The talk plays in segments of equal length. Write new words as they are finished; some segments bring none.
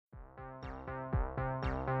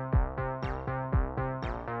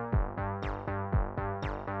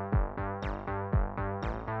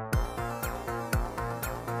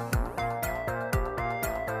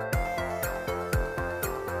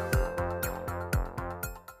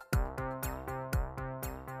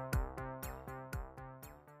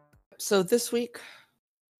So this week,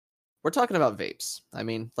 we're talking about vapes. I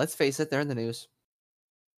mean, let's face it, they're in the news.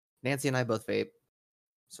 Nancy and I both vape.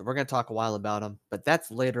 So we're going to talk a while about them, but that's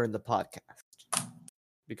later in the podcast.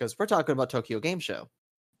 Because we're talking about Tokyo Game Show.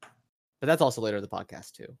 But that's also later in the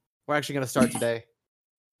podcast, too. We're actually going to start today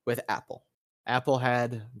with Apple. Apple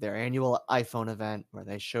had their annual iPhone event where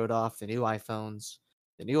they showed off the new iPhones,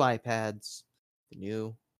 the new iPads, the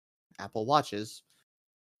new Apple Watches.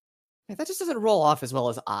 Man, that just doesn't roll off as well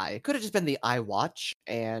as It could have just been the iWatch,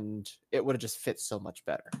 and it would have just fit so much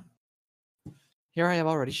better. Here I am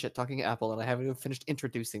already shit-talking Apple, and I haven't even finished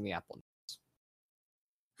introducing the Apple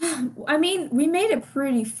news. I mean, we made it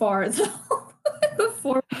pretty far, though,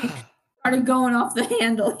 before we started going off the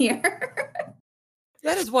handle here.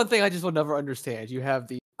 That is one thing I just will never understand. You have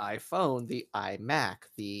the iPhone, the iMac,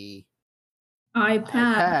 the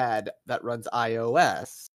iPad that runs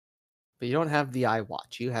iOS, but you don't have the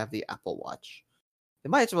iWatch. You have the Apple Watch. They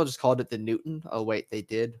might as well just called it the Newton. Oh, wait, they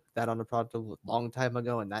did that on a product a long time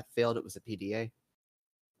ago, and that failed. It was a PDA.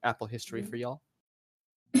 Apple history for y'all.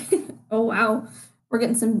 Oh, wow. We're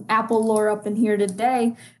getting some Apple lore up in here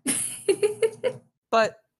today.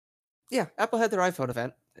 But, yeah, Apple had their iPhone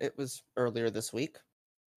event. It was earlier this week.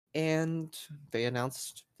 And they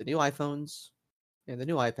announced the new iPhones and the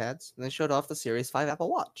new iPads, and they showed off the Series 5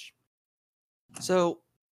 Apple Watch. So,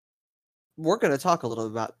 we're going to talk a little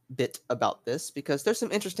bit about this because there's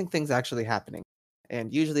some interesting things actually happening.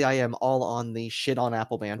 And usually I am all on the shit on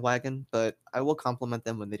Apple bandwagon, but I will compliment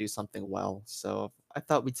them when they do something well. So I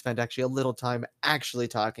thought we'd spend actually a little time actually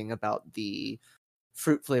talking about the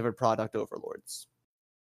fruit-flavored product overlords.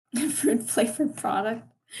 Fruit-flavored product?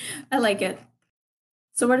 I like it.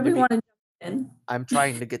 So where do we want to jump in? I'm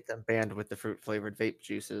trying to get them banned with the fruit-flavored vape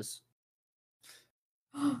juices.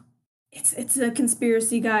 It's a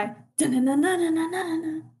conspiracy guy.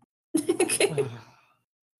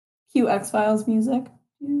 Cue X-Files music.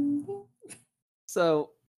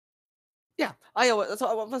 So, yeah, iOS.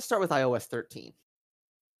 So let's start with iOS 13.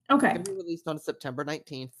 Okay. It's going to be released on September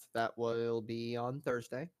 19th. That will be on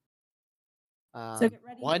Thursday. So get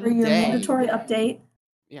ready for your mandatory update.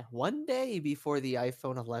 Yeah, one day before the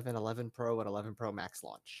iPhone 11, 11 Pro, and 11 Pro Max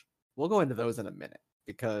launch. We'll go into those in a minute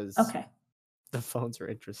because the phones are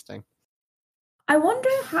interesting. I wonder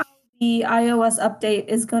how the iOS update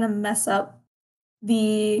is going to mess up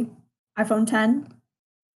the iPhone 10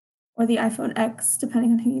 or the iPhone X,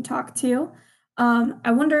 depending on who you talk to.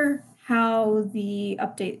 I wonder how the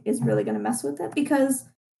update is really going to mess with it because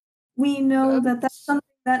we know that that's something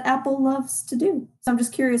that Apple loves to do. So I'm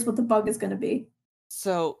just curious what the bug is going to be.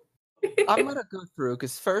 So I'm going to go through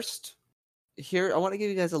because first, here I want to give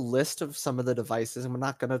you guys a list of some of the devices, and we're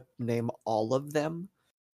not going to name all of them,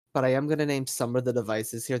 but I am going to name some of the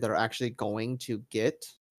devices here that are actually going to get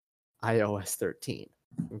iOS 13.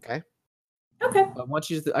 Okay? Okay. I want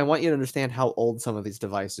you to understand how old some of these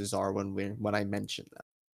devices are when I mention them.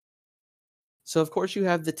 So of course you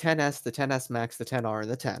have the XS, the XS Max, the XR,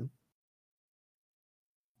 and the 10.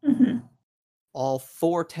 Mm-hmm. All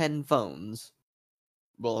 4 10 phones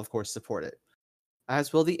will of course support it,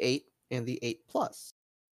 as will the 8 and the 8 Plus.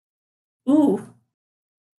 Ooh.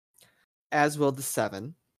 As will the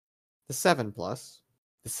 7 Plus,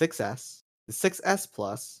 the 6S, the 6S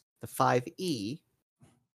Plus, the 5E.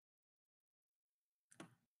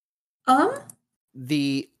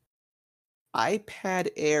 The iPad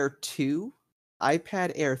Air 2,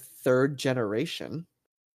 iPad Air 3rd generation,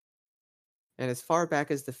 and as far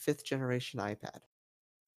back as the 5th generation iPad.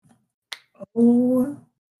 Oh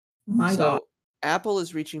my God. Apple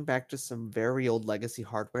is reaching back to some very old legacy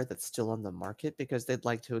hardware that's still on the market because they'd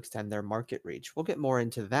like to extend their market reach. We'll get more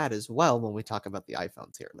into that as well when we talk about the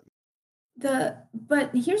iPhones here. But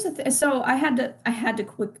here's the thing. So I had to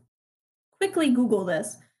quickly Google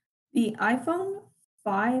this. The iPhone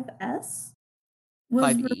 5S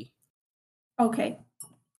was 5E. Okay.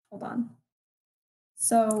 Hold on.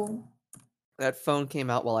 So that phone came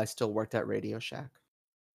out while I still worked at Radio Shack.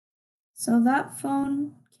 So that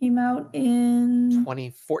phone came out in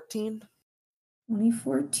 2014.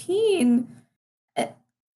 2014.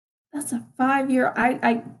 That's a 5-year.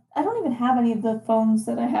 I don't even have any of the phones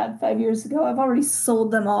that I had 5 years ago. I've already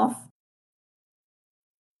sold them off.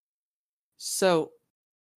 So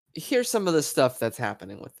here's some of the stuff that's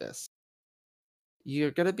happening with this.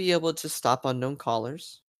 You're going to be able to stop unknown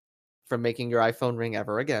callers from making your iPhone ring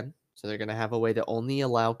ever again. So they're going to have a way to only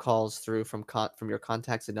allow calls through from your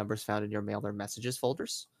contacts and numbers found in your mail or messages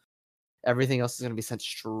folders. Everything else is going to be sent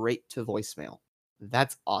straight to voicemail.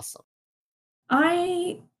 That's awesome.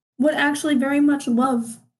 I would actually very much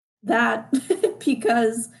love that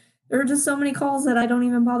because there are just so many calls that I don't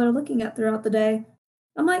even bother looking at throughout the day.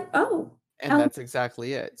 I'm like, oh, And that's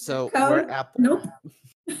exactly it. So code. where Apple Nope.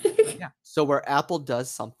 Yeah. So where Apple does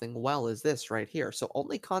something well is this right here. So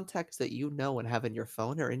only contacts that you know and have in your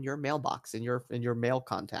phone are in your mailbox, in your mail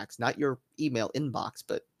contacts, not your email inbox,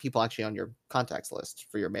 but people actually on your contacts list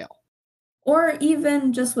for your mail. Or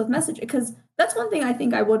even just with message, because that's one thing I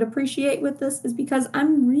think I would appreciate with this is because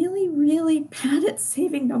I'm really, really bad at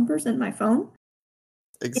saving numbers in my phone.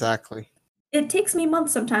 Exactly. It takes me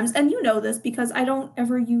months sometimes, and you know this because I don't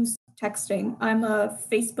ever use texting. I'm a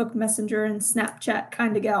Facebook Messenger and Snapchat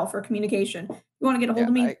kind of gal for communication. You want to get a hold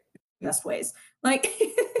Yeah, of me? Best ways. Like,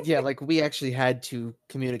 like we actually had to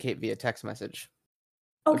communicate via text message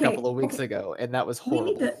a okay, couple of weeks okay, ago, and that was we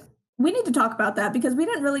need horrible. to we need to talk about that because we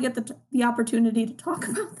didn't really get the opportunity to talk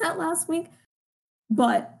about that last week.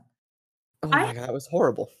 But Oh I my god, that was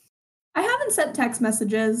horrible. I haven't sent text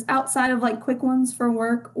messages outside of like quick ones for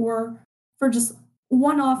work or for just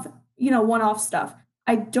one-off stuff.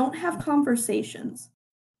 I don't have conversations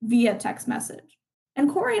via text message. And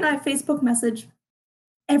Corey and I Facebook message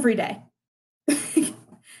every day.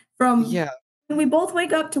 From Yeah, when we both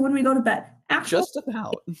wake up to when we go to bed. Actual just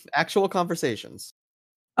about actual conversations.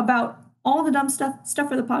 about all the dumb stuff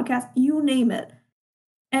for the podcast, you name it.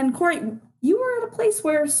 And Corey, you were at a place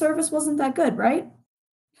where service wasn't that good, right?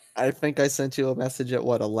 I think I sent you a message at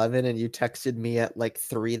what 11, and you texted me at like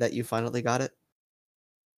 3 that you finally got it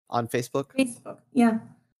on Facebook. Facebook. Yeah.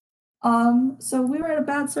 So we were at a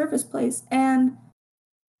bad service place and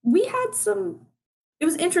we had some it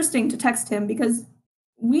was interesting to text him because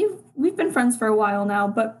we've been friends for a while now,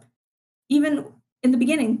 but even in the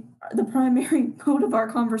beginning, the primary mode of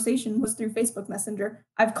our conversation was through Facebook Messenger.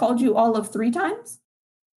 I've called you all of 3 times.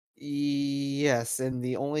 Yes, and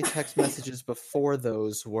the only text messages before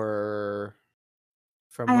those were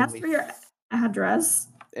from I when asked we for your address.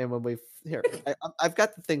 and when we here. I've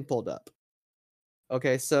got the thing pulled up.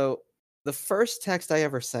 Okay, so the first text I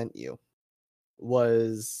ever sent you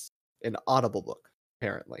was an Audible book,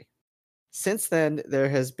 apparently. Since then, there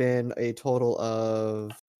has been a total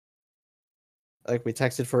of like we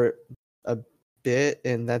texted for a bit,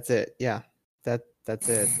 and that's it. Yeah, that's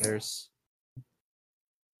it. There's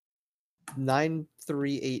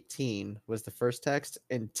 9/3/18 was the first text,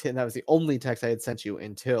 and that was the only text I had sent you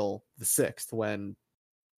until the 6th when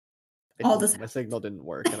All this my signal didn't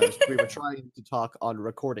work, and we were trying to talk on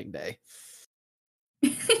recording day.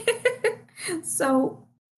 So,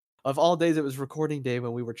 Of all days, it was recording day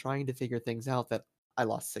when we were trying to figure things out that I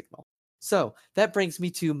lost signal. So that brings me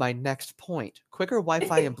to my next point: quicker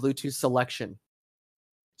Wi-Fi and Bluetooth selection.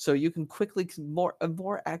 So you can quickly a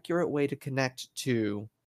more accurate way to connect to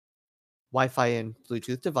Wi-Fi and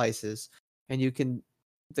Bluetooth devices, and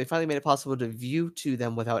they finally made it possible to view to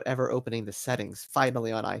them without ever opening the settings,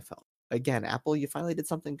 finally on iPhone. Again, Apple, you finally did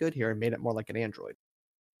something good here and made it more like an Android.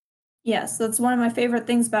 yes, that's one of my favorite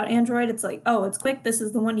things about Android. It's like, "Oh, it's quick. This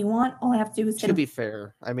is the one you want. All I have to do is hit To a." be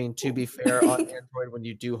fair, on Android, when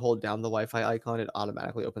you do hold down the Wi-Fi icon, it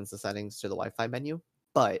automatically opens the settings to the Wi-Fi menu,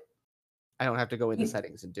 but I don't have to go into You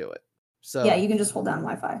settings and do it. yeah, So, you can just hold down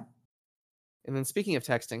Wi-Fi. and then speaking of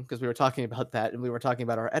texting, because we were talking about that and we were talking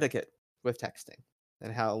about our etiquette with texting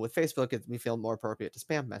and how with Facebook, we feel more appropriate to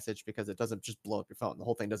spam message because it doesn't just blow up your phone. The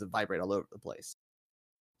whole thing doesn't vibrate all over the place.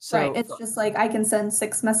 Right, So, it's just like I can send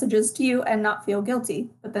 6 messages to you and not feel guilty,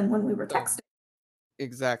 but then when we were so texting.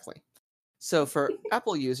 exactly. So for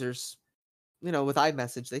Apple users, with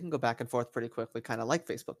iMessage, they can go back and forth pretty quickly, kind of like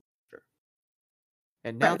Facebook Messenger.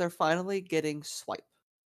 And now Right. they're finally getting Swipe.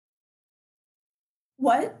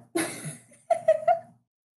 What?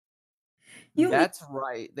 You mean That's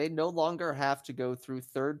right. They no longer have to go through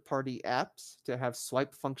third-party apps to have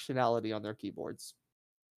swipe functionality on their keyboards.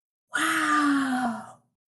 wow.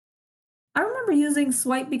 I remember using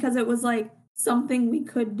Swipe because it was, like, something we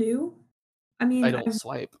could do. I I mean, don't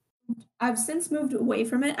swipe. I've since moved away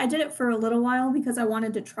from it. I did it for a little while because I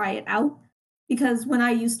wanted to try it out, because when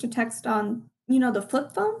I used to text on, the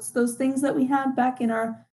flip phones, those things that we had back in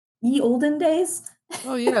our ye olden days.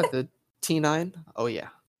 Oh yeah, the T9. Oh yeah.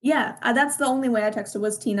 Yeah, that's the only way I texted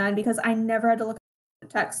was T9 because I never had to look at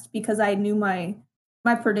the text because I knew my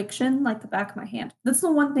prediction like the back of my hand. That's the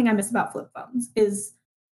one thing I miss about flip phones is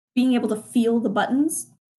being able to feel the buttons,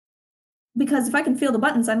 because if I can feel the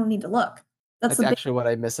buttons, I don't need to look. That's That's the big actually what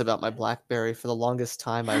I miss about my BlackBerry. For the longest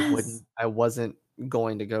time, yes. I wasn't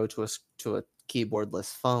going to go to a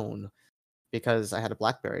keyboardless phone because I had a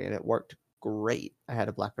BlackBerry and it worked great. I had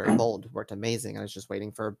a BlackBerry Bold, it worked amazing. I was just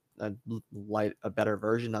waiting for a better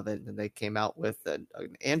version of it, and they came out with an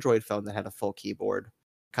Android phone that had a full keyboard,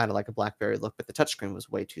 kind of like a BlackBerry look, but the touchscreen was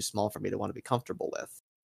way too small for me to want to be comfortable with.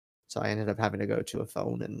 So I ended up having to go to a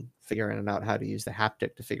phone and figuring out how to use the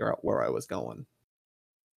haptic to figure out where I was going.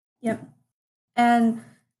 Yep. And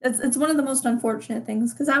it's one of the most unfortunate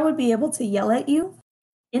things because I would be able to yell at you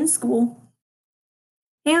in school,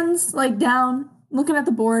 hands like down, looking at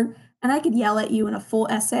the board, and I could yell at you in a full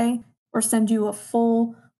essay or send you a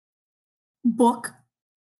full book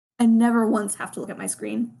and never once have to look at my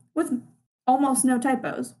screen with almost no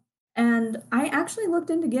typos. And I actually looked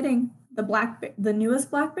into getting the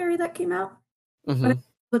newest BlackBerry that came out, but I Mm-hmm. pulled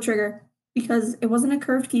the trigger because it wasn't a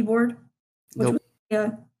curved keyboard, which Nope.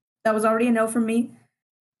 was that was already a no from me,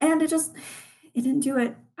 and it didn't do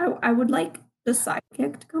it. I would like the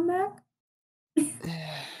Sidekick to come back.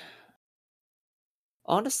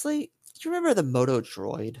 Honestly, do you remember the Moto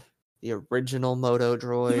Droid? The original Moto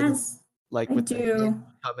Droid? Yes, Like I with the hinge do.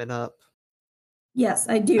 coming up. Yes,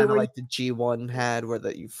 I do. Kinda Where you, like the G1 had where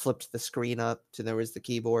you flipped the screen up and there was the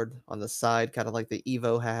keyboard on the side, kinda like the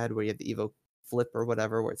Evo had where you had the Evo Flip or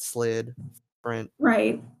whatever, where it slid, sprint.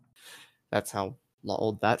 right. That's how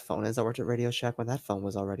old that phone is. I worked at Radio Shack when that phone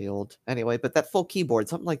was already old. Anyway, but that full keyboard,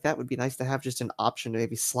 something like that would be nice to have just an option to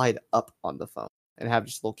maybe slide up on the phone and have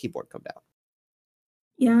just a little keyboard come down.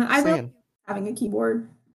 Yeah, I Just really saying. having a keyboard.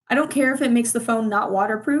 I don't care if it makes the phone not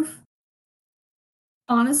waterproof.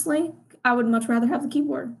 Honestly, I would much rather have the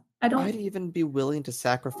keyboard. I I'd don't even be willing to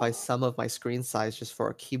sacrifice some of my screen size just for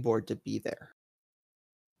a keyboard to be there.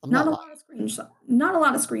 I'm not not a lying. lot of not a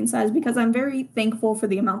lot of screen size because I'm very thankful for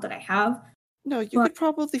the amount that I have. No, you But could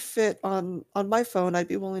probably fit on my phone. I'd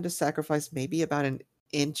be willing to sacrifice maybe about an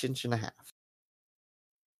inch and a half.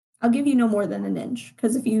 I'll give you no more than an inch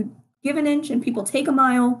because if you give an inch and people take a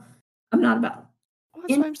mile, I'm not about Well,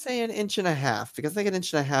 that's in. why I'm saying inch and a half, because I think an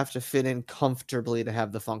inch and a half to fit in comfortably to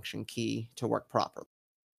have the function key to work properly.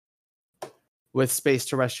 With space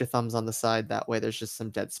to rest your thumbs on the side, that way there's just some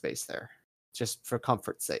dead space there. Just for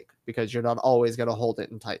comfort's sake, because you're not always going to hold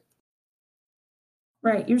it and type.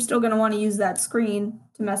 Right, you're still going to want to use that screen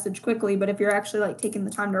to message quickly, but if you're actually like taking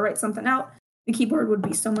the time to write something out, the keyboard would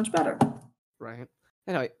be so much better. Right?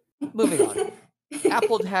 Anyway, moving on.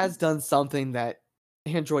 Apple has done something that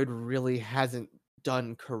Android really hasn't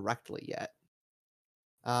done correctly yet.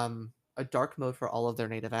 A dark mode for all of their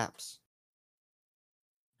native apps.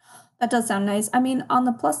 That does sound nice. I mean, on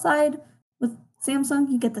the plus side, with Samsung,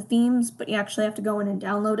 you get the themes, but you actually have to go in and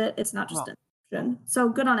download it. It's not just Well, an option. So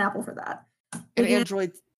good on Apple for that. and Again,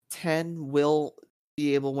 Android 10 will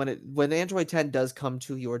be able when Android 10 does come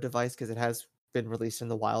to your device, because it has been released in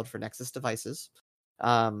the wild for Nexus devices.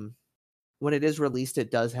 When it is released, it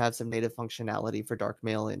does have some native functionality for dark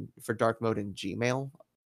mode in Gmail.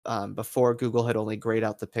 Before, Google had only grayed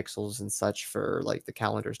out the pixels and such for like the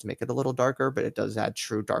calendars to make it a little darker, but it does add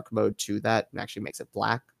true dark mode to that and actually makes it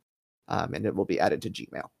black. And it will be added to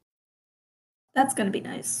Gmail. that's going to be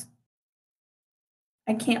nice.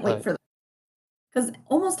 I can't wait But for that because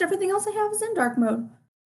almost everything else I have is in dark mode.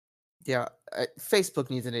 yeah, Facebook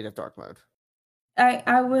needs a native dark mode.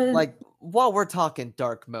 I would Like, while we're talking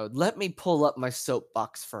dark mode, let me pull up my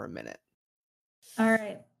soapbox for a minute. All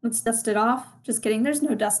right, let's dust it off. Just kidding. There's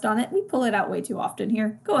no dust on it. We pull it out way too often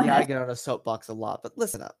here. Go Yeah, I ahead. get on a soapbox a lot, but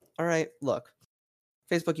listen up. All right, look.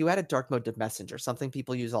 Facebook, you added dark mode to Messenger, something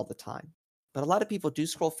people use all the time. But a lot of people do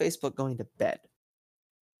scroll Facebook going to bed.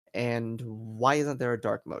 And why isn't there a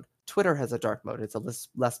dark mode? Twitter has a dark mode. It's a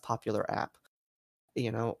less popular app.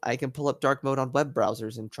 You know, I can pull up dark mode on web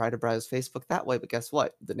browsers and try to browse Facebook that way, but guess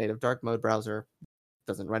what? The native dark mode browser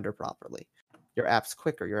doesn't render properly. Your app's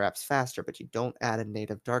quicker, your app's faster, but you don't add a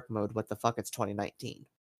native dark mode. What the fuck? It's 2019.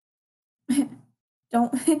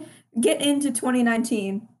 Don't get into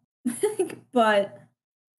 2019. But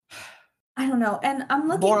I don't know. And I'm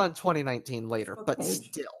looking More at on 2019 later, Facebook but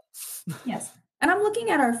page. still. Yes. And I'm looking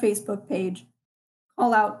at our Facebook page.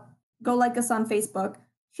 Call out, go like us on Facebook.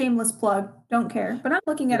 Shameless plug, don't care. But I'm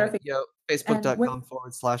looking at our Facebook and Facebook.com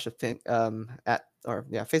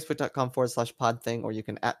 / Facebook.com / pod thing, or you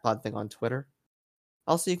can @pod thing on Twitter.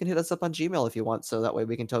 Also, you can hit us up on Gmail if you want, so that way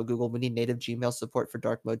we can tell Google we need native Gmail support for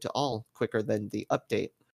dark mode to all quicker than the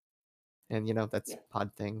update. And that's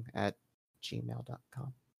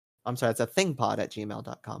podthing@gmail.com. I'm sorry, it's a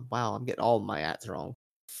thingpod@gmail.com. Wow, I'm getting all my ats wrong.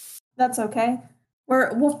 That's okay.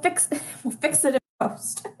 We'll fix it in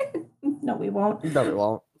post. No, we won't. No, we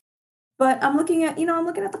won't. But I'm looking at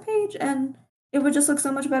the page and it would just look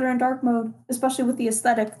so much better in dark mode, especially with the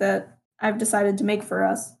aesthetic that I've decided to make for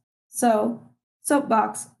us. So,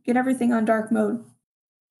 soapbox, get everything on dark mode.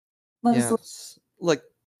 Let us Yes. Like,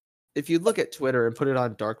 if you look at Twitter and put it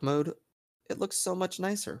on dark mode, it looks so much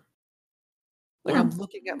nicer. Like, yeah, I'm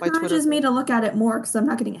looking at my Twitter encourages me page, to look at it more because I'm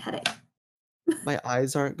not getting a headache. my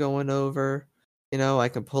eyes aren't going over. I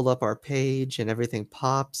can pull up our page and everything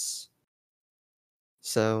pops.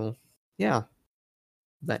 So, yeah,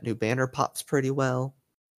 that new banner pops pretty well.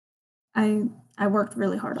 I worked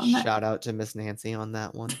really hard on that. Shout out to Miss Nancy on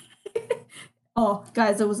that one. Oh,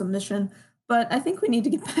 guys, it was a mission. But I think we need to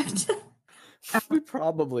get back to We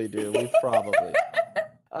probably do. We probably.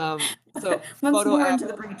 So once more into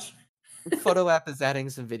the breach. Photo app is adding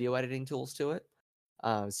some video editing tools to it.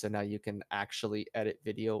 So now you can actually edit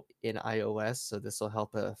video in iOS. So this will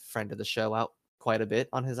help a friend of the show out quite a bit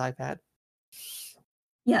on his iPad.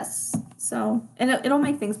 Yes. So, and it'll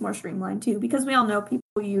make things more streamlined too, because we all know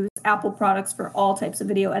people use Apple products for all types of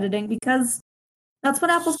video editing because that's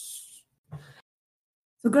what Apple's.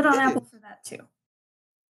 So good on Apple for that too.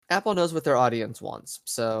 Apple knows what their audience wants.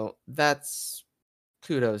 So that's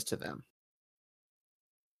kudos to them.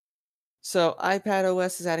 So iPad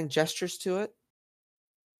OS is adding gestures to it.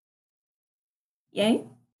 Yay.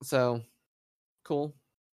 So cool.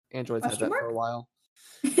 Android's had that Question for a while.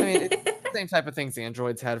 I mean, it's the same type of things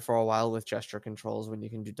Android's had for a while with gesture controls when you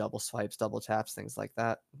can do double swipes, double taps, things like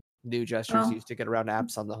that. New gestures Oh. used to get around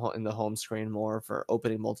apps on in the home screen more for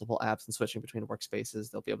opening multiple apps and switching between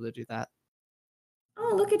workspaces. They'll be able to do that.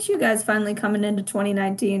 Oh, look at you guys finally coming into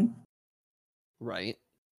 2019. Right.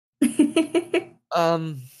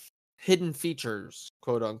 Hidden features,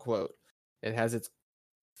 quote unquote. It has its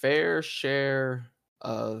fair share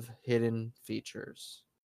of hidden features.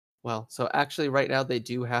 Well, so actually right now they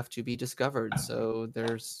do have to be discovered. So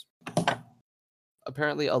there's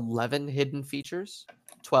apparently 11 hidden features,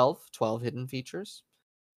 12 hidden features.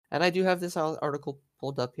 And I do have this article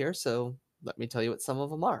pulled up here, so let me tell you what some of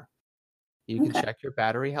them are. You can check your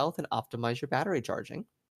battery health and optimize your battery charging.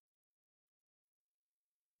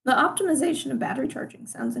 The optimization of battery charging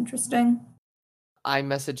sounds interesting.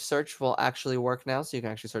 iMessage search will actually work now, so you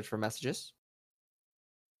can actually search for messages.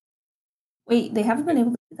 Wait, they haven't been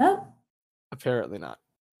able to do that? Apparently not.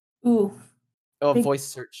 Ooh. Oh, voice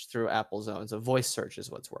search through Apple Zone. So voice search is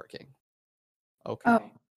what's working. Okay. Oh.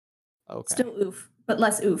 Okay. Still oof, but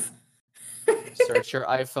less oof. Search your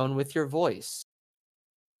iPhone with your voice.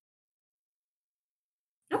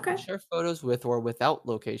 Okay. Share photos with or without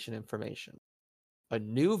location information. A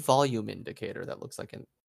new volume indicator that looks like an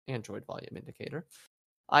Android volume indicator.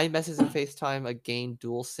 iMessage and FaceTime again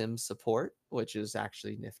dual SIM support, which is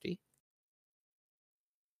actually nifty.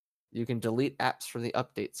 You can delete apps from the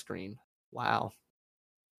update screen. Wow.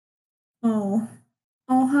 Oh.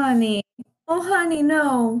 Oh, honey. Oh, honey,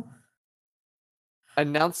 no.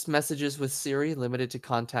 Announced messages with Siri limited to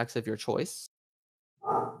contacts of your choice.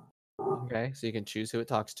 Okay, so you can choose who it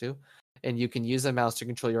talks to. And you can use a mouse to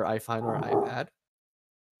control your iPhone or iPad.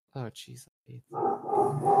 Oh, jeez.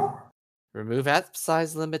 Remove app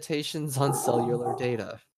size limitations on cellular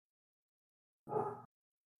data.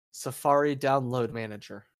 Safari download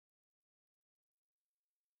manager.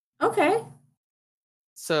 Okay.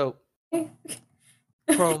 So,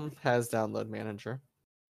 Chrome has download manager.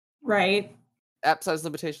 Right. App size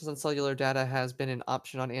limitations on cellular data has been an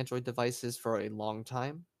option on Android devices for a long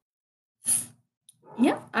time.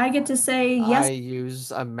 Yep, I get to say yes. I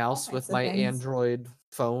use a mouse with my Android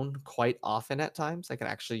phone quite often at times. I can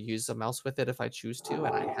actually use a mouse with it if I choose to,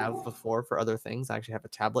 and I have before for other things. I actually have a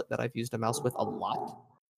tablet that I've used a mouse with a lot.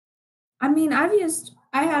 I mean, I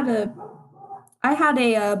had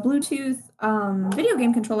a Bluetooth video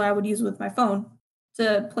game controller I would use with my phone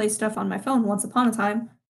to play stuff on my phone once upon a time.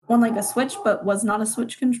 One like a Switch, but was not a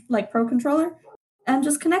Switch like Pro controller, and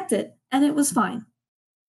just connect it, and it was fine.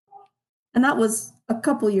 And that was a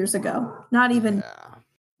couple years ago, not even.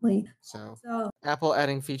 Yeah. So Apple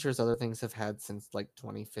adding features other things have had since like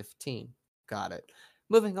 2015. Got it.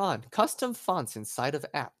 Moving on. Custom fonts inside of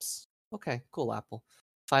apps. Okay, cool, Apple.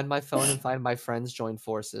 Find My Phone and Find My Friends join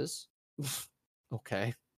forces.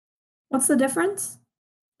 Okay. What's the difference?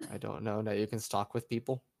 I don't know. Now you can stalk with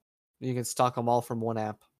people. You can stalk them all from one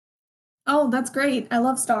app. Oh, that's great. I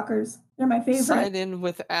love stalkers. They're my favorite. Sign in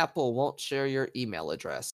with Apple. Won't share your email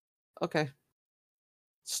address. Okay.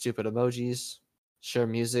 Stupid emojis. Share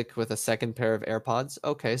music with a second pair of AirPods.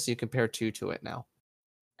 Okay, so you can pair two to it now.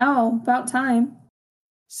 Oh, about time.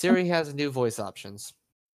 Siri has new voice options.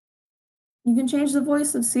 You can change the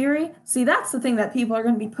voice of Siri? See, that's the thing that people are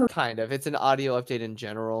going to be posting. Kind of. It's an audio update in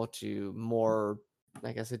general to more,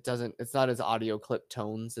 I guess it's not as audio clip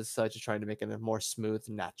tones as such. It's trying to make it a more smooth,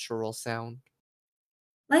 natural sound.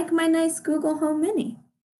 Like my nice Google Home Mini.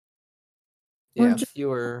 Yeah,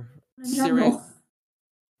 fewer.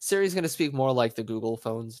 Siri's going to speak more like the Google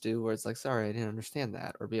phones do, where it's like, sorry, I didn't understand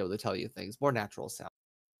that, or be able to tell you things. More natural sound.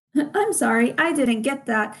 I'm sorry, I didn't get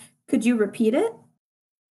that. Could you repeat it?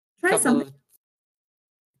 Try something.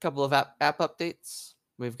 Couple of app updates.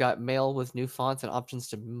 We've got Mail with new fonts and options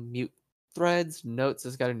to mute threads. Notes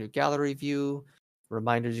has got a new gallery view.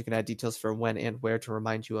 Reminders, you can add details for when and where to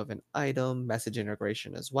remind you of an item. Message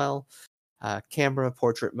integration as well. Camera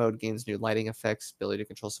portrait mode gains new lighting effects, ability to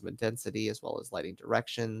control some intensity as well as lighting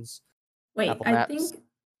directions. Wait, Apple I Maps.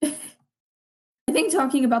 think I think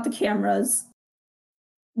talking about the cameras,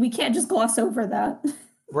 we can't just gloss over that.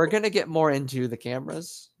 We're going to get more into the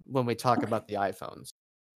cameras when we talk Okay. about the iPhones.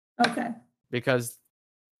 Okay. Because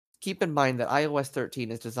keep in mind that iOS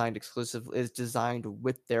 13 is designed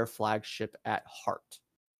with their flagship at heart.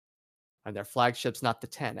 And their flagship's not the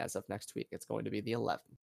 10 as of next week. It's going to be the 11.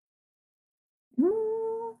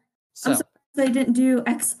 I'm So, surprised they didn't do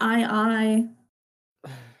XII.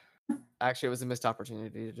 actually, it was a missed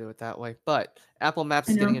opportunity to do it that way. But Apple Maps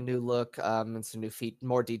I is getting know. a new look and some new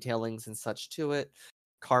more detailings and such to it.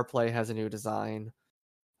 CarPlay has a new design.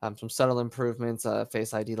 Some subtle improvements.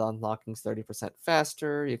 Face ID unlocking is 30%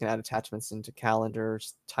 faster. You can add attachments into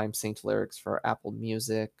calendars. Time synced lyrics for Apple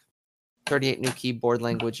Music. 38 new keyboard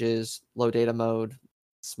languages. Low data mode.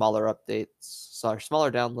 Smaller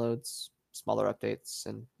downloads. Smaller updates,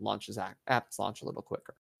 and apps launch a little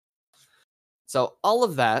quicker. So all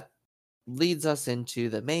of that leads us into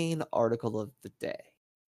the main article of the day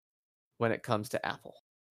when it comes to Apple.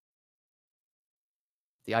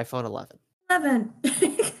 The iPhone 11. 11.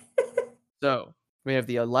 So we have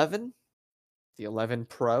the 11, the 11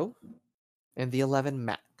 Pro, and the 11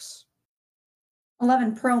 Max.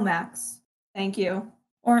 11 Pro Max. Thank you.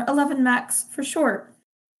 Or 11 Max for short.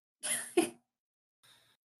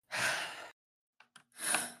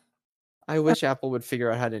 I wish Apple would figure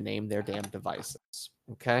out how to name their damn devices.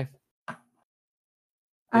 Okay?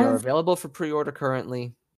 They are available for pre-order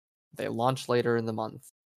currently. They launch later in the month.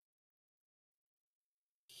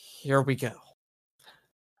 Here we go.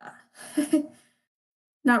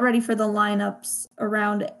 Not ready for the lineups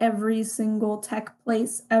around every single tech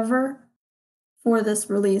place ever for this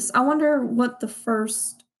release. I wonder what the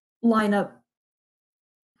first lineup,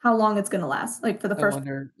 how long it's going to last. Like for the I first,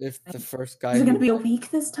 wonder if the first guy is it going to be a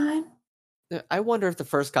week this time? I wonder if the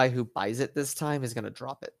first guy who buys it this time is going to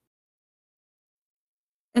drop it.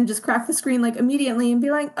 And just crack the screen like immediately and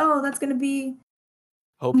be like, oh, that's going to be.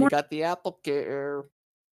 Hope you got the Apple Care.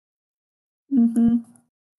 Mm-hmm.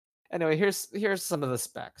 Anyway, here's some of the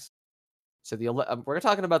specs. So we're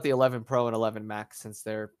talking about the 11 Pro and 11 Max since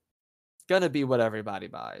they're gonna be what everybody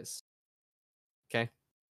buys. Okay.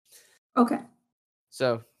 Okay.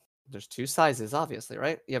 So there's two sizes, obviously,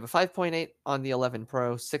 right? You have a 5.8 on the 11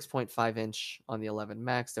 Pro, 6.5 inch on the 11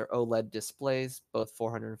 Max. They're OLED displays, both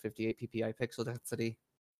 458 ppi pixel density.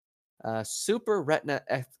 Super Retina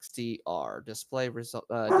XDR display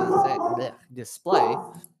display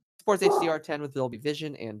supports HDR10 with Dolby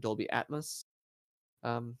Vision and Dolby Atmos.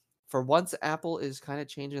 For once, Apple is kind of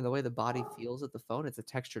changing the way the body feels at the phone. It's a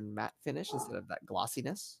textured matte finish instead of that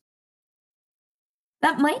glossiness.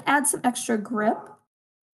 That might add some extra grip,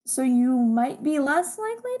 so you might be less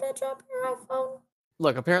likely to drop your iPhone.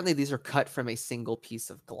 Look, apparently these are cut from a single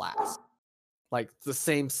piece of glass. Like the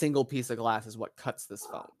same single piece of glass is what cuts this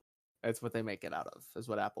phone. That's what they make it out of, is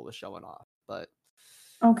what Apple was showing off. But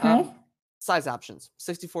okay. Size options: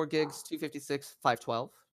 64 gigs, 256, 512.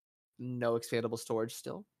 No expandable storage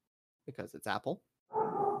still, because it's Apple.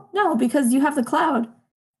 No, because you have the cloud.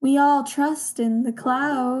 We all trust in the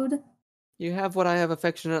cloud. You have what I have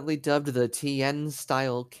affectionately dubbed the Tian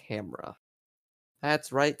style camera.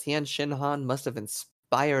 That's right, Tian Xinhuan must have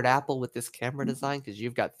inspired Apple with this camera design, because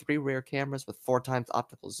you've got 3 rear cameras with 4 times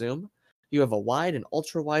optical zoom. You have a wide, an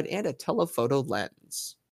ultra wide, and a telephoto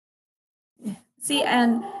lens. See,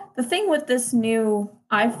 and the thing with this new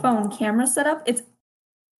iPhone camera setup,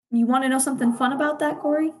 you want to know something fun about that,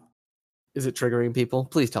 Corey? Is it triggering people?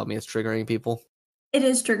 Please tell me it's triggering people. It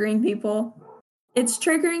is triggering people. It's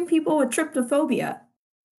triggering people with tryptophobia.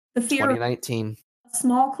 The fear 2019. of a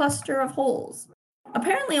small cluster of holes.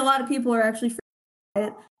 Apparently, a lot of people are actually freaking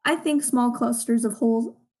out. I think small clusters of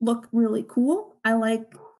holes look really cool. I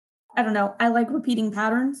like repeating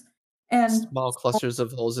patterns. And Small clusters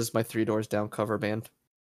of holes is my 3 Doors Down cover band.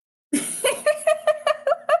 Yeah,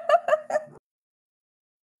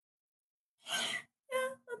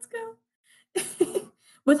 let's go.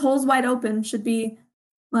 With holes wide open should be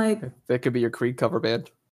like That could be your Creed cover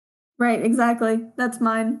band. right, exactly. That's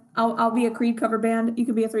mine. I'll be a Creed cover band. You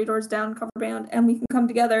could be a 3 Doors Down cover band, and we can come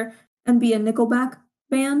together and be a Nickelback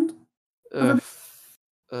band.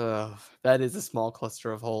 That is a small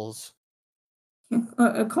cluster of holes.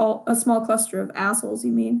 A small cluster of assholes,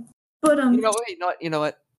 you mean? But You know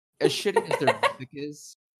what? As shitty as their music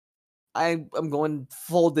is, I'm going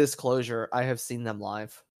full disclosure. I have seen them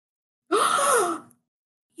live.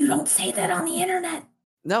 You don't say that on the internet.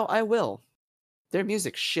 No, I will. Their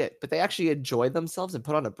music's shit, but they actually enjoy themselves and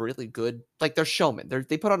put on a really good, like, they're showmen.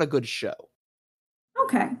 They put on a good show.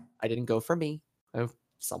 Okay. I didn't go for me,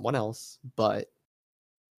 someone else, but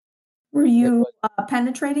Were it you was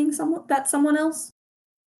penetrating someone else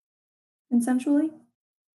consensually?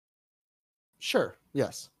 sure,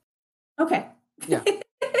 yes. Okay. Yeah.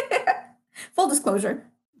 Full disclosure.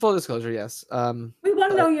 Full disclosure, yes. We want to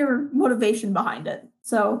But know your motivation behind it.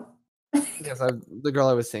 So, yes, the girl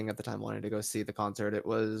I was seeing at the time wanted to go see the concert. It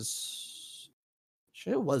was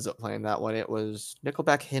shit, it was playing that one. It was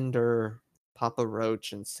Nickelback, Hinder, Papa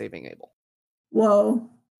Roach, and Saving Abel. whoa.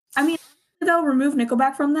 I mean, they'll remove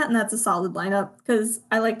Nickelback from that, and that's a solid lineup because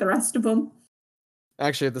I like the rest of them.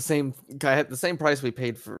 Actually, at the same price we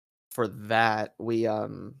paid for that, we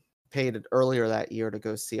paid it earlier that year to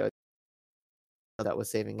go see a that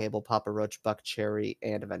was Saving Abel, Papa Roach, Buck Cherry,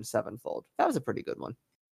 and Avenged Sevenfold. That was a pretty good one.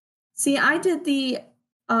 See, I did the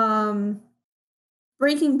um,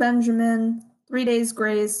 Breaking Benjamin, 3 Days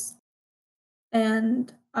Grace,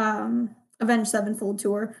 and Avenged Sevenfold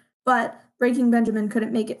tour, but Breaking Benjamin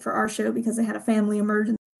couldn't make it for our show because they had a family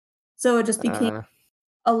emergency. So it just became Uh,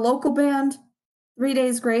 a local band, 3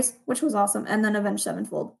 Days Grace, which was awesome, and then Avenged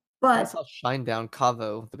Sevenfold. I But saw Shinedown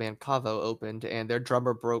Cavo, the band Cavo opened, and their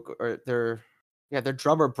drummer their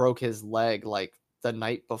drummer broke his leg like the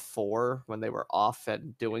night before when they were off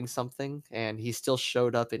and doing something, and he still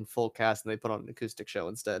showed up in full cast, and they put on an acoustic show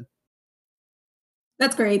instead.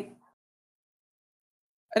 that's great.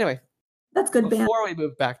 Anyway, That's good band. before we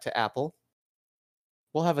move back to Apple,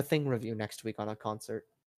 we'll have a thing review next week on a concert.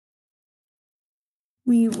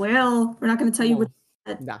 We will. We're not going to tell you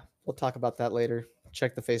what. Nah, we'll talk about that later.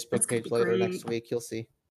 Check the That's Facebook gonna page be later great. next week. You'll see.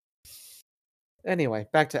 Anyway,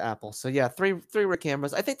 back to Apple. So yeah, three rear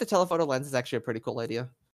cameras. I think the telephoto lens is actually a pretty cool idea.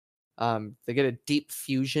 They get a deep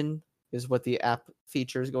fusion is what the app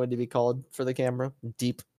feature is going to be called for the camera.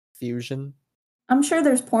 Deep fusion. I'm sure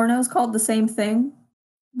there's pornos called the same thing,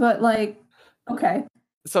 but like, okay.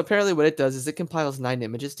 So apparently what it does is it compiles 9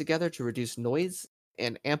 images together to reduce noise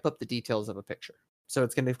and amp up the details of a picture. So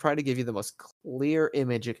it's going to try to give you the most clear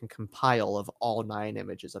image it can compile of all 9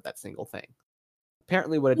 images of that single thing.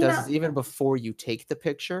 Apparently what it does is even before you take the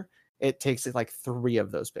picture, it takes like 3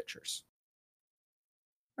 of those pictures.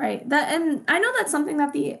 Right. That, and I know that's something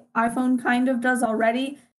that the iPhone kind of does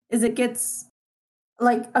already, is it gets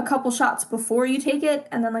like a couple shots before you take it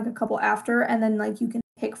and then like a couple after, and then like you can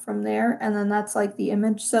pick from there, and then that's like the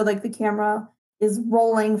image. So like the camera is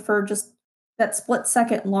rolling for just that split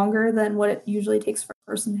second longer than what it usually takes for a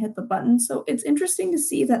person to hit the button. So it's interesting to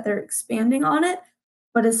see that they're expanding on it.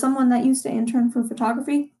 But as someone that used to intern for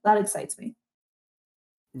photography, that excites me.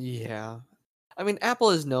 Yeah. I mean, Apple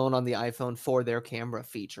is known on the iPhone for their camera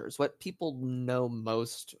features. What people know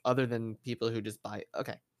most, other than people who just buy,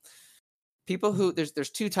 okay, people who there's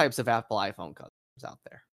 2 types of Apple iPhone customers out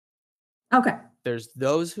there. Okay. There's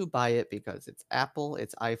those who buy it because it's Apple,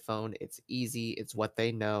 it's iPhone, it's easy, it's what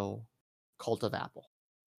they know, cult of Apple.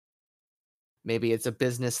 Maybe it's a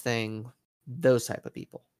business thing, those type of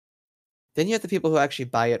people. Then you have the people who actually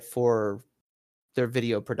buy it for their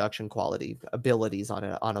video production quality abilities on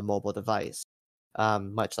a mobile device.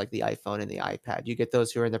 Much like the iPhone and the iPad. You get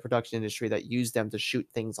those who are in the production industry that use them to shoot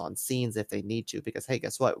things on scenes if they need to, because hey,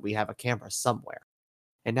 guess what? We have a camera somewhere.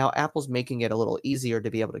 And now Apple's making it a little easier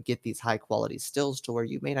to be able to get these high quality stills to where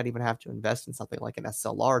you may not even have to invest in something like an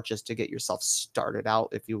SLR just to get yourself started out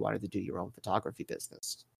if you wanted to do your own photography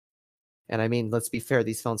business. And I mean, let's be fair,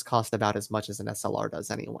 these phones cost about as much as an SLR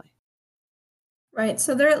does anyway. Right.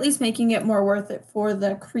 So they're at least making it more worth it for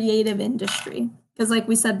the creative industry. Because, like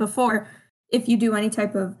we said before, if you do any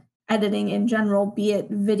type of editing in general, be it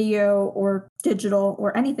video or digital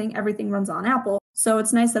or anything, everything runs on Apple. So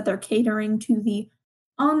it's nice that they're catering to the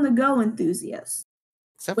on the go enthusiasts.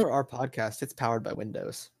 Except for our podcast, it's powered by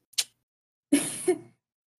Windows.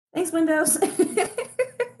 Thanks, Windows.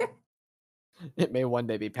 It may one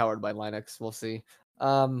day be powered by Linux. We'll see.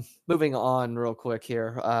 Moving on real quick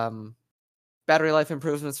here. Battery life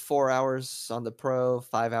improvements, 4 hours on the Pro,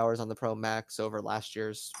 5 hours on the Pro Max over last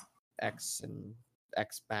year's X and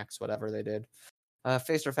X Max, whatever they did.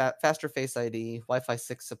 Faster Face ID, Wi-Fi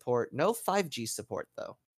 6 support, no 5G support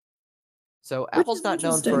though. So Apple's not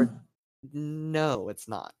known for. No, it's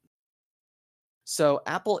not. So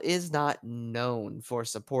Apple is not known for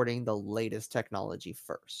supporting the latest technology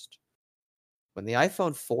first. When the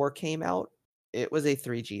iPhone 4 came out, it was a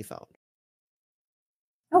 3G phone.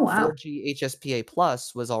 Oh, wow. 4G HSPA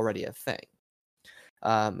Plus was already a thing.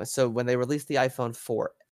 So when they released the iPhone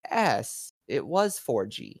 4S, it was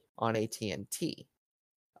 4G on AT&T.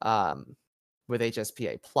 um, with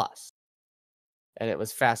HSPA plus, and it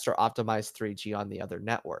was faster optimized 3G on the other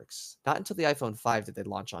networks. Not until the iPhone 5 did they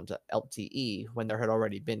launch onto LTE, when there had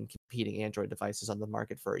already been competing Android devices on the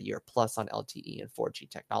market for a year plus on LTE and 4G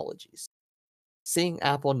technologies. Seeing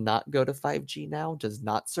Apple not go to 5G now does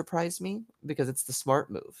not surprise me because it's the smart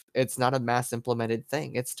move. It's not a mass implemented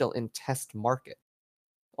thing. It's still in test market.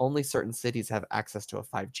 Only certain cities have access to a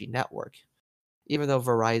 5G network. Even though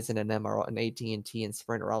Verizon and them are, and AT&T and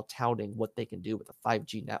Sprint are all touting what they can do with a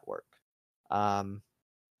 5G network. Um,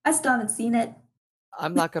 I still haven't seen it.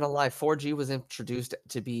 I'm not gonna lie, 4G was introduced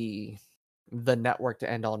to be the network to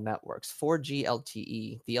end all networks. 4G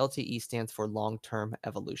LTE, the LTE stands for long-term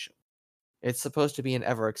evolution. It's supposed to be an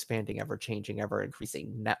ever-expanding, ever-changing,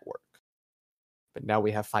 ever-increasing network. But now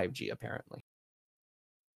we have 5G, apparently.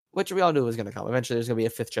 Which we all knew was going to come. Eventually, there's going to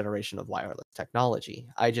be a 5th generation of wireless technology.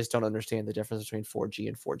 I just don't understand the difference between 4G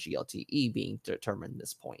and 4G LTE being determined at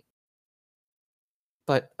this point.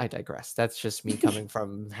 But I digress. That's just me coming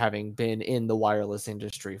from having been in the wireless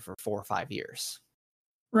industry for 4 or 5 years.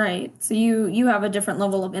 Right. So you have a different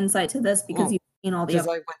level of insight to this because Well, you've seen all the because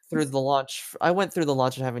other. I went through the launch. I went through the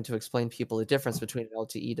launch and having to explain people the difference between an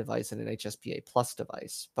LTE device and an HSPA plus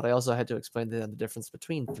device. But I also had to explain to them the difference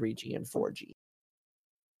between 3G and 4G.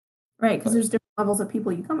 Right, because But there's different levels of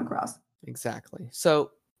people you come across. exactly.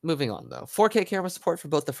 So moving on though, 4K camera support for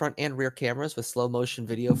both the front and rear cameras with slow motion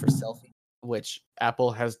video for selfie, which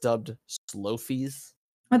Apple has dubbed slofies.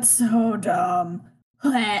 That's so dumb.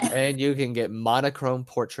 And you can get monochrome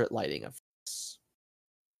portrait lighting effects.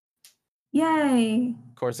 Yay.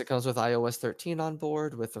 Of course, it comes with iOS 13 on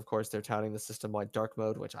board, with, of course, they're touting the system-wide dark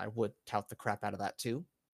mode, which I would tout the crap out of that too.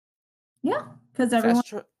 Yeah, because everyone.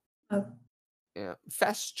 Oh,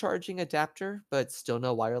 Fast charging adapter, but still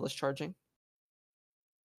no wireless charging.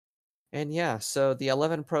 And yeah, so the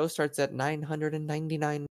 11 Pro starts at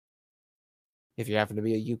 $999. If you happen to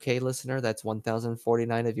be a UK listener, that's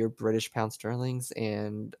 1,049 of your British pound sterlings,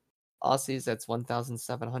 and Aussies, that's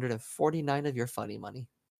 1,749 of your funny money.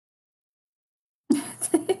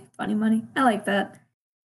 funny money. I like that.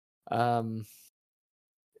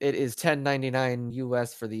 It is $10.99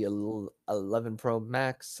 US for the 11 Pro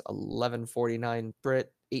Max, $11.49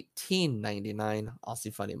 Brit, $18.99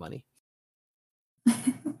 Aussie funny money.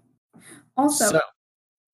 Also, So,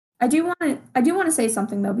 I do want to say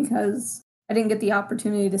something though, because I didn't get the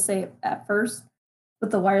opportunity to say it at first with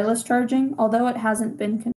the wireless charging. Although it hasn't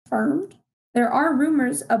been confirmed, there are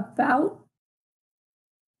rumors about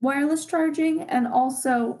wireless charging and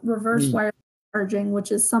also reverse wireless charging,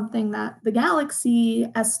 which is something that the Galaxy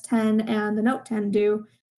S10 and the Note 10 do.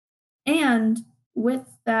 And with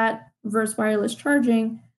that reverse wireless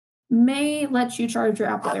charging, may let you charge your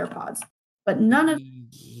Apple AirPods, but none of.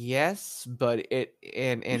 yes, but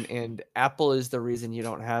and Apple is the reason you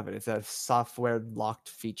don't have it. It's a software locked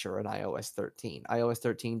feature in iOS 13. iOS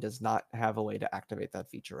 13 does not have a way to activate that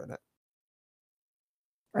feature in it.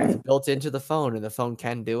 It's Right. built into the phone, and the phone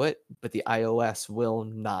can do it, but the iOS will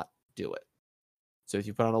not do it. So if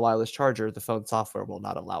you put on a wireless charger, the phone software will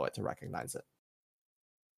not allow it to recognize it.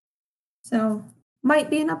 So might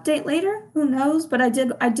be an update later. Who knows? But I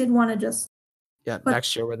did want to just. Yeah,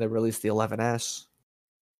 next year when they release the 11S.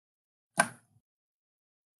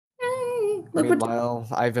 Hey, look what. Meanwhile,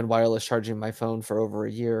 I've been wireless charging my phone for over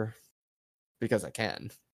a year because I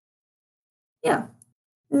can. Yeah,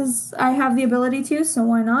 is I have the ability to, so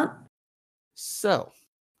why not? So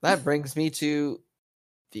that brings me to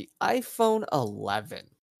the iPhone 11.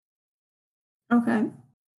 Okay.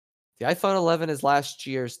 The iPhone 11 is last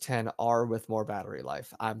year's 10R with more battery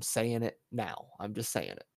life. I'm saying it now. I'm just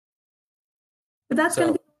saying it. But that's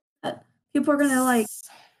gonna So, be what people are gonna like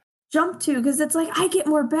jump to because it's like I get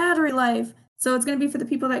more battery life. So it's gonna be for the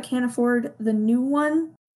people that can't afford the new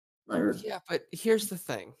one. Or yeah, but here's the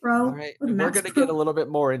thing. Pro All right. or the We're Max going to get a Pro. little bit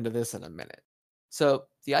more into this in a minute. So,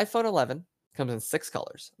 the iPhone 11 comes in 6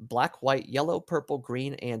 colors: black, white, yellow, purple,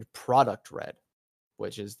 green, and product red,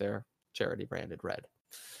 which is their charity branded red.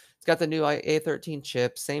 It's got the new A13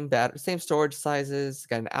 chip, same storage sizes,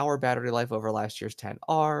 got an hour battery life over last year's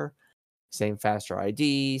 10R, same faster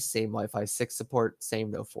ID, same Wi-Fi 6 support, same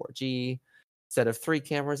no 4G. Instead of 3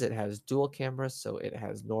 cameras, it has dual cameras, so it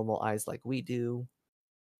has normal eyes like we do.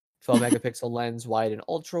 12 megapixel lens, wide and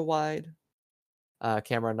ultra wide.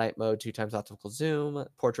 Camera night mode, 2 times optical zoom,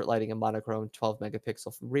 portrait lighting and monochrome, 12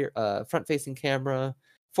 megapixel rear front facing camera,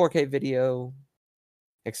 4K video,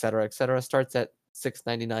 etc., etc. Starts at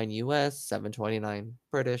 $699 US, $729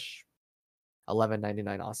 British,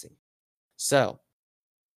 $11.99 Aussie. So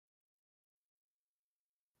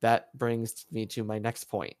that brings me to my next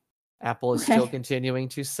point. Apple is still continuing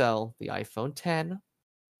to sell the iPhone 10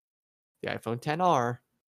 the iPhone XR,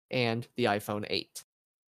 and the iPhone 8.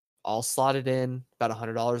 All slotted in about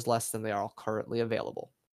 $100 less than they are all currently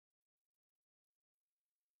available.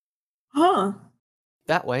 Huh.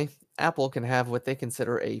 That way, Apple can have what they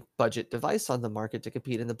consider a budget device on the market to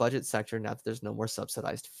compete in the budget sector now that there's no more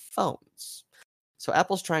subsidized phones. So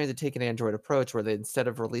Apple's trying to take an Android approach where they, instead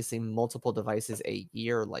of releasing multiple devices a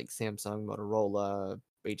year like Samsung, Motorola,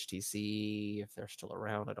 HTC, if they're still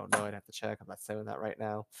around, I don't know, I'd have to check. I'm not saying that right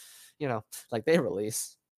now. Like they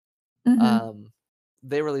release. Mm-hmm.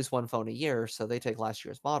 They release one phone a year, so they take last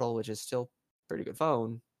year's model, which is still a pretty good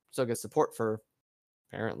phone, still gets support for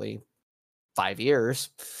apparently 5 years,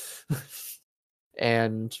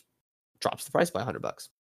 and drops the price by $100.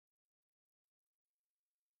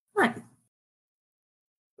 Right.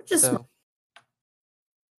 Which is smart. So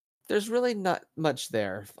there's really not much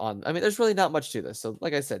there there's really not much to this. So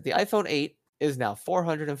like I said, the iPhone 8 is now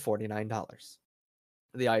 $449.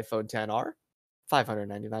 The iPhone XR,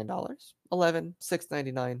 $599. 11,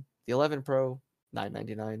 $699. The 11 Pro,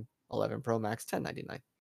 $999. 11 Pro Max, $1099.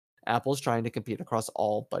 Apple's trying to compete across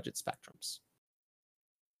all budget spectrums.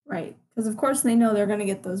 Right. Because of course they know they're going to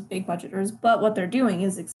get those big budgeters, but what they're doing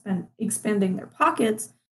is expanding their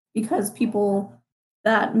pockets because people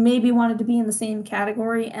that maybe wanted to be in the same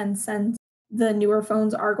category, and since the newer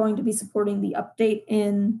phones are going to be supporting the update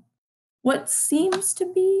in what seems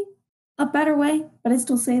to be a better way, but I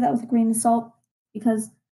still say that with a grain of salt because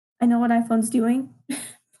I know what iPhone's doing,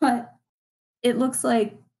 but it looks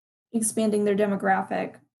like expanding their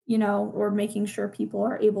demographic, or making sure people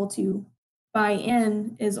are able to buy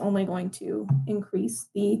in is only going to increase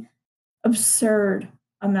the absurd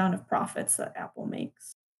amount of profits that Apple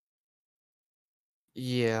makes.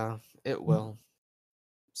 Yeah, it will.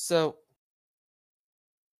 So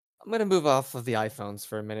I'm going to move off of the iPhones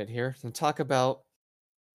for a minute here and talk about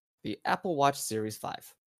the Apple Watch Series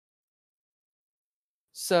 5.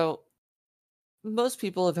 So most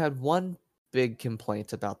people have had one big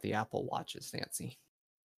complaint about the Apple Watches, Nancy,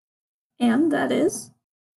 And that is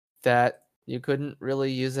that you couldn't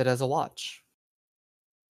really use it as a watch.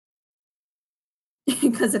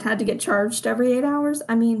 because it had to get charged every 8 hours.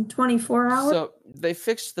 I mean, 24 hours. So they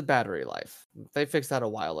fixed the battery life. They fixed that a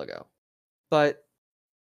while ago. But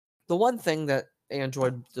the one thing that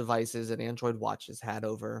Android devices and Android watches had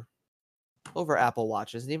over Apple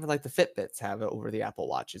Watches, and even like the Fitbits have it over the Apple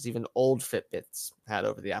Watches, even old Fitbits had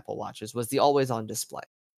over the Apple Watches, was the always-on display,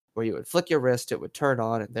 where you would flick your wrist, it would turn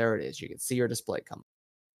on, and there it is. You could see your display come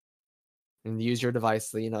and use your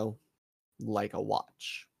device, like a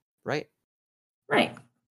watch, right? Right.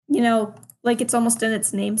 Like it's almost in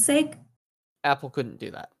its namesake. Apple couldn't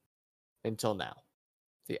do that until now.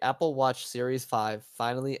 The Apple Watch Series 5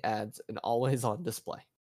 finally adds an always-on display.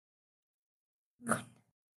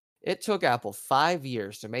 It took Apple 5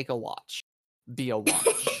 years to make a watch be a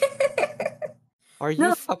watch. Are you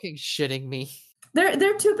No. fucking shitting me?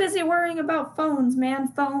 They're too busy worrying about phones, man.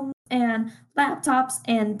 Phones and laptops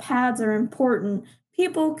and pads are important.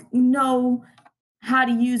 People know how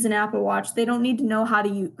to use an Apple Watch. They don't need to know how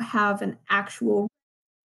to have an actual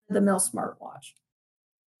the mill smartwatch.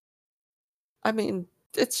 I mean,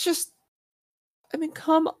 it's just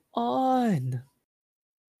come on.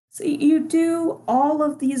 So you do all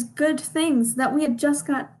of these good things that we had just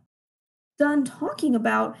got done talking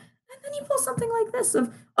about, and then you pull something like this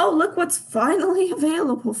of, oh, look what's finally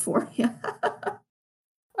available for you.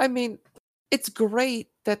 I mean, it's great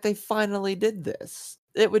that they finally did this.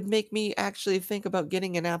 It would make me actually think about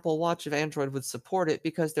getting an Apple Watch if Android would support it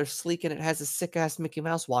because they're sleek and it has a sick-ass Mickey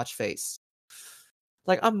Mouse watch face.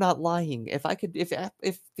 Like, I'm not lying. If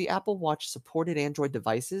the Apple Watch supported Android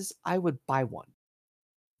devices, I would buy one.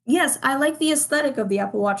 Yes, I like the aesthetic of the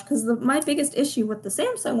Apple Watch because my biggest issue with the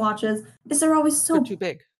Samsung watches is they're always so They're too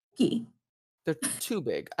big. bulky. They're too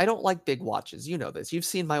big. I don't like big watches. You know this. You've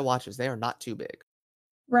seen my watches. They are not too big.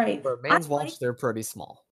 Right. For a man's watch, they're pretty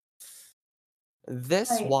small.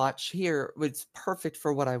 This watch here was perfect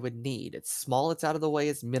for what I would need. It's small, it's out of the way,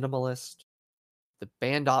 it's minimalist. The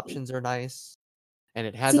band options are nice. And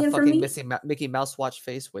it has a fucking Mickey Mouse watch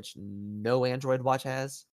face, which no Android watch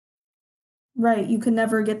has. Right, you could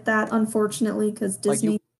never get that, unfortunately, because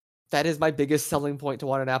Disney. That is my biggest selling point to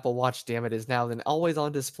want an Apple Watch, damn it, is now an always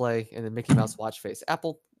on display and the Mickey Mouse watch face.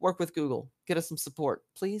 Apple, work with Google. Get us some support,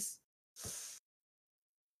 please.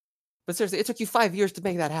 But seriously, it took you 5 years to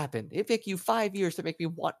make that happen. It took you 5 years to make me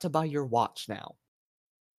want to buy your watch now.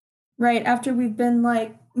 Right, after we've been,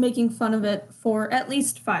 making fun of it for at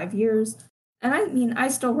least 5 years. And I mean, I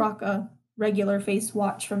still rock a regular face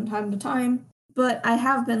watch from time to time, but I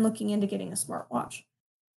have been looking into getting a smartwatch.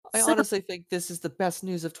 I So honestly think this is the best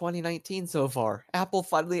news of 2019 so far. Apple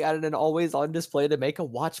finally added an always-on display to make a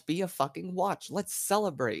watch be a fucking watch. Let's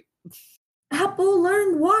celebrate. Apple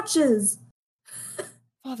learned watches.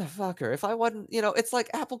 Motherfucker, if I wasn't, it's like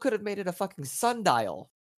Apple could have made it a fucking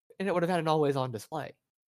sundial and it would have had an always-on display.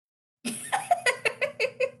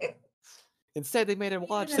 Instead, they made a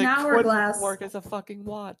watch an that couldn't hourglass. work as a fucking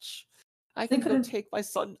watch. I They can go could've- take my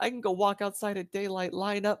son. I can go walk outside at daylight,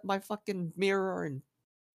 line up my fucking mirror, and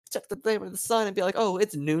check the flame of the sun, and be like, "Oh,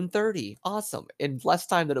 it's noon 30. Awesome!" In less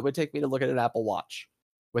time than it would take me to look at an Apple Watch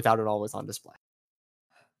without it always on display.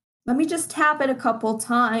 Let me just tap it a couple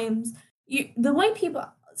times. The way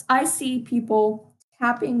I see people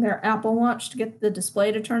tapping their Apple Watch to get the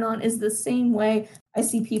display to turn on is the same way I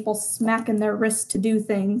see people smacking their wrist to do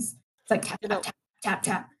things. It's like tap, tap, tap, tap,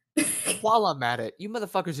 tap. While I'm at it, you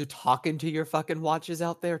motherfuckers who talking to your fucking watches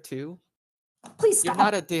out there too. Please stop. You're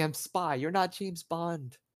not a damn spy. You're not James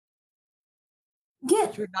Bond.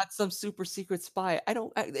 You're not some super secret spy.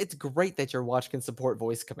 It's great that your watch can support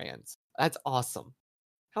voice commands. That's awesome.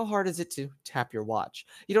 How hard is it to tap your watch?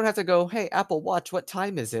 You don't have to go, "Hey, Apple Watch, what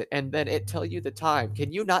time is it?" And then it tell you the time.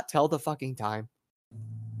 Can you not tell the fucking time?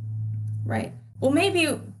 Right. Well, maybe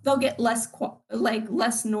they'll get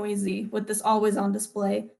less noisy with this always on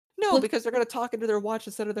display. No, because they're gonna talk into their watch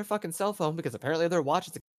instead of their fucking cell phone because apparently their watch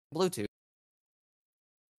is Bluetooth.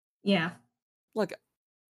 Yeah. Look,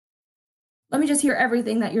 let me just hear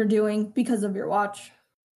everything that you're doing because of your watch.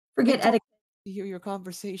 Forget etiquette. To hear your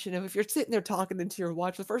conversation. And if you're sitting there talking into your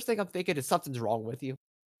watch, the first thing I'm thinking is something's wrong with you.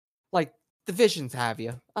 Like, the visions have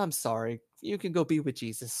you. I'm sorry. You can go be with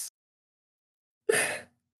Jesus.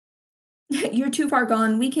 You're too far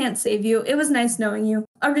gone. We can't save you. It was nice knowing you.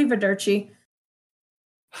 Arrivederci.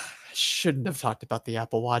 I shouldn't have talked about the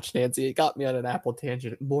Apple Watch, Nancy. It got me on an Apple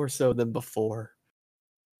tangent more so than before.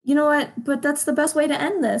 You know what? But that's the best way to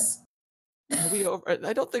end this. Are we over?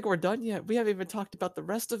 I don't think we're done yet. We haven't even talked about the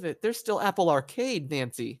rest of it. There's still Apple Arcade,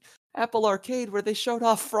 Nancy. Apple Arcade, where they showed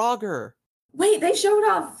off Frogger. Wait, they showed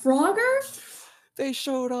off Frogger? They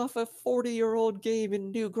showed off a 40-year-old game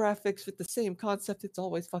in new graphics with the same concept it's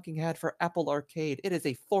always fucking had for Apple Arcade. It is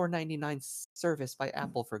a $4.99 service by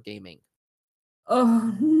Apple for gaming.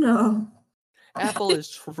 Oh, no. Apple is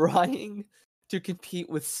trying to compete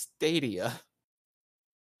with Stadia.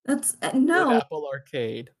 That's no. With Apple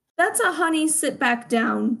Arcade. That's a honey sit back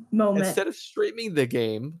down moment. Instead of streaming the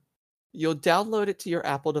game, you'll download it to your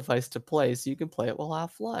Apple device to play so you can play it while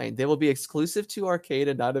offline. They will be exclusive to Arcade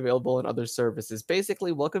and not available in other services.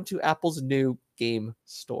 Basically, welcome to Apple's new game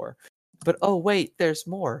store. But oh wait, there's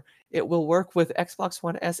more. It will work with Xbox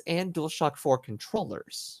One S and DualShock 4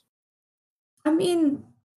 controllers. I mean,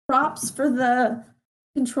 props for the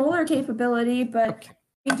controller capability, but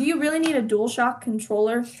do you really need a DualShock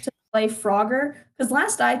controller to play Frogger? Because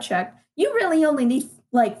last I checked, you really only need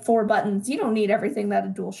like 4 buttons. You don't need everything that a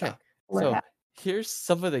DualShock controller has. Here's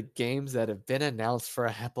some of the games that have been announced for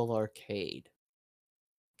Apple Arcade.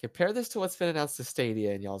 Compare this to what's been announced to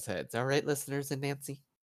Stadia in y'all's heads. All right, listeners and Nancy?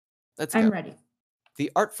 Let's go. I'm ready.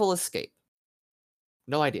 The Artful Escape.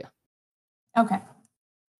 No idea. Okay.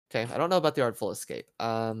 Okay, I don't know about the Artful Escape.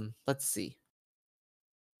 Let's see.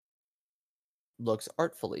 Looks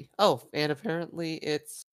artfully. Oh, and apparently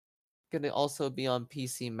it's going to also be on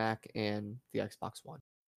PC, Mac, and the Xbox One.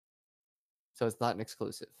 So it's not an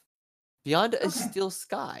exclusive. Beyond a Steel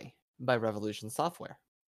Sky by Revolution Software.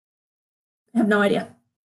 I have no idea.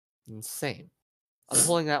 Insane. I'm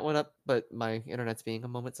pulling that one up, but my internet's being a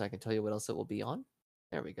moment, so I can tell you what else it will be on.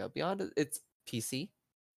 There we go. Beyond it's PC.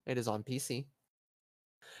 It is on PC.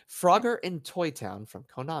 Frogger in Toy Town from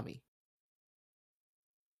Konami.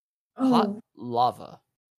 Hot Lava.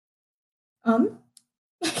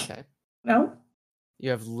 Okay. No.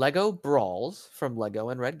 You have Lego Brawls from Lego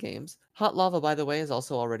and Red Games. Hot Lava, by the way, is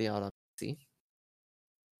also already on PC.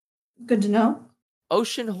 Good to know.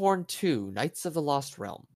 Oceanhorn 2, Knights of the Lost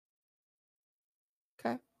Realm.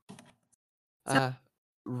 Okay.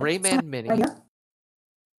 Rayman Mini.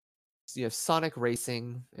 So you have Sonic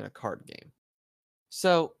Racing in a card game.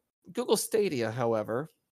 So Google Stadia, however,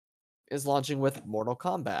 is launching with Mortal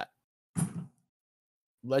Kombat.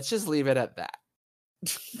 Let's just leave it at that.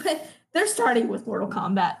 They're starting with Mortal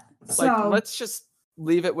Kombat. So let's just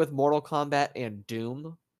leave it with Mortal Kombat and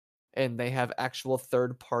Doom. And they have actual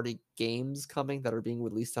third-party games coming that are being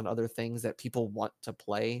released on other things that people want to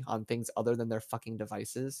play on things other than their fucking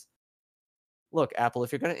devices. Look, Apple,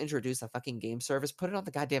 if you're going to introduce a fucking game service, put it on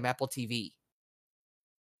the goddamn Apple TV.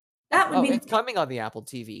 That would be... It's coming on the Apple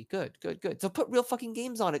TV. Good. So put real fucking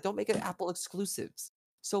games on it. Don't make it Apple exclusives.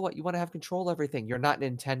 So what? You want to have control everything. You're not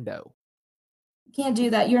Nintendo. You can't do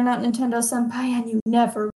that. You're not Nintendo Senpai and you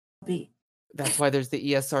never be. That's why there's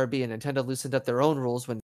the ESRB, and Nintendo loosened up their own rules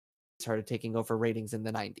when they started taking over ratings in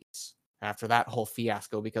the 90s. After that whole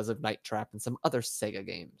fiasco because of Night Trap and some other Sega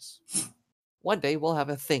games. One day we'll have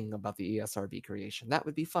a thing about the ESRB creation. That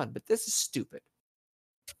would be fun, but this is stupid.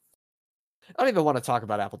 I don't even want to talk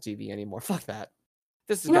about Apple TV anymore. Fuck that.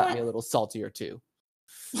 This has You know got me a what? little saltier too.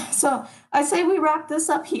 So I say we wrap this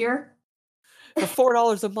up here. For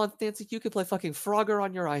 $4 a month, Nancy, you could play fucking Frogger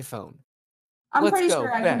on your iPhone. I'm Let's pretty go,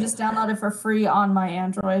 sure I bet. can just download it for free on my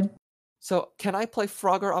Android. So, can I play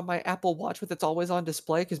Frogger on my Apple Watch with its always-on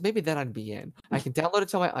display? Because maybe then I'd be in. I can download it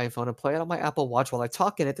to my iPhone and play it on my Apple Watch while I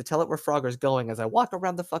talk in it to tell it where Frogger's going as I walk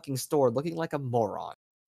around the fucking store looking like a moron.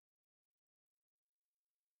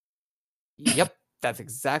 Yep, that's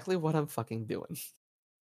exactly what I'm fucking doing.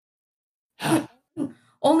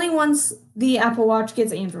 Only once the Apple Watch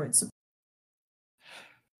gets Android support.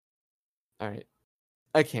 Alright.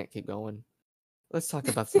 I can't keep going. Let's talk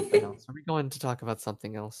about something else. Are we going to talk about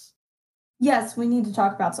something else? Yes, we need to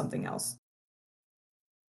talk about something else.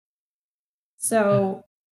 So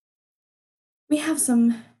we have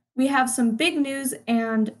some big news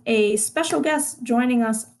and a special guest joining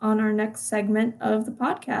us on our next segment of the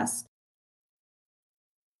podcast.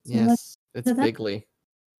 So Yes, it's that- bigly.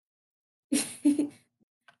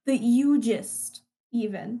 the hugest,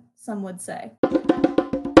 even some would say.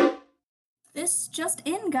 This just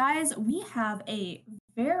in, guys, we have a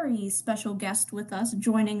very special guest with us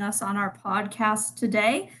joining us on our podcast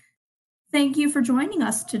today. Thank you for joining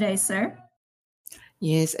us today, sir.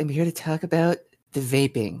 Yes, I'm here to talk about the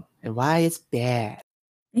vaping and why it's bad.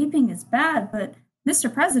 Vaping is bad, but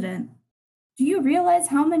Mr. President, do you realize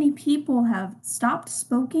how many people have stopped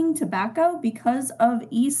smoking tobacco because of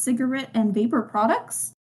e-cigarette and vapor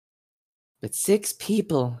products? But 6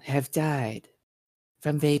 people have died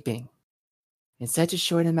from vaping in such a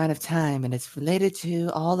short amount of time, and it's related to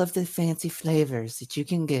all of the fancy flavors that you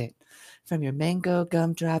can get, from your mango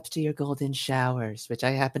gumdrops to your golden showers, which I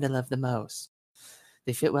happen to love the most.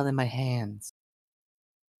 They fit well in my hands.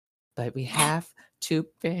 But we have to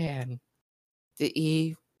ban the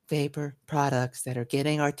e-vapor products that are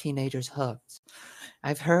getting our teenagers hooked.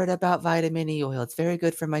 I've heard about vitamin E oil. It's very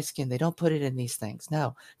good for my skin. They don't put it in these things.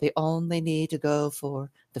 No, they only need to go for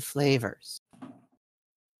the flavors.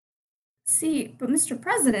 See, but Mr.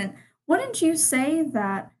 President, wouldn't you say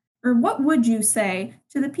that, or what would you say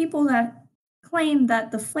to the people that claim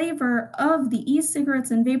that the flavor of the e-cigarettes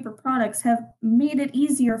and vapor products have made it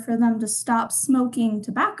easier for them to stop smoking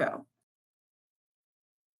tobacco?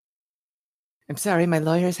 I'm sorry, my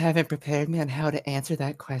lawyers haven't prepared me on how to answer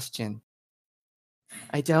that question.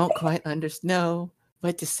 I don't quite know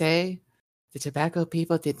what to say. The tobacco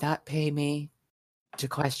people did not pay me to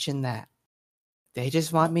question that. They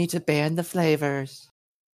just want me to ban the flavors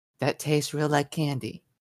that taste real like candy.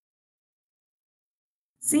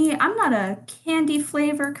 See, I'm not a candy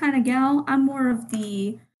flavor kind of gal. I'm more of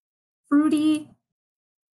the fruity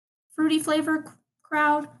flavor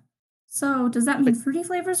crowd. So, does that mean But fruity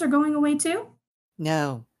flavors are going away too?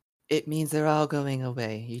 no, it means they're all going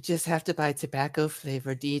away. You just have to buy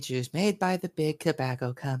tobacco-flavored e-juice made by the big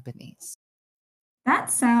tobacco companies.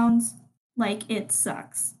 That sounds like it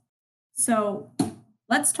sucks. So,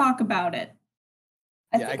 let's talk about it.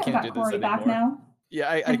 I Yeah, I think I've can't got do this Corey back anymore. now. Yeah,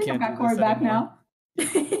 I I think I've can't got do Corey this back anymore. now.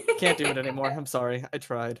 Can't do it anymore. I'm sorry. I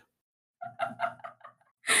tried.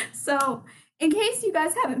 So, in case you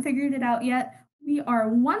guys haven't figured it out yet, we are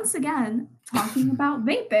once again talking about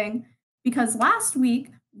vaping because last week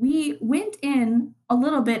we went in a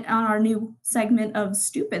little bit on our new segment of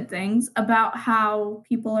stupid things about how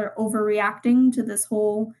people are overreacting to this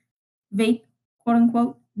whole vape, quote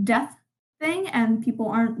unquote, death thing, and people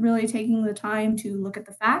aren't really taking the time to look at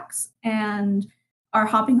the facts and are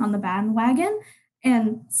hopping on the bandwagon.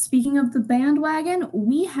 And speaking of the bandwagon,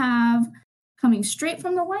 we have coming straight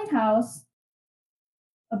from the White House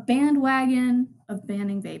a bandwagon of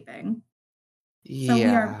banning vaping. So we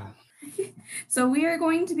are Yeah. so we are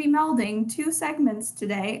going to be melding two segments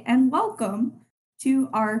today, and welcome to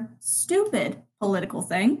our stupid political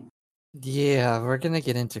thing. Yeah, we're gonna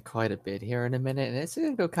get into quite a bit here in a minute, and it's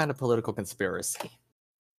gonna go kind of political conspiracy.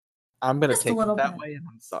 I'm gonna Just a take it little that bit. way, and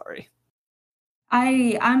I'm sorry.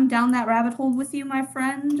 I'm down that rabbit hole with you, my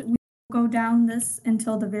friend. We will go down this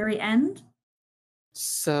until the very end.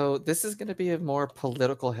 So this is gonna be a more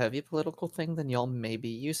heavy political thing than y'all may be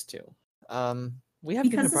used to. We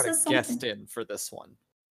haven't even Because this brought a is guest something. in for this one.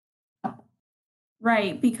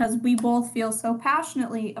 Right, because we both feel so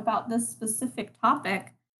passionately about this specific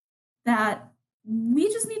topic that we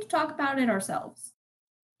just need to talk about it ourselves.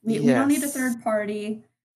 We don't need a Yes. third party.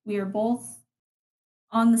 We are both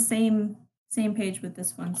on the same same page with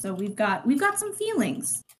this one. So we've got some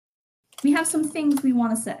feelings. We have some things we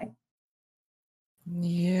want to say.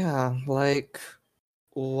 Yeah, like,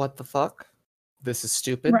 what the fuck? This is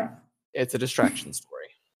stupid. Right. It's a distraction story.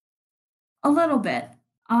 A little bit.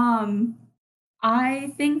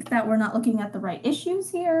 I think that we're not looking at the right issues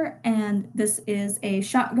here, and this is a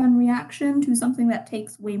shotgun reaction to something that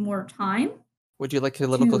takes way more time. Would you like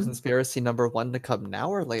political To conspiracy number 1 to come now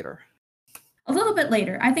or later? a little bit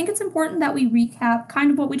later. I think it's important that we recap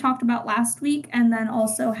kind of what we talked about last week and then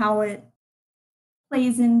also how it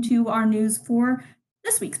plays into our news for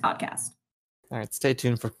this week's podcast. All right, stay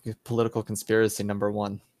tuned for political conspiracy number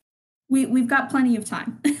 1. We've got plenty of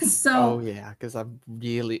time. So Oh yeah, because I'm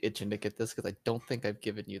really itching to get this because I don't think I've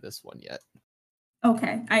given you this one yet.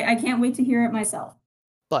 okay, I can't wait to hear it myself.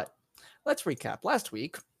 But let's recap. Last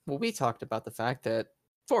week, we talked about the fact that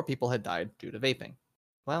 4 people had died due to vaping.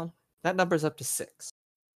 Well, that number's up to 6.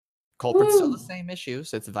 Culprit's still the same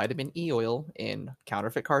issues. It's vitamin E oil in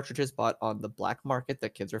counterfeit cartridges bought on the black market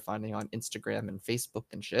that kids are finding on Instagram and Facebook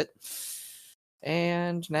and shit.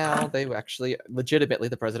 And now they actually, legitimately,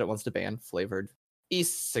 the president wants to ban flavored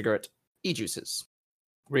e-cigarette e-juices.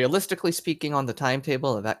 Realistically speaking, on the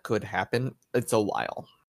timetable that could happen, it's a while.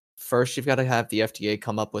 First, you've got to have the FDA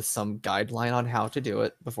come up with some guideline on how to do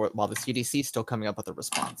it while the CDC is still coming up with a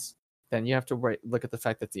response. Then you have to look at the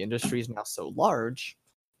fact that the industry is now so large.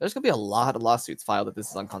 There's going to be a lot of lawsuits filed that this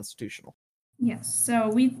is unconstitutional. Yes, so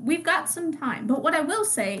we've got some time. But what I will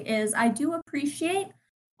say is I do appreciate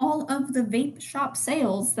all of the vape shop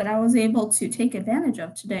sales that I was able to take advantage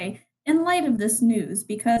of today in light of this news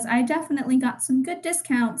because I definitely got some good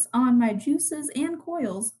discounts on my juices and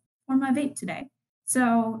coils for my vape today.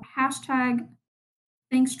 So hashtag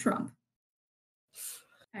thanks Trump,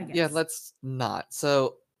 I guess. Yeah, let's not.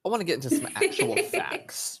 So I want to get into some actual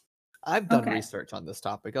facts. I've done Okay. research on this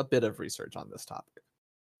topic, a bit of research on this topic.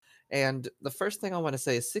 And the first thing I want to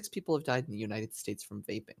say is 6 people have died in the United States from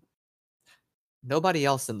vaping. Nobody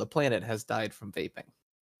else in the planet has died from vaping.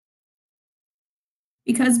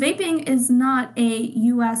 Because vaping is not a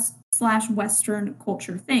US/Western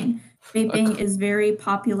culture thing. Vaping is very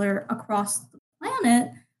popular across the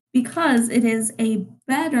planet because it is a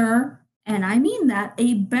better, and I mean that,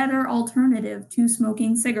 a better alternative to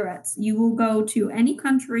smoking cigarettes. You will go to any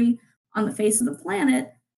country on the face of the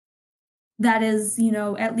planet that is,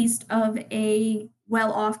 at least of a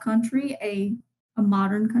well-off country, a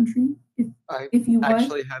modern country, I if you would.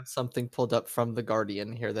 actually have something pulled up from The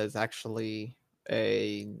Guardian here that is actually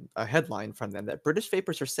a headline from them that British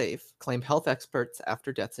vapors are safe, claim health experts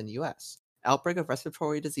after deaths in US. Outbreak of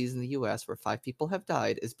respiratory disease in the US where 5 people have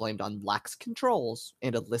died is blamed on lax controls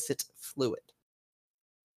and illicit fluid.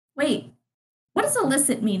 Wait, what does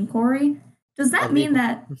illicit mean, Corey? Does that mean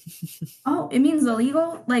Illegal. that, oh, it means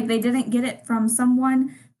illegal? Like they didn't get it from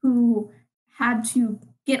someone who had to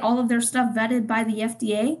get all of their stuff vetted by the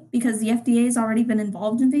FDA because the FDA has already been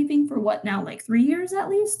involved in vaping for what now, like 3 years at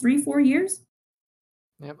least? 3, 4 years?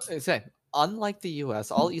 Yep. Say, unlike the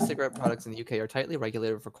US, all e-cigarette products in the UK are tightly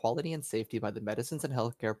regulated for quality and safety by the Medicines and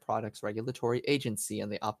Healthcare Products Regulatory Agency,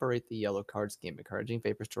 and they operate the yellow card scheme, encouraging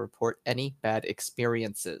vapers to report any bad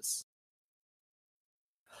experiences.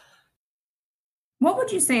 What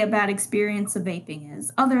would you say a bad experience of vaping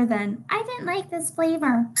is, other than, I didn't like this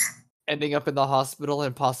flavor? Ending up in the hospital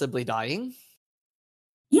and possibly dying?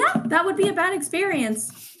 Yeah, that would be a bad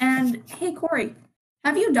experience. And hey, Corey,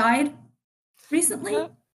 have you died recently?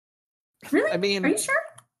 Really? I mean, are you sure?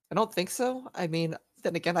 I don't think so. I mean,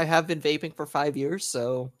 then again, I have been vaping for 5 years,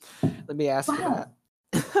 so let me ask you that.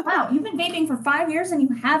 Wow, you've been vaping for 5 years and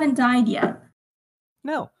you haven't died yet.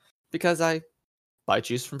 No, because I buy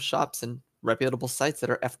juice from shops and reputable sites that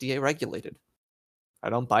are FDA regulated. I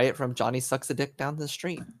don't buy it from Johnny Sucks a Dick down the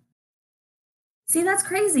street. See, that's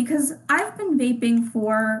crazy because I've been vaping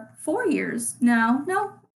for 4 years now.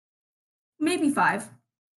 No, maybe 5.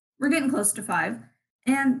 We're getting close to 5.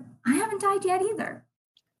 And I haven't died yet either.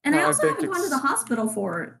 And I also haven't gone to the hospital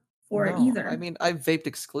for it either. I mean, I've vaped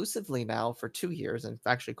exclusively now for 2 years and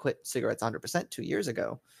actually quit cigarettes 100% 2 years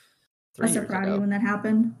ago. I was so proud of you when that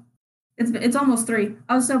happened. It's almost 3.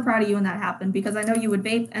 I was so proud of you when that happened because I know you would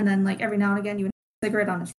vape and then like every now and again you would have a cigarette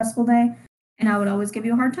on a stressful day and I would always give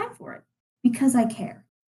you a hard time for it because I care.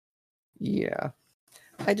 Yeah.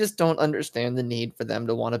 I just don't understand the need for them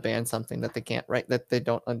to want to ban something that they can't that they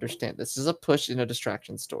don't understand. This is a push in a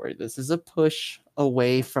distraction story. This is a push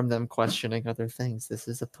away from them questioning other things. This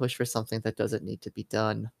is a push for something that doesn't need to be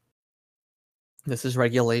done. This is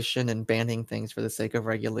regulation and banning things for the sake of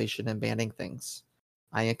regulation and banning things.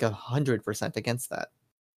 I am 100% against that.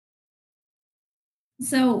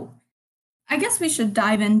 So I guess we should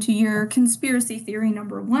dive into your conspiracy theory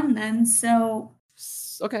number one then. So,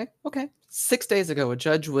 Okay. 6 days ago, a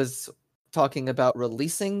judge was talking about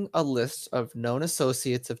releasing a list of known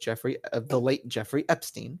associates of the late Jeffrey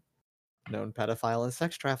Epstein, known pedophile and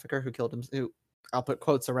sex trafficker who I'll put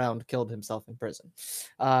quotes around, killed himself in prison.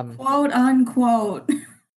 quote unquote.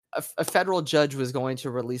 A federal judge was going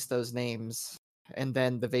to release those names, and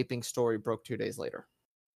then the vaping story broke 2 days later.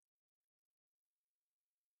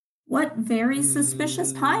 What very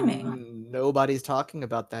suspicious timing. Nobody's talking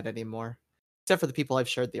about that anymore, except for the people I've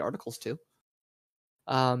shared the articles to.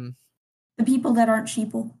 The people that aren't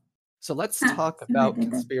sheeple. So let's Huh, talk see what I about did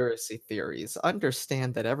there? conspiracy theories.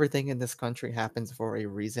 Understand that everything in this country happens for a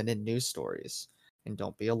reason in news stories. And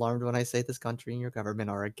don't be alarmed when I say this country and your government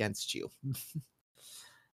are against you.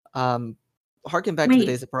 Harken back to the Wait,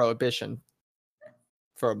 days of prohibition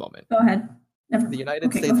for a moment. go ahead. Never The mind. United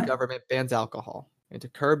Okay, go States ahead. government bans alcohol, and to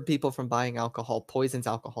curb people from buying alcohol, poisons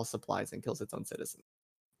alcohol supplies and kills its own citizens.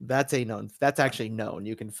 That's actually known.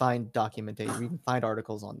 You can find documentation, you can find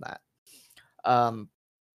articles on that.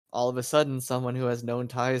 All of a sudden, someone who has known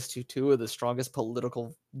ties to two of the strongest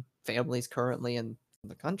political families currently in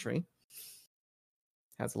the country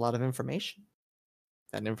has a lot of information.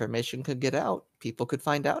 That information could get out. People could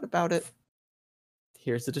find out about it.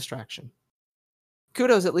 Here's the distraction.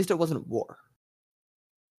 Kudos, at least it wasn't war.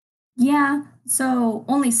 Yeah, so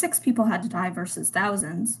only 6 people had to die versus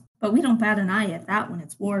thousands, but we don't bat an eye at that when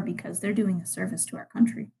it's war because they're doing a service to our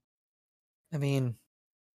country. I mean,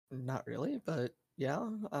 not really, but yeah.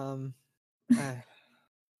 Eh.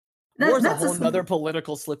 War's a That's a whole nother slippery.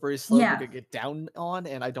 political slippery slope we Yeah, could get down on,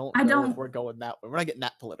 and I don't I know if don't. we're going that way. We're not getting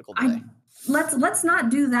that political I today. let's not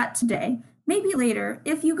do that today. Maybe later,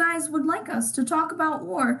 if you guys would like us to talk about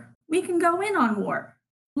war, we can go in on war.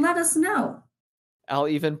 Let us know. I'll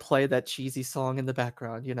even play that cheesy song in the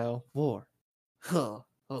background, war. Huh.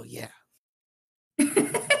 Oh yeah.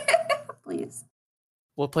 Please.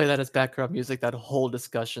 We'll play that as background music, that whole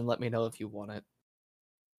discussion. Let me know if you want it.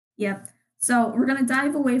 Yep. So we're going to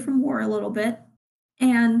dive away from war a little bit.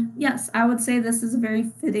 And yes, I would say this is a very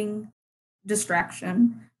fitting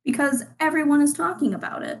distraction because everyone is talking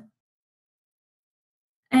about it.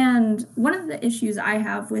 And one of the issues I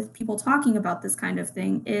have with people talking about this kind of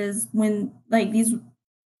thing is when like these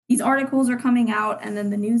articles are coming out and then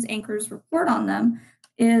the news anchors report on them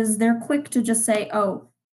is they're quick to just say, "Oh,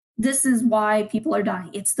 this is why people are dying.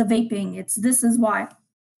 It's the vaping. It's this is why."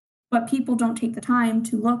 But people don't take the time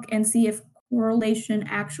to look and see if correlation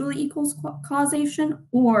actually equals causation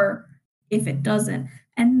or if it doesn't.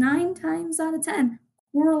 And 9 times out of 10,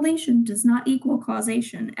 correlation does not equal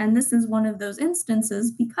causation. And this is one of those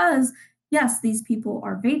instances because, yes, these people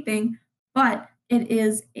are vaping, but it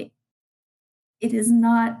is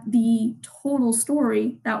not the total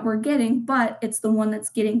story that we're getting, but it's the one that's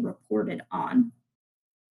getting reported on.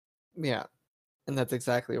 Yeah, and that's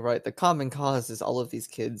exactly right. The common cause is all of these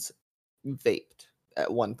kids vaped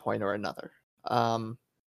at one point or another.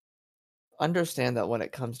 Understand that when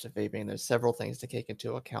it comes to vaping, there's several things to take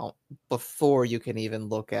into account before you can even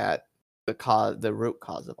look at the root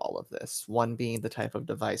cause of all of this. One being the type of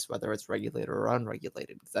device, whether it's regulated or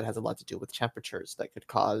unregulated, because that has a lot to do with temperatures that could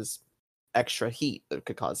cause extra heat that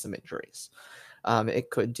could cause some injuries. It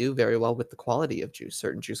could do very well with the quality of juice.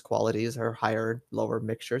 Certain juice qualities are higher, lower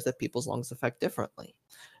mixtures that people's lungs affect differently.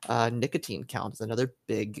 Nicotine count is another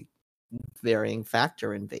big varying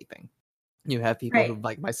factor in vaping. You have people who, Right.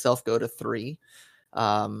 like myself, go to 3.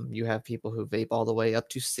 You have people who vape all the way up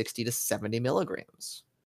to 60 to 70 milligrams.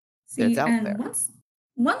 That's See, out and there.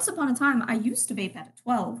 once upon a time, I used to vape at a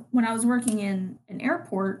 12. When I was working in an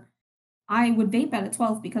airport, I would vape at a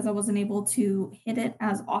 12 because I wasn't able to hit it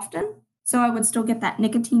as often. So I would still get that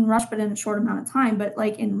nicotine rush, but in a short amount of time. But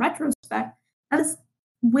like in retrospect, that is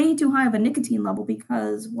way too high of a nicotine level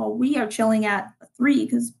because while we are chilling at a 3,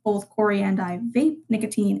 because both Corey and I vape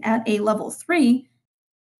nicotine at a level 3,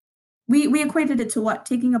 we equated it to what?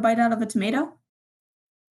 Taking a bite out of a tomato or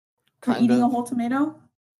Kind eating a of. whole tomato?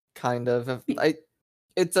 Kind of.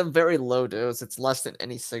 It's a very low dose. It's less than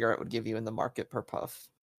any cigarette would give you in the market per puff.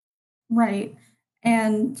 Right.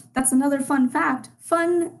 And that's another fun fact.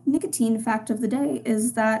 Fun nicotine fact of the day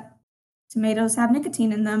is that tomatoes have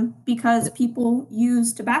nicotine in them because Yep. people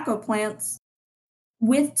use tobacco plants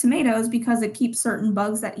with tomatoes because it keeps certain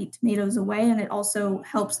bugs that eat tomatoes away and it also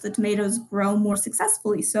helps the tomatoes grow more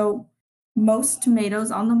successfully. So most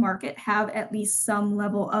tomatoes on the market have at least some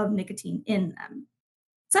level of nicotine in them.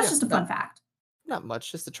 So that's Yeah, just a fun fact. not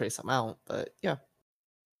much, just a trace amount, but yeah.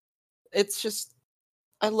 It's just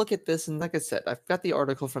I look at this and like I said, I've got the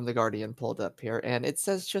article from The Guardian pulled up here, and it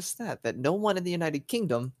says just that no one in the United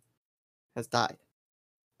Kingdom has died.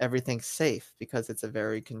 Everything's safe because it's a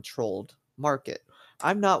very controlled market.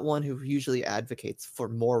 I'm not one who usually advocates for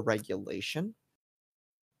more regulation,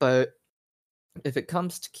 but if it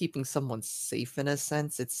comes to keeping someone safe in a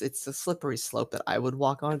sense, it's a slippery slope that I would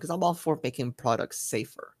walk on because I'm all for making products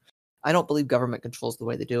safer. I don't believe government controls the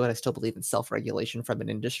way they do it. I still believe in self-regulation from an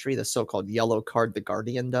industry, the so-called yellow card the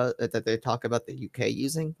Guardian that they talk about the UK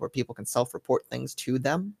using, where people can self-report things to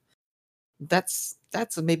them. That's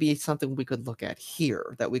maybe something we could look at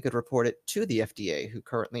here, that we could report it to the FDA, who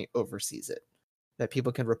currently oversees it, that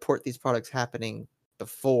people can report these products happening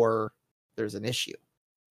before there's an issue.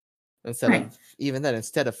 Right.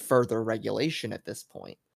 Instead of further regulation at this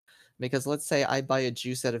point. Because let's say I buy a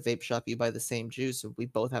juice at a vape shop, you buy the same juice, and we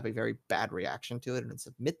both have a very bad reaction to it and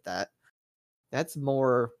submit that. That's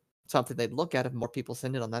more something they'd look at if more people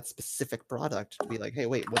send in on that specific product to be like, hey,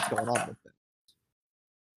 wait, what's going on with it?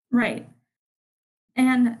 Right.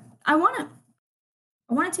 And I want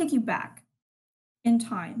to take you back in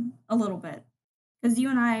time a little bit because you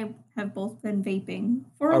and I have both been vaping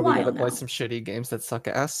for a Are we while gonna play now. some shitty games that suck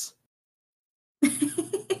ass?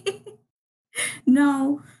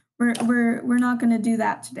 No, we're not going to do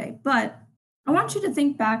that today. But I want you to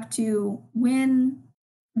think back to when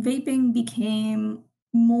vaping became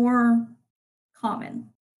more common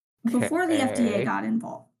before the FDA Okay. got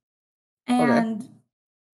involved. Okay. And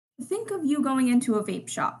think of you going into a vape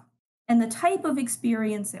shop and the type of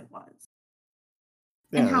experience it was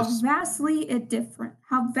and Yeah, there's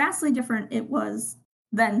how vastly different it was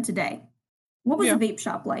than today. What was a yeah. vape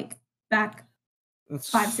shop like back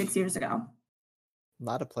five, It's 6 years ago?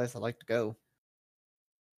 not a place I like to go.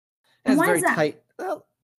 And And it's why is very that? tight. Well,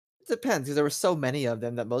 it depends, because there were so many of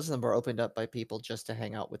them that most of them were opened up by people just to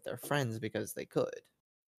hang out with their friends because they could.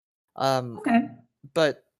 Um, Okay.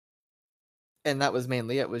 but and that was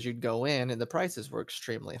mainly it, was you'd go in and the prices were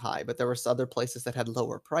extremely high, but there were other places that had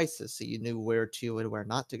lower prices, so you knew where to and where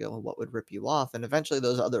not to go and what would rip you off. And eventually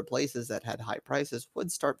those other places that had high prices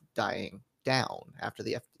would start dying down after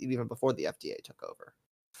even before the FDA took over.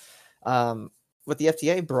 What the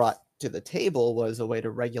FDA brought to the table was a way to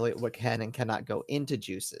regulate what can and cannot go into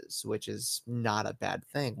juices, which is not a bad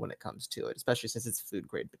thing when it comes to it, especially since it's food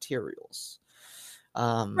grade materials.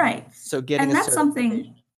 Right. So getting And a that's certification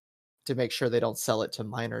something. to make sure they don't sell it to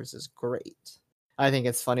minors is great. I think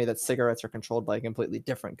it's funny that cigarettes are controlled by a completely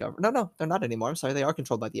different government. No, they're not anymore. I'm sorry, they are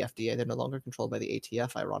controlled by the FDA. They're no longer controlled by the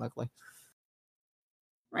ATF, ironically.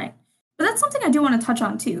 Right. But that's something I do want to touch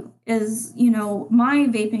on too, is, my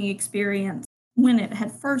vaping experience when it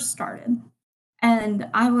had first started. And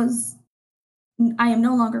I am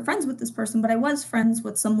no longer friends with this person, but I was friends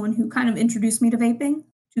with someone who kind of introduced me to vaping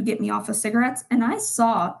to get me off of cigarettes. And I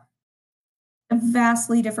saw a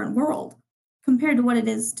vastly different world compared to what it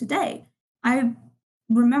is today. I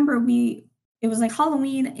remember it was like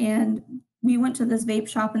Halloween and we went to this vape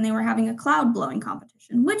shop and they were having a cloud blowing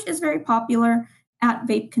competition, which is very popular at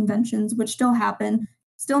vape conventions, which still happen,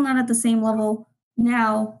 still not at the same level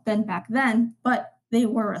now than back then, but they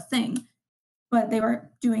were a thing. But they were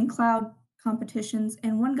doing cloud competitions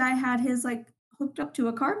and one guy had his like hooked up to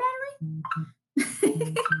a car battery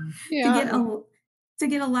to get Yeah,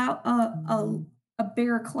 a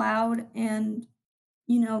bigger cloud and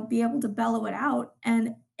be able to bellow it out.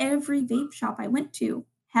 And every vape shop I went to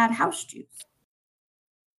had house juice.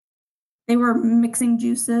 They were mixing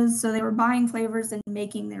juices, so they were buying flavors and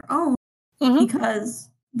making their own mm-hmm. because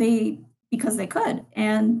they could,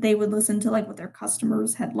 and they would listen to like what their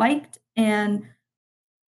customers had liked and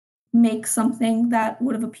make something that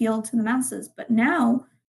would have appealed to the masses. But now,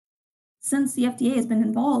 since the FDA has been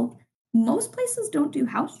involved, most places don't do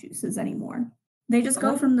house juices anymore. They just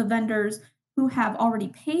go from the vendors who have already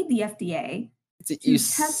paid the FDA to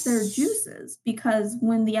test their juices, because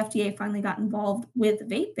when the FDA finally got involved with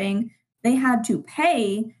vaping, they had to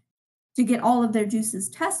pay to get all of their juices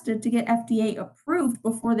tested to get FDA approved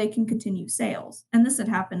before they can continue sales. And this had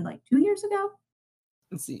happened like 2 years ago.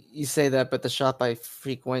 You say that, but the shop I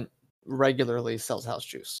frequent regularly sells house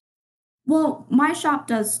juice. Well, my shop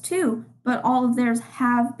does too, but all of theirs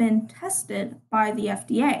have been tested by the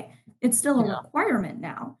FDA. It's still a Yeah. requirement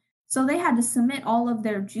now. So they had to submit all of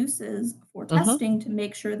their juices for testing to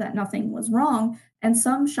make sure that nothing was wrong. And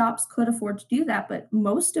some shops could afford to do that, but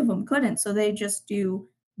most of them couldn't. So they just do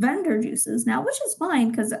vendor juices now, which is fine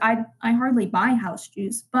because I hardly buy house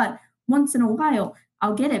juice, but once in a while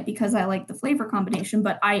I'll get it because I like the flavor combination.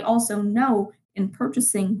 But I also know in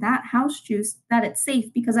purchasing that house juice that it's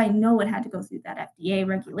safe because I know it had to go through that FDA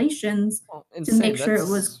regulations Well, and to say make sure it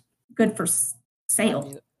was that's, good for I sale.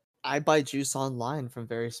 mean, I buy juice online from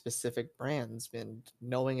very specific brands, and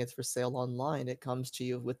knowing it's for sale online, it comes to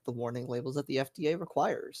you with the warning labels that the FDA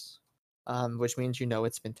requires, which means you know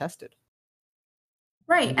it's been tested.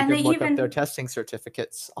 Right. And you And they can look up their even testing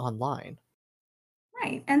certificates online.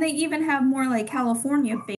 right. And they even have more like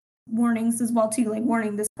California based warnings as well too, like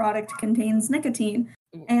warning this product contains nicotine.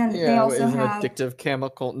 And they Yeah, also is an have addictive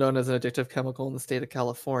chemical known as an addictive chemical in the state of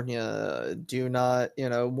California. Do not,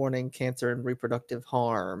 warning cancer and reproductive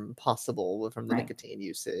harm possible from the right. nicotine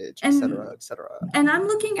usage, And etc., etc. and I'm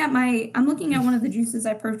looking at one of the juices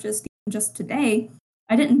I purchased just today.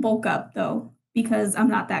 I didn't bulk up though because I'm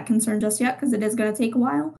not that concerned just yet because it is going to take a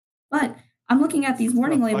while. But I'm looking at these Oh,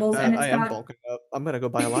 warning fuck labels and that. it's I am got bulking up. I'm gonna go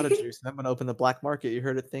buy a lot of juice and I'm gonna open the black market. You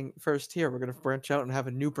heard it thing first here. We're gonna branch out and have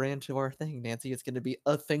a new brand to our thing, Nancy. It's gonna be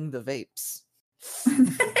a thing to vapes.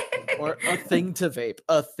 Or a thing to vape.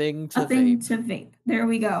 A thing to a thing vape. to vape. There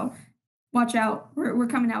we go. Watch out. We're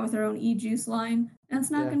coming out with our own e-juice line and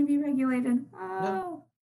it's not Yeah. going to be regulated. No. Oh.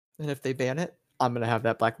 And if they ban it, I'm gonna have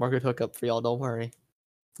that black market hookup for y'all. Don't worry.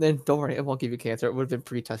 Then don't worry, it won't give you cancer. It would have been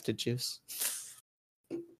pre-tested juice.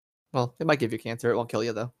 Well, it might give you cancer. It won't kill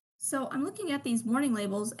you though. So I'm looking at these warning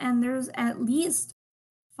labels and there's at least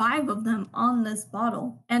 5 of them on this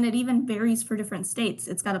bottle and it even varies for different states.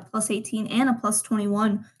 It's got a plus 18 and a plus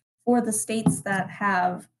 21 for the states that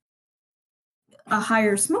have a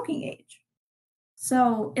higher smoking age.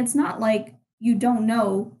 So it's not like you don't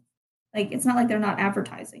know, like it's not like they're not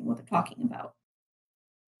advertising what they're talking about.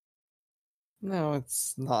 No,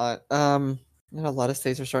 it's not. A lot of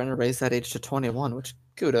states are starting to raise that age to 21, which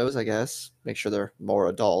kudos, I guess. Make sure they're more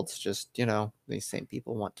adults. Just, these same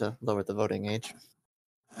people want to lower the voting age.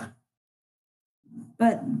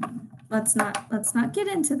 But let's not get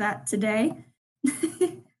into that today.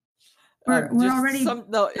 we're already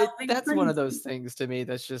delving That's one pretty of those deep. things to me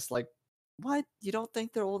that's just like, what? You don't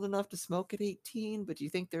think they're old enough to smoke at 18, but you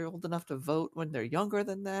think they're old enough to vote when they're younger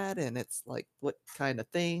than that? And it's like, what kind of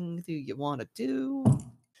thing do you want to do?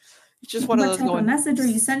 It's just one of What those type of going, message are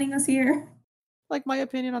you sending us here? like, my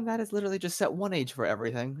opinion on that is literally just set one age for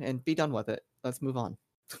everything and be done with it. Let's move on.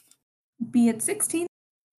 Be it 16,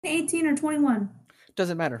 18, or 21.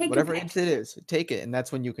 Doesn't matter. Take your Whatever age pick. it is, take it. And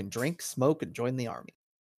that's when you can drink, smoke, and join the army.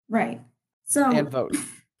 Right. And So, vote.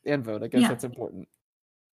 And vote. I guess yeah. that's important.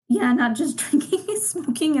 Yeah, not just drinking and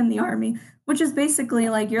smoking in the army, which is basically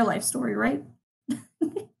like your life story, right?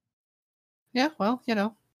 Yeah, well,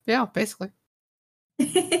 yeah, basically.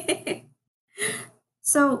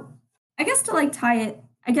 So, I guess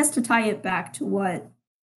to tie it back to what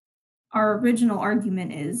our original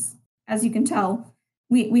argument is, as you can tell,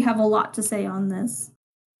 we have a lot to say on this.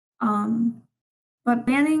 Um, but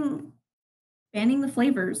banning the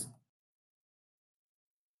flavors.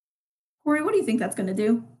 Corey, what do you think that's going to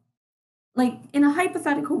do? Like in a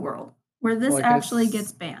hypothetical world where this Like I, actually gets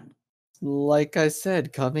s- banned. like I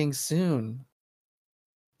said, coming soon.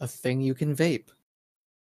 A thing you can vape.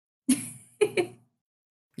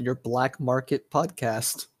 Your black market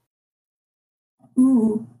podcast.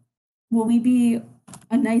 Ooh, will we be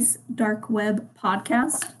a nice dark web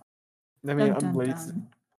podcast? I mean, Dun I'm dun lazy. dun.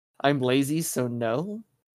 I'm lazy, so no.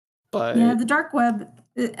 Yeah, But the dark web.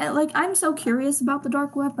 Like I'm so curious about the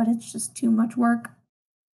dark web, but it's just too much work.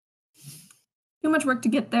 Too much work to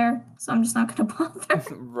get there, so I'm just not going to bother.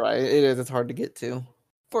 right, it is. It's hard to get to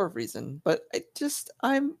for a reason. But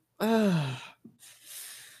I'm.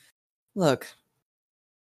 Look,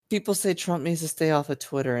 people say Trump needs to stay off of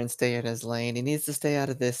Twitter and stay in his lane. He needs to stay out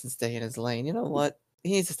of this and stay in his lane. You know what?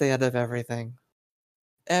 He needs to stay out of everything.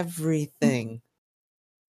 Everything.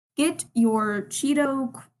 Get your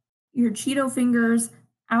Cheeto fingers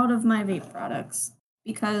out of my vape products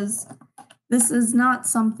because this is not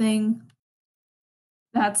something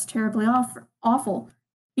that's terribly awful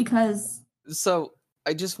because So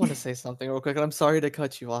I just want to say something real quick, and I'm sorry to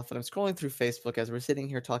cut you off. And I'm scrolling through Facebook as we're sitting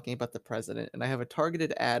here talking about the president, and I have a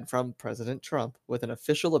targeted ad from President Trump with an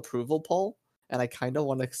official approval poll, and I kind of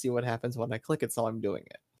want to see what happens when I click it, so I'm doing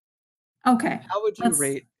it. okay, How would you let's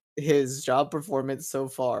rate his job performance so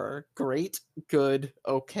far? Great, good,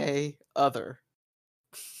 okay, other.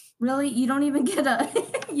 really you don't even get a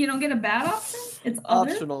you don't get a bad option? It's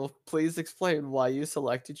other? Optional. Please explain why you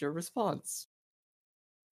selected your response.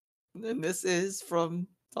 And this is from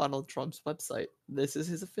Donald Trump's website. This is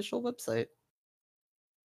his official website.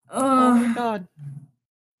 Oh my god.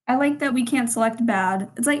 I like that we can't select bad.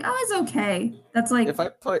 It's like, oh, it's okay. That's like, If I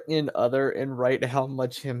put in other and write how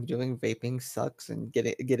much him doing vaping sucks and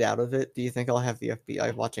get out of it, do you think I'll have the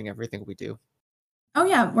FBI watching everything we do? oh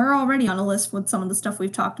yeah, we're already on a list with some of the stuff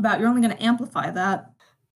we've talked about. You're only going to amplify that.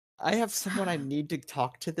 I have someone I need to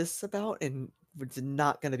talk to this about, and it's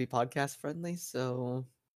not going to be podcast friendly, so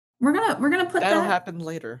We're gonna put that'll that happen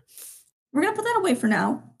later. we're gonna put that away for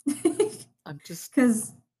now. I'm just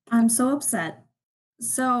Because I'm so upset.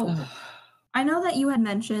 So I know that you had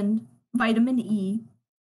mentioned vitamin E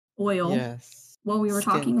oil yes. while we were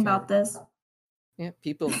talking about Skincare. this. Yeah,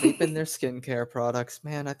 people vaping their skincare products.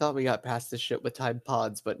 Man, I thought we got past this shit with Tide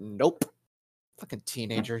Pods, but nope. Fucking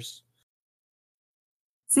teenagers.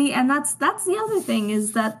 See, and that's the other thing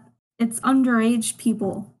is that it's underage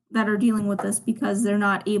people that are dealing with this because they're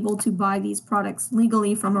not able to buy these products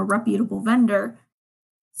legally from a reputable vendor.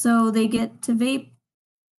 So they get to vape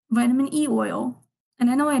vitamin E oil. And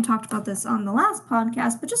I know I talked about this on the last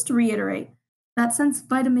podcast, but just to reiterate that since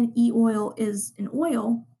vitamin E oil is an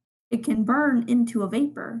oil, it can burn into a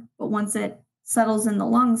vapor. But once it settles in the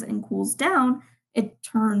lungs and cools down, it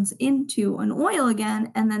turns into an oil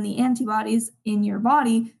again. And then the antibodies in your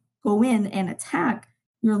body go in and attack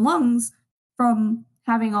your lungs from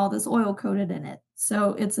having all this oil coated in it.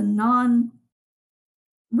 So it's a non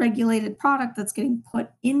regulated product that's getting put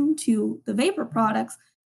into the vapor products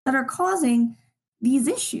that are causing these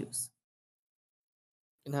issues.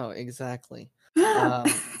 No, exactly. Ooh,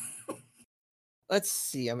 Let's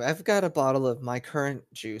see. I've got a bottle of my current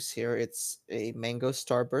juice here. It's a mango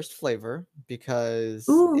starburst flavor because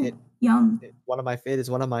yum. it is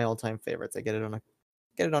one of my all-time favorites. I get it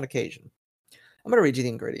on occasion. I'm gonna read you the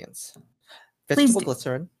ingredients. Please Vegetable do.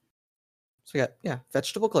 glycerin. So we got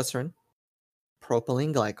vegetable glycerin,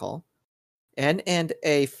 propylene glycol,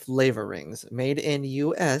 N&A flavorings made in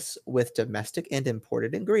US with domestic and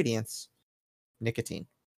imported ingredients. Nicotine.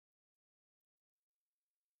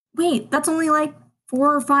 Wait, that's only like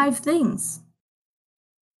 4 or 5 things.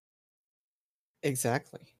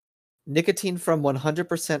 Exactly. Nicotine from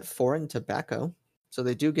 100% foreign tobacco. So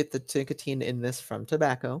they do get the nicotine in this from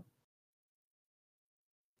tobacco.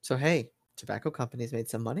 So hey, tobacco companies made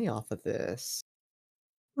some money off of this.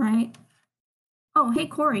 Right. Oh, hey,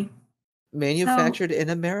 Corey. Manufactured in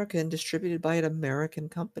America and distributed by an American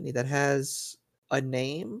company that has a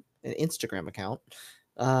name, an Instagram account,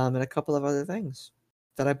 and a couple of other things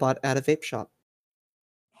that I bought at a vape shop.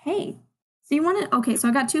 Hey, so you want to, okay, so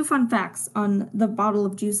I got 2 fun facts on the bottle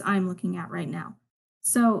of juice I'm looking at right now.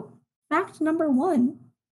 So, fact number 1,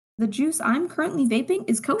 the juice I'm currently vaping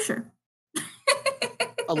is kosher.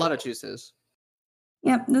 A lot of juices.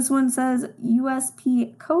 Yep, this one says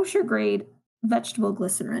USP kosher grade vegetable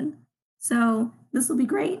glycerin. So this will be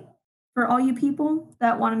great for all you people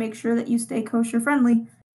that want to make sure that you stay kosher friendly.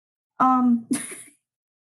 Um,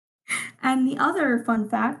 and the other fun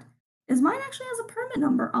fact is mine actually has a permit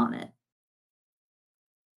number on it.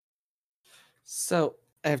 So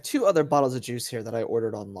I have 2 other bottles of juice here that I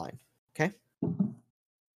ordered online. Okay.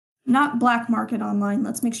 Not black market online.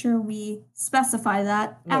 Let's make sure we specify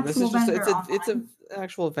that. No, this Actual is just vendor it's online. an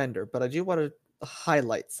actual vendor, but I do want to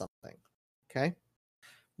highlight something. Okay.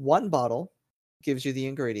 One bottle gives you the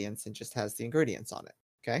ingredients and just has the ingredients on it.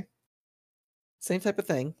 Okay. Same type of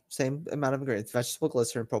thing, same amount of ingredients: vegetable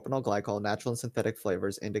glycerin, propanol glycol, natural and synthetic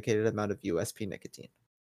flavors, indicated amount of USP nicotine.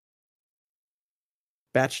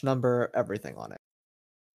 Batch number, everything on it.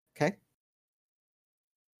 Okay.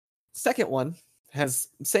 Second one has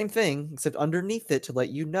same thing, except underneath it to let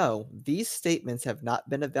you know these statements have not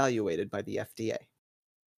been evaluated by the FDA.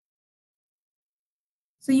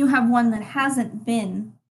 So you have one that hasn't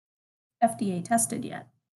been FDA tested yet.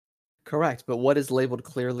 Correct, but what is labeled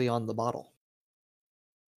clearly on the bottle?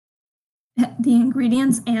 The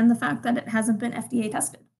ingredients and the fact that it hasn't been FDA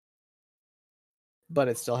tested. But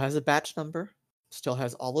it still has a batch number, still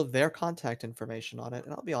has all of their contact information on it.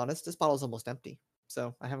 And I'll be honest, this bottle's almost empty.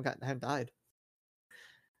 So I haven't died.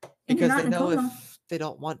 And you're Because not they in a know coma. if they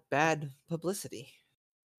don't want bad publicity.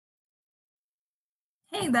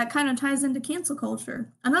 Hey, that kind of ties into cancel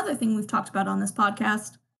culture. Another thing we've talked about on this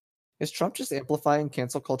podcast. Is Trump just amplifying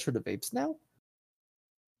cancel culture to vapes now?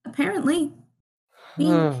 Apparently,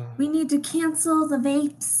 we need to cancel the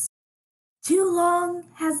vapes. Too long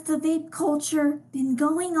has the vape culture been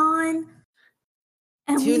going on,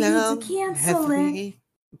 and Too we need to long have cancel it. we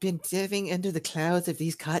been living under the clouds of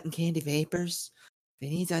these cotton candy vapors? They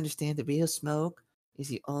need to understand that real smoke is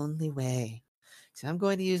the only way. So I'm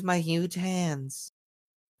going to use my huge hands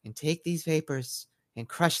and take these vapors and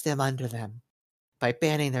crush them under them by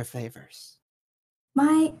banning their flavors.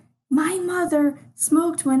 My mother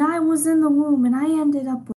smoked when I was in the womb, and I ended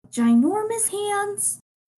up with ginormous hands.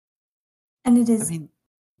 And it is I mean,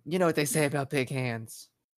 you know what they say about big hands.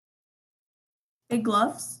 big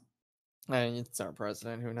gloves. I mean, it's our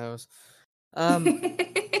president, who knows?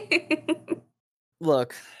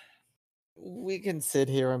 Look, we can sit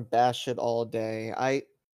here and bash it all day.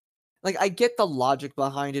 Like, I get the logic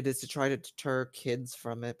behind it is to try to deter kids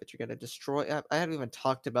from it, but you're gonna destroy I haven't even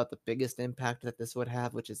talked about the biggest impact that this would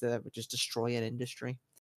have, which is that it would just destroy an industry.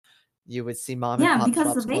 You would see mom and Yeah, pop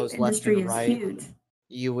because the shops vape close left and industry is right. huge.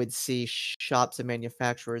 You would see shops and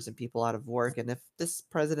manufacturers and people out of work, and if this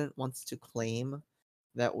president wants to claim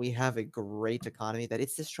that we have a great economy, that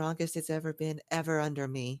it's the strongest it's ever been, ever under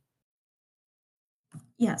me,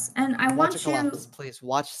 Yes, and I watch want it to collapse, please.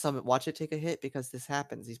 Watch it take a hit because this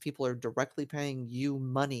happens. These people are directly paying you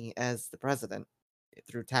money as the president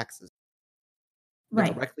through taxes. They're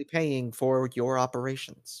right. directly paying for your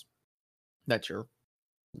operations that you're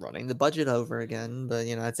running the budget over again, but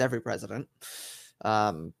it's every president.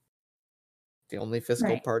 Um, the only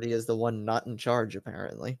fiscal Right. party is the one not in charge,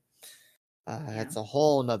 apparently. Yeah. That's a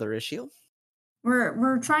whole nother issue.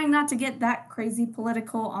 We're trying not to get that crazy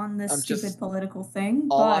political on this I'm stupid just political thing,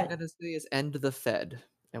 All I'm but gonna say is end the Fed,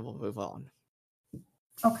 and we'll move on.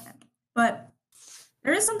 okay. But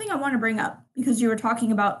there is something I want to bring up because you were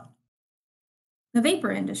talking about the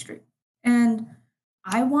vapor industry. And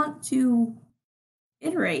I want to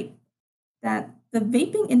iterate that the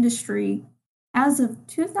vaping industry, as of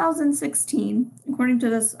 2016, according to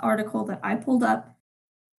this article that I pulled up,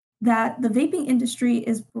 that the vaping industry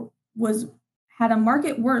was had a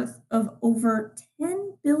market worth of over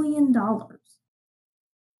 $10 billion,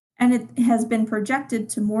 and it has been projected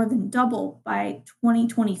to more than double by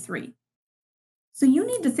 2023. So you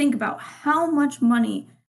need to think about how much money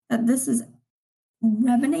that this is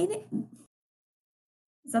revenating.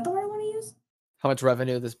 Is that the word I want to use? How much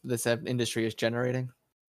revenue this industry is generating?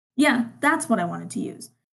 Yeah, that's what I wanted to use.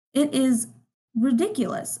 It is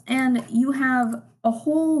ridiculous. And you have a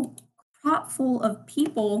whole crop full of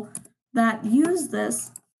people that use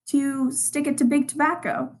this to stick it to big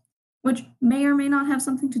tobacco, which may or may not have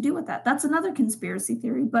something to do with that. That's another conspiracy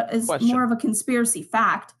theory, but is more Question. of a conspiracy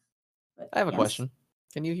fact. But I have a yes, question.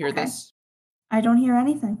 Can you hear okay. this? I don't hear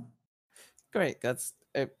anything. Great. That's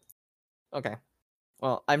it. Okay.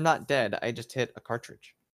 Well, I'm not dead. I just hit a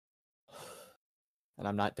cartridge, and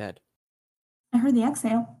I'm not dead. I heard the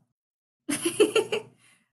exhale.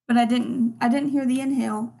 But I didn't hear the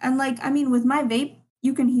inhale. And like, I mean, with my vape,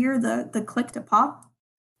 you can hear the click to pop.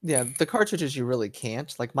 Yeah, the cartridges you really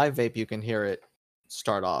can't. Like my vape, you can hear it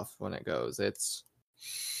start off when it goes. It's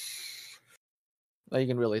like you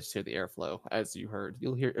can really just hear the airflow, as you heard.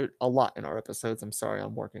 You'll hear it a lot in our episodes. I'm sorry,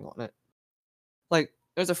 I'm working on it. Like,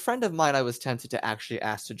 there's a friend of mine I was tempted to actually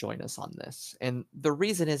ask to join us on this, and the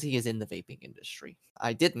reason is he is in the vaping industry.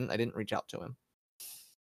 I didn't reach out to him.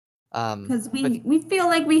 Because But we feel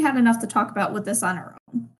like we had enough to talk about with this on our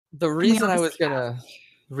own. the And we reason I was honestly have. gonna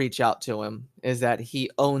reach out to him is that he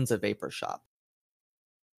owns a vapor shop.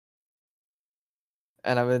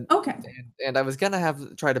 And I would Okay. and I was gonna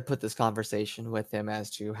have try to put this conversation with him as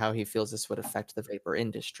to how he feels this would affect the vapor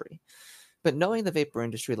industry. But knowing the vapor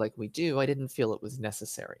industry like we do, I didn't feel it was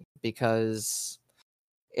necessary because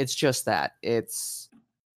it's just that. It's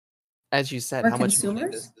as you said, We're how much money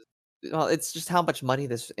consumers. it's just how much money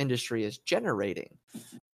this industry is generating.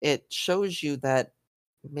 It shows you that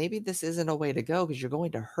maybe this isn't a way to go because you're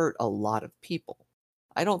going to hurt a lot of people.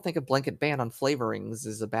 I don't think a blanket ban on flavorings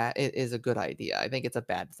is a good idea. I think it's a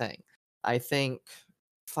bad thing. I think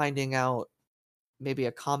finding out maybe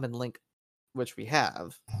a common link, which we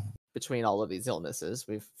have, between all of these illnesses,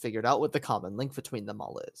 we've figured out what the common link between them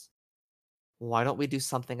all is. Why don't we do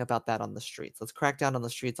something about that on the streets? Let's crack down on the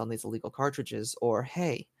streets on these illegal cartridges, or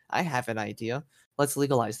hey, I have an idea. Let's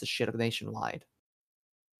legalize this shit nationwide.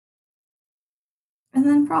 And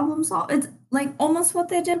then problem solved. It's like almost what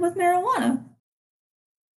they did with marijuana.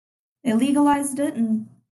 They legalized it and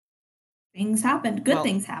things happened. Good Well,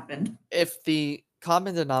 things happened. if the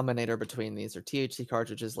common denominator between these are THC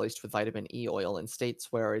cartridges laced with vitamin E oil in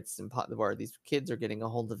states where where these kids are getting a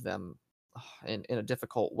hold of them in a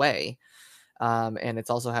difficult way, and it's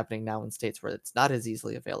also happening now in states where it's not as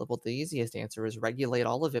easily available, the easiest answer is regulate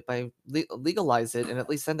all of it by legalize it, and at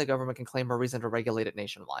least then the government can claim a reason to regulate it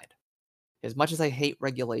nationwide. As much as I hate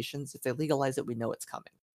regulations, if they legalize it, we know it's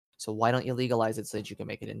coming. So why don't you legalize it so that you can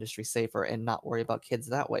make an industry safer and not worry about kids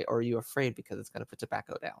that way? Or are you afraid because it's going to put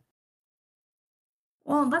tobacco down?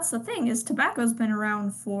 Well, that's the thing is tobacco's been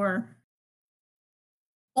around for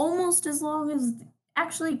almost as long as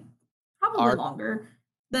actually probably Our longer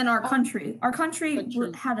than our oh, country. Our country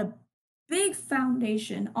country, had a big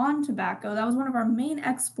foundation on tobacco. That was one of our main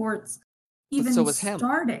exports but so even was hemp.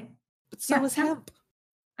 starting. But so Yeah, was hemp.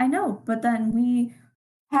 I know, but then we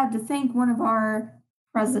had to thank one of our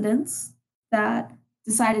presidents that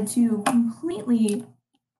decided to completely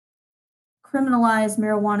criminalize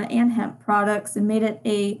marijuana and hemp products and made it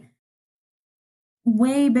a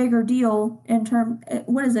way bigger deal in term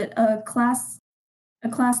what is it? A class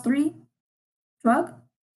 3 drug?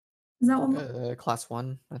 Is that one? Class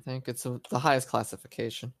 1, I think. It's the highest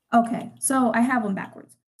classification. Okay, so I have them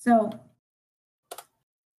backwards. So,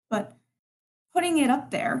 but putting it up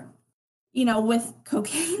there, with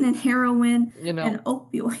cocaine and heroin You know, and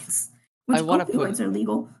opioids, I which want to put opioids are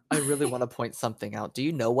legal. I really want to point something out. Do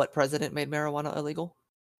you know what president made marijuana illegal?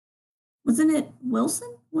 Wasn't it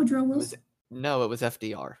Wilson? Woodrow It was Wilson? No, it was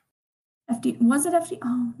FDR. Was it FD?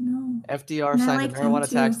 Oh no. FDR And I signed the liked him Marijuana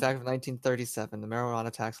Tax too. Act of 1937. The Marijuana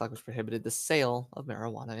Tax Act which prohibited the sale of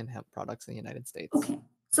marijuana and hemp products in the United States. Okay.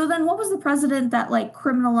 So then what was the president that like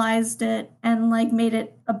criminalized it and like made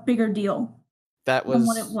it a bigger deal That than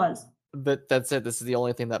what it was was? But that's it. This is the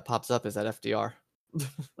only thing that pops up is that FDR.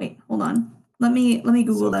 Wait, hold on. Let me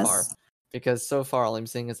Google So far. this. Because so far all I'm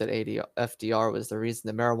seeing is that FDR was the reason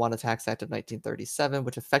the Marijuana Tax Act of 1937,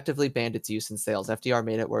 which effectively banned its use and sales. FDR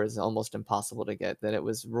made it where it's almost impossible to get. Then it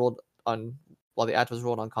was ruled on, while the act was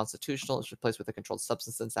ruled unconstitutional, it was replaced with the Controlled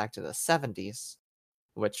Substances Act in the 70s,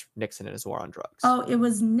 which Nixon and his war on drugs. Oh, it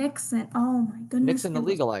was Nixon. Oh my goodness. Nixon It was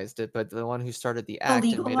legalized it, but the one who started the act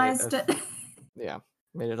and made it, illegalized it. yeah,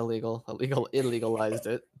 made it illegalized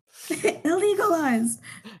it. Illegalized.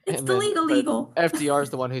 It's And the then, legal but legal. FDR is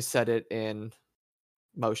the one who set it in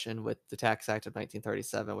motion with the Tax Act of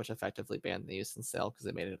 1937, which effectively banned the use and sale because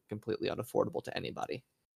it made it completely unaffordable to anybody.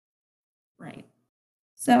 Right.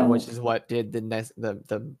 And which So is what did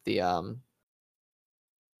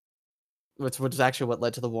which is actually what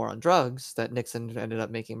led to the war on drugs. That Nixon ended up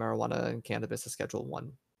making marijuana and cannabis a Schedule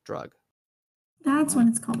 1 drug. that's when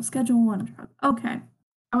it's called a Schedule 1 drug. Okay.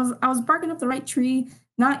 I was barking up the right tree,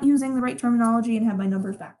 not using the right terminology, and had my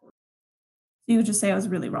numbers backwards. So you would just say I was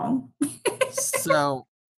really wrong. So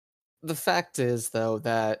the fact is, though,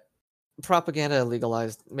 that propaganda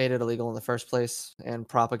made it illegal in the first place, and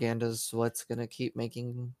propaganda is what's going to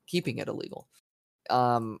keeping it illegal.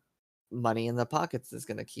 Money in the pockets is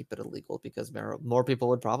going to keep it illegal because more people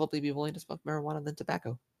would probably be willing to smoke marijuana than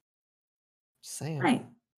tobacco. Just saying. Right.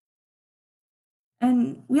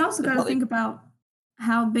 And we also They'd got to probably think about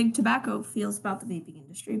how big tobacco feels about the vaping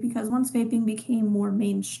industry because once vaping became more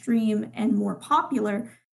mainstream and more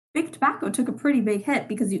popular, big tobacco took a pretty big hit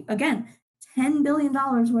because again, $10 billion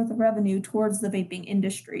worth of revenue towards the vaping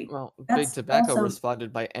industry. Well, big That's tobacco also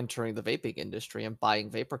responded by entering the vaping industry and buying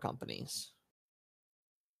vapor companies.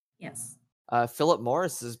 yes. Philip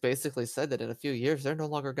Morris has basically said that in a few years they're no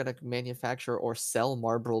longer going to manufacture or sell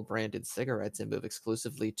Marlboro branded cigarettes and move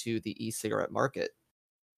exclusively to the e-cigarette market.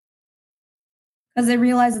 Because they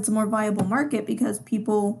realize it's a more viable market because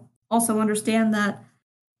people also understand that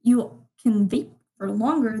you can vape for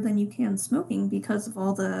longer than you can smoking because of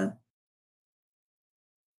all the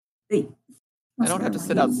I what's the don't have word to I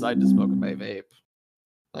sit want to use? outside to smoke my vape.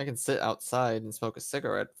 I can sit outside and smoke a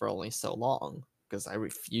cigarette for only so long because I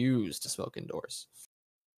refuse to smoke indoors.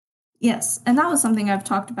 Yes, and that was something I was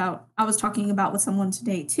talking about with someone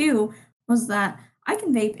today too, was that I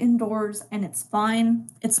can vape indoors and it's fine.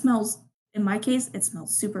 It smells, in my case, it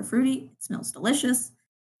smells super fruity, it smells delicious,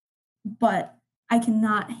 but I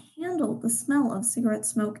cannot handle the smell of cigarette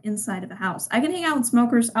smoke inside of a house. I can hang out with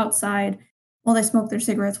smokers outside while they smoke their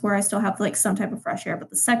cigarettes where I still have like some type of fresh air, but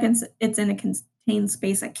the second it's in a contained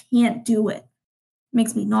space, I can't do it. It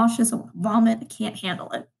makes me nauseous, I want to vomit, I can't handle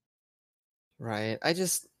it. Right.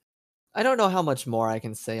 I don't know how much more I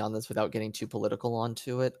can say on this without getting too political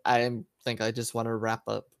onto it. Think I just want to wrap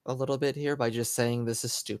up a little bit here by just saying this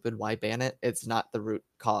is stupid. Why ban it? It's not the root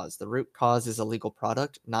cause. The root cause is a legal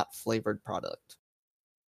product, not flavored product.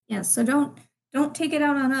 Yeah, so don't take it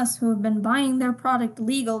out on us who have been buying their product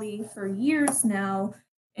legally for years now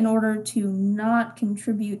in order to not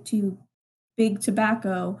contribute to big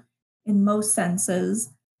tobacco in most senses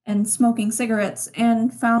and smoking cigarettes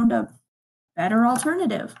and found a better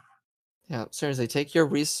alternative. Yeah, seriously, take your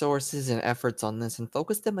resources and efforts on this and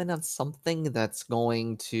focus them in on something that's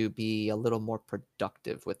going to be a little more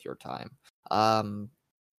productive with your time. Um,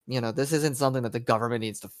 this isn't something that the government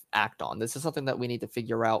needs to act on. This is something that we need to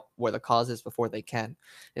figure out where the cause is before they can.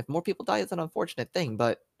 If more people die, it's an unfortunate thing,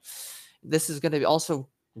 but this is going to also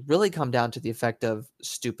really come down to the effect of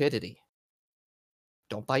stupidity.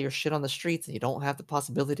 Don't buy your shit on the streets and you don't have the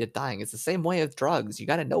possibility of dying. It's the same way with drugs. You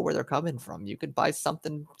got to know where they're coming from. You could buy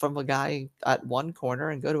something from a guy at one corner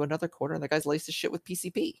and go to another corner and the guy's laced his shit with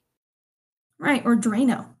PCP. Right, or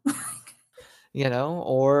Drano.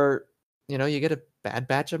 Or you get a bad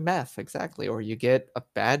batch of meth, exactly, or you get a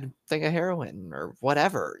bad thing of heroin or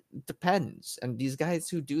whatever. It depends. And these guys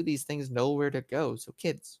who do these things know where to go. So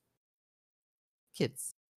kids,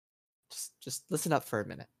 just listen up for a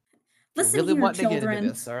minute. You're Listen really here, wanting to get into children.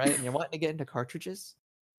 this, all right? And you're wanting to get into cartridges?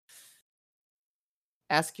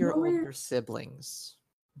 Ask your Know where older siblings.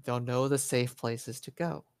 They'll know the safe places to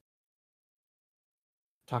go.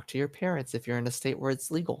 Talk to your parents if you're in a state where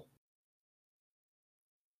it's legal.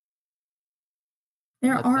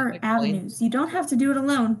 there Let them are explain. avenues. You don't have to do it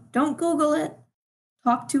alone. Don't Google it.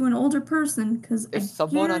 Talk to an older person because If I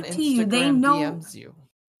someone on guarantee you they Instagram know. DMs you,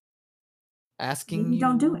 asking Maybe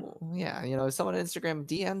don't do it. you, yeah, if someone on Instagram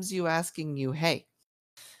DMs you asking you, hey,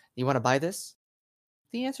 you want to buy this?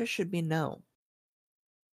 The answer should be no.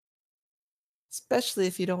 Especially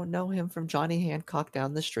if you don't know him from Johnny Hancock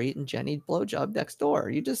down the street and Jenny Blowjob next door.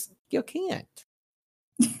 You can't.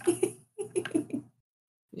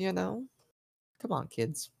 Come on,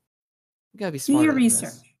 kids. You gotta be Do smarter your than research.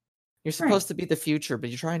 this. You're Right. supposed to be the future, but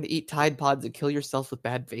you're trying to eat Tide Pods and kill yourself with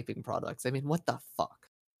bad vaping products. I mean, what the fuck?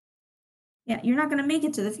 Yeah, you're not going to make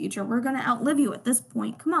it to the future. We're going to outlive you at this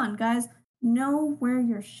point. Come on, guys. Know where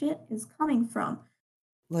your shit is coming from.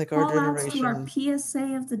 Like our Call outs to our generation.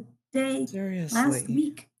 PSA of the day last Seriously.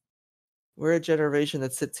 week. We're a generation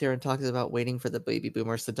that sits here and talks about waiting for the baby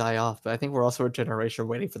boomers to die off, but I think we're also a generation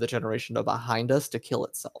waiting for the generation behind us to kill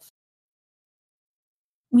itself.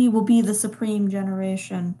 We will be the supreme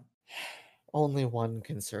generation. Only one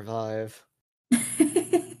can survive.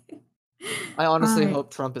 I honestly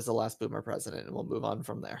hope Trump is the last boomer president and we'll move on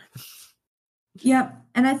from there. Yep.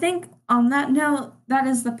 And I think on that note, that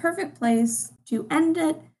is the perfect place to end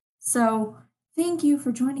it. So thank you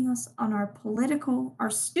for joining us on our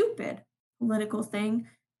stupid political thing.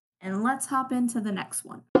 And let's hop into the next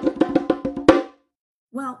one.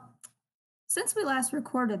 Well, since we last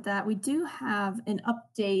recorded that, we do have an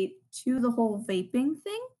update to the whole vaping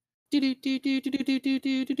thing.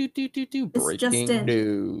 Breaking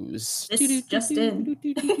news. This just in.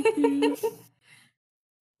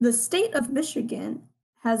 The state of Michigan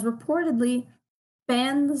has reportedly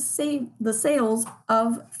banned the sales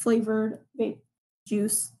of flavored vape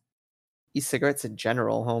juice. E-cigarettes in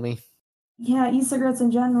general, homie. Yeah, e-cigarettes in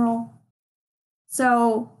general.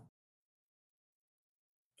 So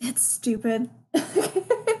it's stupid.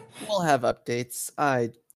 We'll have updates.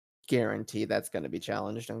 I guarantee that's going to be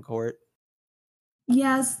challenged in court.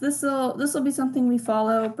 Yes, this'll be something we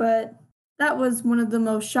follow, but that was one of the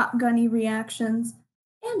most shotgunny reactions,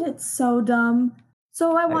 and it's so dumb.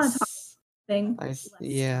 So I want to talk thing.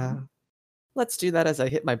 Yeah. Let's do that as I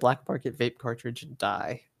hit my black market vape cartridge and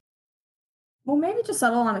die. Well, maybe just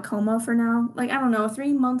settle on a coma for now. Like, I don't know, a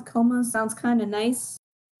 3-month coma sounds kind of nice.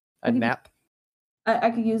 A nap?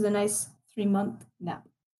 I could use a nice 3-month nap.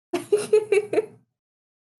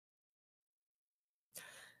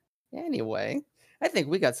 Anyway, I think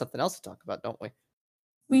we got something else to talk about, don't we?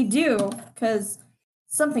 We do, because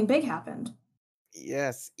something big happened.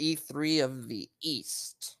 Yes, E3 of the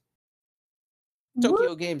East.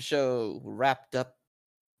 Tokyo Game Show wrapped up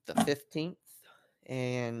the 15th,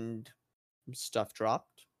 and stuff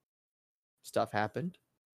dropped. Stuff happened.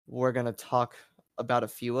 We're going to talk about a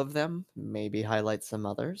few of them, maybe highlight some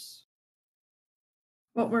others.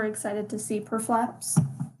 What we're excited to see per flaps.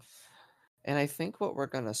 And I think what we're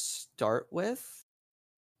going to start with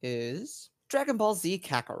is Dragon Ball Z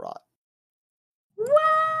Kakarot.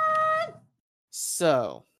 What?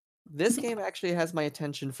 So, this game actually has my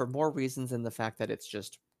attention for more reasons than the fact that it's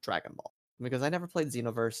just Dragon Ball. Because I never played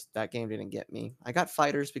Xenoverse, that game didn't get me. I got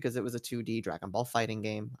Fighters because it was a 2D Dragon Ball fighting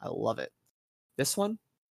game. I love it. This one,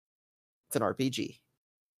 it's an RPG.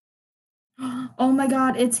 Oh my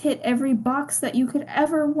god, it's hit every box that you could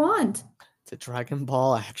ever want. It's a Dragon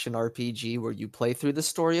Ball action RPG where you play through the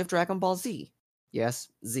story of Dragon Ball Z.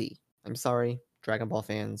 Yes, Z. I'm sorry, Dragon Ball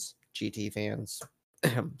fans, GT fans.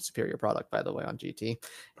 Superior product, by the way, on GT.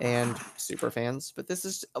 And Super fans. But this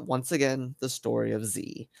is, once again, the story of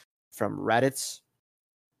Z. From Raditz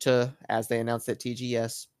to, as they announced at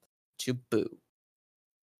TGS, to Boo.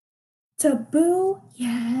 To Boo?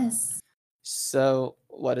 Yes. So,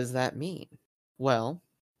 what does that mean? Well,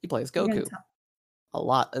 you play as Goku. A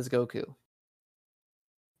lot as Goku.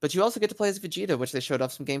 But you also get to play as Vegeta, which they showed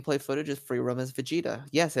off some gameplay footage of free roam as Vegeta.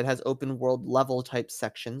 Yes, it has open world level type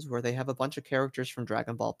sections where they have a bunch of characters from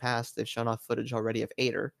Dragon Ball Past. They've shown off footage already of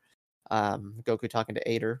Ader. Goku talking to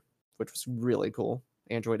Ader, which was really cool.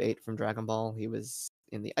 Android 8 from Dragon Ball. He was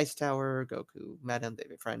in the Ice Tower. Goku met him. They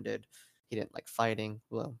befriended. He didn't like fighting.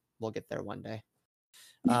 Well, we'll get there one day.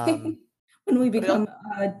 When we become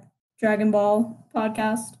a Dragon Ball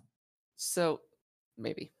podcast. So,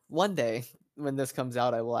 maybe. One day, when this comes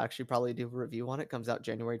out, I will actually probably do a review on it. It comes out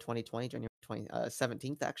January 2020, January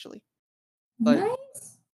 17th, actually. But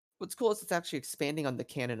nice. What's cool is it's actually expanding on the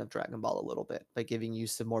canon of Dragon Ball a little bit by giving you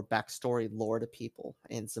some more backstory lore to people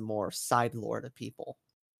and some more side lore to people.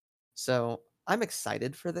 So I'm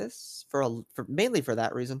excited for this for mainly for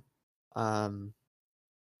that reason. It's You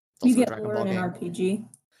also a get Dragon more Ball in an game. RPG.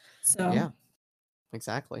 So Yeah,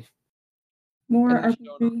 exactly. more And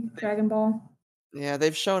RPG, Dragon Ball. yeah,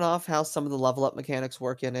 they've shown off how some of the level up mechanics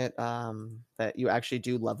work in it. That you actually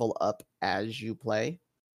do level up as you play.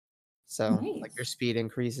 So like your Nice. speed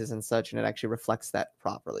increases and such, and it actually reflects that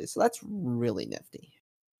properly. So that's really nifty.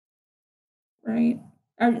 Right.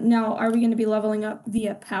 Are we going to be leveling up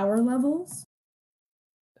via power levels?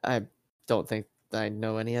 I don't think I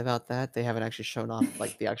know any about that. They haven't actually shown off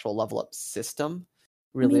like the actual level up system.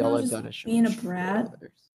 I Really, mean, I all was they've just done is shown being a brat.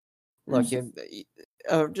 trailers. I was Look,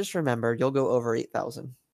 just, just remember, you'll go over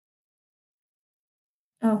 8,000,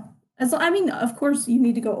 oh, I mean, of course, you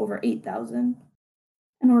need to go over 8,000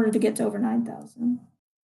 in order to get to over 9,000.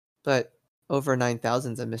 but over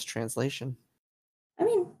 9,000 is a mistranslation. I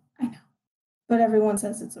mean, I know, but everyone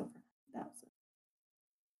says it's over 9,000.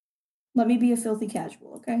 Let me be a filthy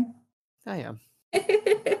casual, okay? I am.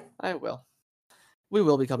 I will. We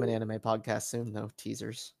will become an anime podcast soon, though.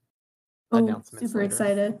 Teasers, Oh, announcements super later.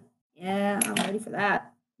 excited. Yeah, I'm ready for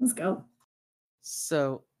that. Let's go.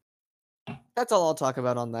 So that's all I'll talk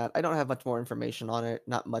about on that. I don't have much more information on it.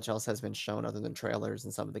 Not much else has been shown other than trailers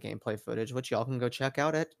and some of the gameplay footage, which y'all can go check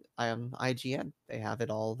out at IGN. They have it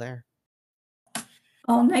all there.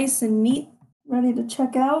 All nice and neat, ready to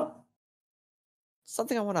check out.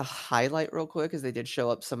 Something I want to highlight real quick is they did show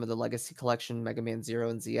up some of the Legacy Collection Mega Man Zero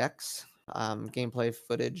and ZX gameplay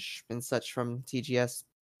footage and such from TGS.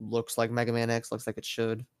 Looks like Mega Man X, looks like it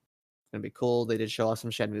should. It's gonna be cool. They did show off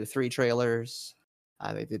some Shenmue 3 trailers.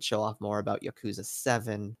 They did show off more about Yakuza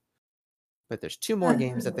 7. But there's two more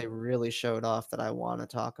games that they really showed off that I want to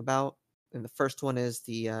talk about. And the first one is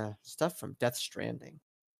the stuff from Death Stranding.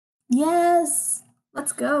 Yes,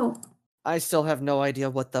 let's go. I still have no idea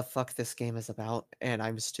what the fuck this game is about, and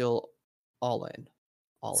I'm still all in.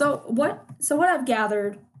 So what I've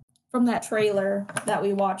gathered from that trailer that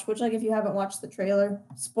we watched, which like if you haven't watched the trailer,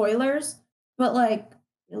 spoilers, but like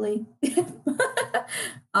really.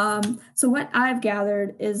 So what I've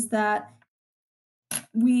gathered is that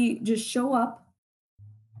we just show up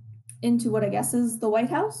into what I guess is the White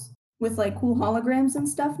House with like cool holograms and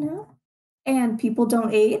stuff now. And people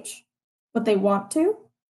don't age, but they want to.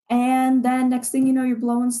 And then next thing you know, you're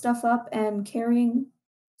blowing stuff up and carrying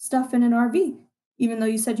stuff in an RV, even though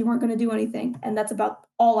you said you weren't going to do anything. And that's about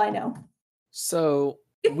all I know. So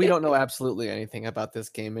we don't know absolutely anything about this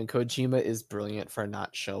game, and Kojima is brilliant for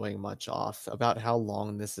not showing much off about how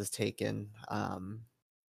long this has taken. I'm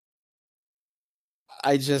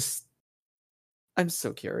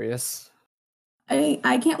so curious.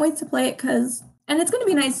 I can't wait to play it and it's going to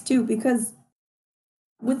be nice too because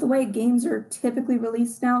with the way games are typically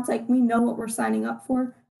released now, it's like we know what we're signing up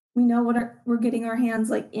for. We know what we're getting our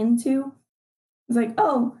hands like into. It's like,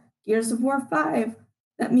 oh, Gears of War 5.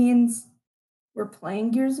 That means we're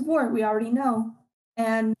playing Gears of War. We already know.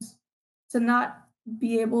 And to not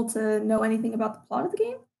be able to know anything about the plot of the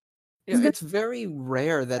game. Yeah, it's very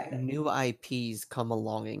rare that new IPs come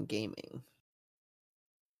along in gaming.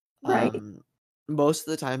 Right. Most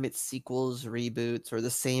of the time it's sequels, reboots, or the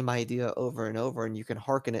same idea over and over, and you can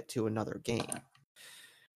harken it to another game.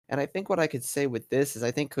 And I think what I could say with this is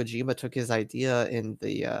I think Kojima took his idea in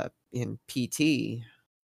the in PT,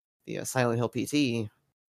 the Silent Hill PT,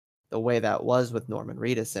 the way that was with Norman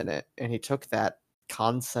Reedus in it, and he took that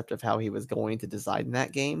concept of how he was going to design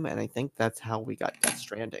that game, and I think that's how we got Death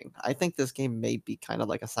Stranding. I think this game may be kind of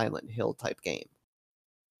like a Silent Hill type game.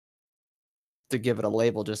 To give it a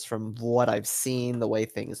label just from what I've seen, the way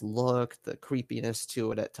things look, the creepiness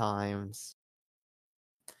to it at times.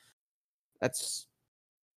 That's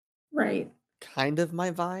Right. kind of my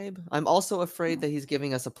vibe. I'm also afraid that he's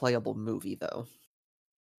giving us a playable movie, though.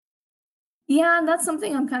 Yeah, and that's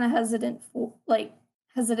something I'm kind of hesitant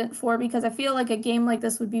for because I feel like a game like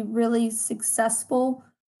this would be really successful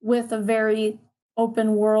with a very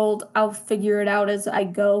open world, I'll figure it out as I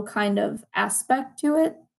go kind of aspect to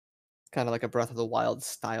it. Kind of like a Breath of the Wild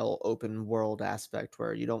style open world aspect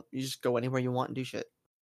where you just go anywhere you want and do shit.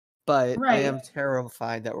 But I Right. am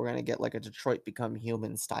terrified that we're gonna get like a Detroit Become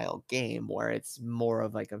Human style game where it's more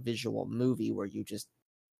of like a visual movie where you just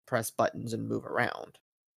press buttons and move around.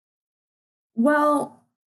 Well,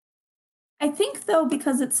 I think though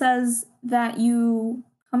because it says that you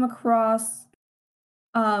come across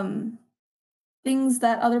um things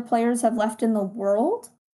that other players have left in the world,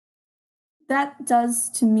 that does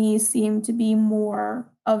to me seem to be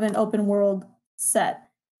more of an open world set.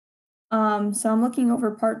 So I'm looking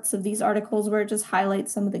over parts of these articles where it just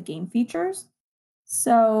highlights some of the game features.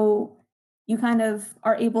 So you kind of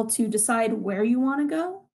are able to decide where you want to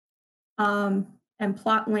go, and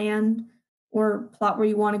plot land or plot where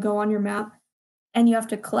you want to go on your map. And you have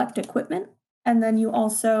to collect equipment. And then you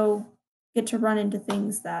also get to run into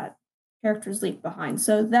things that characters leave behind.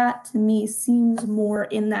 So that to me seems more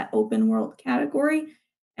in that open world category.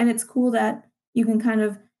 And it's cool that you can kind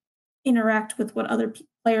of interact with what other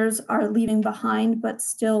players are leaving behind, but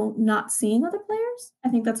still not seeing other players. I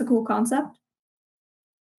think that's a cool concept.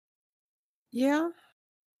 Yeah,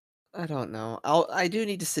 I don't know. I do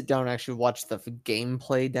need to sit down and actually watch the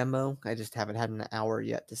gameplay demo. I just haven't had an hour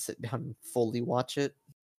yet to sit down and fully watch it.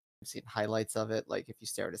 I've seen highlights of it, like if you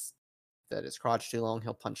stare at his crotch too long,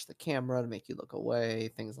 he'll punch the camera to make you look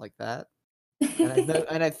away, things like that.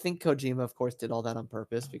 And I think Kojima, of course, did all that on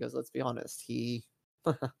purpose because let's be honest, he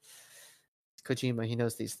Kojima, he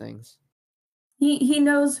knows these things. He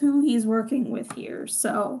knows who he's working with here,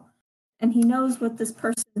 so and he knows what this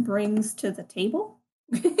person brings to the table.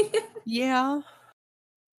 Yeah.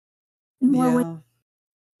 In more ways, Yeah.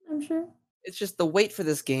 I'm sure. It's just the wait for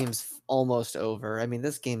this game's almost over. I mean,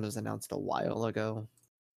 this game was announced a while ago.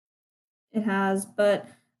 It has, but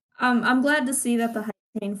I'm glad to see that the hype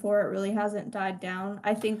train for it really hasn't died down.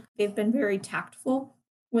 I think they've been very tactful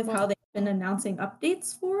with how Well, they've been announcing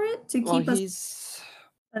updates for it to well, keep us he's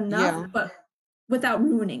enough, yeah. but without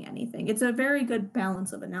ruining anything. It's a very good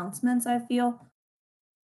balance of announcements, I feel,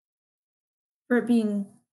 for it being,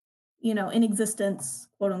 in existence,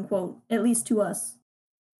 quote unquote, at least to us.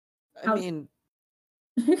 I Out mean,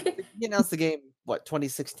 he announced the game what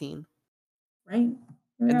 2016, right?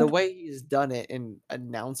 and Yeah. the way he's done it and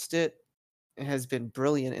announced it has been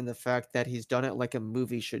brilliant in the fact that he's done it like a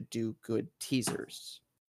movie should do good teasers.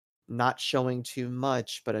 Not showing too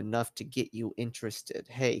much, but enough to get you interested.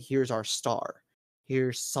 Hey, here's our star.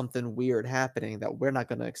 Here's something weird happening that we're not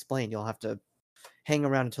going to explain. You'll have to hang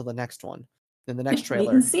around until the next one. Then the next Wait and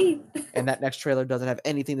trailer, see. and that next trailer doesn't have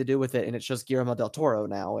anything to do with it, and it's just Guillermo del Toro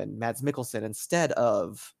now and Mads Mikkelsen instead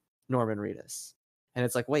of Norman Reedus. And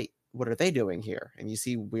it's like, wait, what are they doing here? And you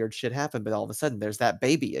see weird shit happen, but all of a sudden there's that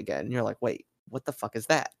baby again, and you're like, wait, what the fuck is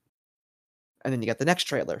that? And then you get the next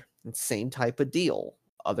trailer, and same type of deal,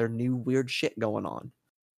 other new weird shit going on.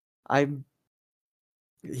 I'm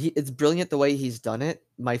it's brilliant the way he's done it.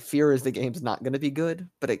 My fear is the game's not going to be good,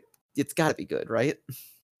 but it's got to be good, right?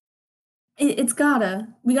 It's gotta.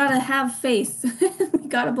 We gotta have faith. We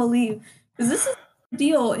gotta believe because this is a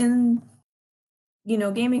deal in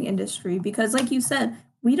gaming industry because like you said,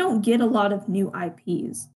 we don't get a lot of new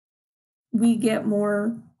IPs. We get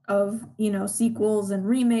more of, sequels and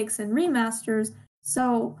remakes and remasters.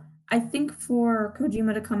 So I think for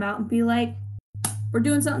Kojima to come out and be like, we're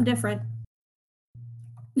doing something different.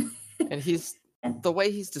 And he's the way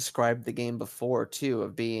he's described the game before too,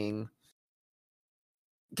 of being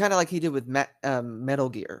kind of like he did with Metal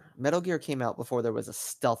Gear. Metal Gear came out before there was a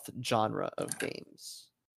stealth genre of games,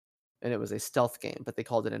 and it was a stealth game, but they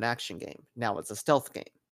called it an action game. Now it's a stealth game.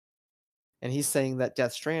 And he's saying that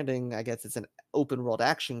Death Stranding, I guess it's an open world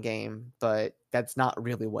action game, but that's not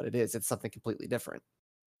really what it is. It's something completely different.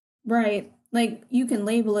 Right. Like you can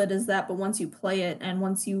label it as that, but once you play it and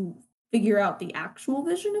once you figure out the actual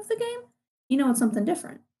vision of the game, it's something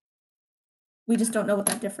different. We just don't know what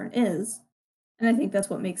that different is. And I think that's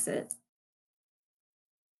what makes it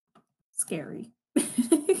scary.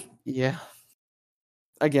 Yeah.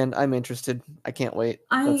 Again, I'm interested. I can't wait.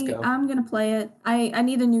 Let's go. I'm gonna play it. I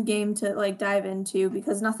need a new game to like dive into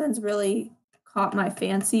because nothing's really caught my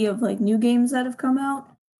fancy of like new games that have come out.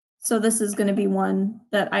 So this is gonna be one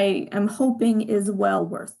that I am hoping is well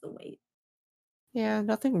worth the wait. Yeah,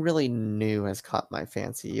 nothing really new has caught my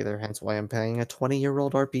fancy either, hence why I'm playing a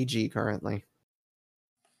 20-year-old RPG currently.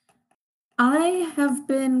 I have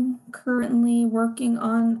been currently working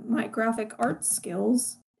on my graphic art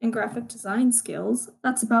skills and graphic design skills.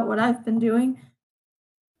 That's about what I've been doing.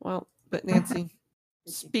 Well, but Nancy,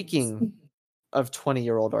 speaking of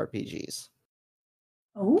 20-year-old RPGs,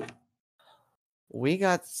 Oh, we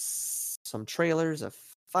got some trailers of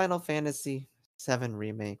Final Fantasy VII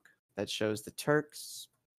Remake that shows the Turks,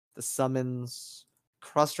 the summons,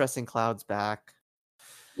 cross-dressing clouds back,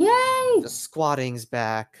 yay! the squatting's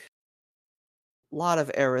back, a lot of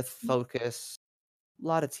Aerith focus, a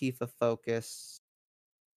lot of Tifa focus.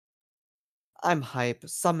 I'm hype.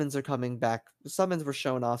 Summons are coming back. Summons were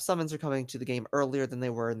shown off. Summons are coming to the game earlier than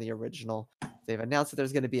they were in the original. They've announced that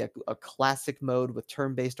there's going to be a classic mode with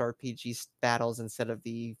turn-based RPG battles instead of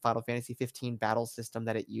the Final Fantasy 15 battle system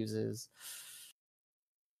that it uses.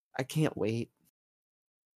 I can't wait.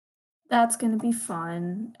 That's gonna be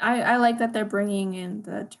fun. I like that they're bringing in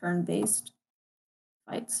the turn-based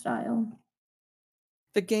fight style.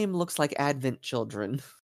 The game looks like Advent Children.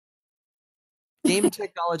 Game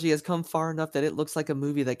technology has come far enough that it looks like a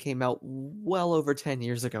movie that came out well over 10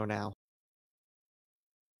 years ago now.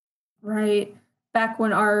 Right. Back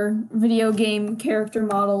when our video game character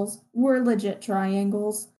models were legit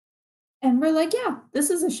triangles. And we're like, yeah, this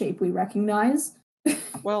is a shape we recognize.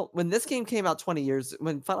 Well, when this game came out 20 years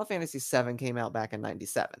when Final Fantasy VII came out back in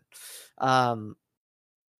 '97, um,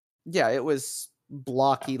 yeah, it was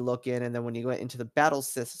blocky looking, and then when you went into the battle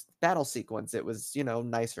sequence, it was,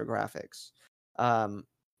 nicer graphics. Um,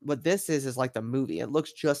 what this is like the movie. It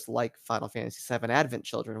looks just like Final Fantasy VII Advent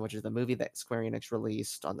Children, which is the movie that Square Enix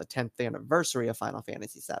released on the 10th anniversary of Final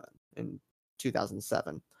Fantasy VII in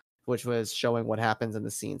 2007, which was showing what happens in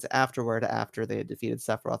the scenes afterward after they had defeated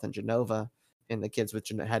Sephiroth and Jenova, and the kids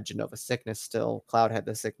had Jenova sickness still. Cloud had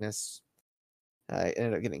the sickness.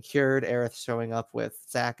 Ended up getting cured. Aerith showing up with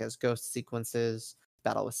Zack as ghost sequences,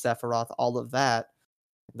 battle with Sephiroth, all of that.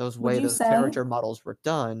 Those Would way you those say? character models were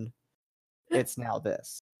done, it's now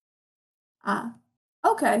this. Ah,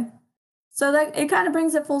 okay. So that it kind of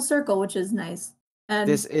brings it full circle, which is nice.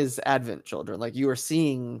 This And is Advent Children. Like you are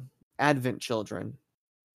seeing Advent Children,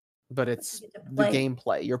 but you it's get to the play.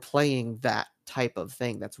 gameplay. You're playing that type of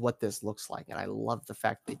thing. That's what this looks like. And I love the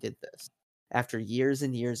fact they did this. After years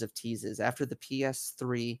and years of teases, after the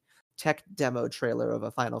PS3 tech demo trailer of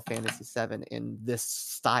a Final Fantasy VII in this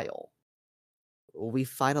style, we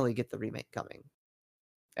finally get the remake coming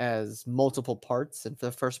as multiple parts. And for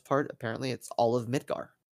the first part, apparently it's all of Midgar.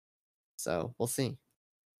 So we'll see.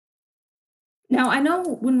 Now, I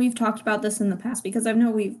know when we've talked about this in the past, because I know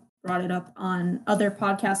we've brought it up on other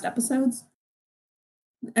podcast episodes,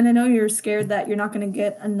 and I know you're scared that you're not going to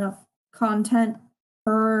get enough content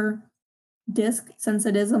per disc since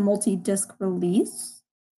it is a multi-disc release.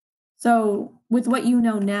 So, with what you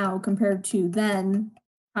know now compared to then,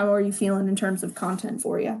 how are you feeling in terms of content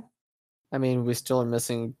for you? I mean, we still are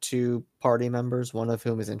missing 2 party members, one of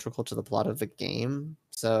whom is integral to the plot of the game.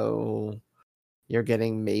 So you're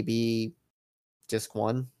getting maybe disc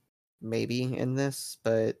 1, maybe in this,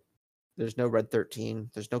 but there's no Red 13,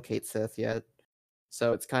 there's no Cait Sith yet.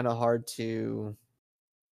 So it's kind of hard to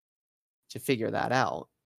figure that out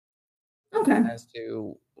Okay. as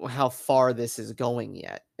to how far this is going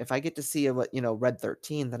yet. If I get to see Red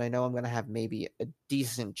 13, then I know I'm going to have maybe a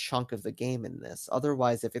decent chunk of the game in this.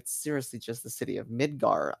 Otherwise, if it's seriously just the city of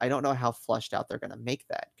Midgar, I don't know how fleshed out they're going to make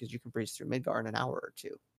that because you can breeze through Midgar in an hour or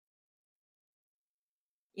two.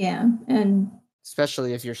 Yeah, and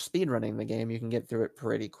Especially if you're speedrunning the game, you can get through it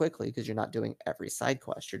pretty quickly because you're not doing every side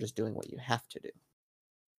quest. You're just doing what you have to do.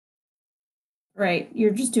 right,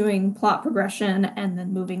 you're just doing plot progression and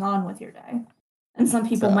then moving on with your day. And some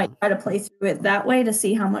people might So, try to play through it that way to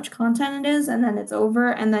see how much content it is, and then it's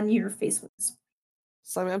over, and then you're faced with this.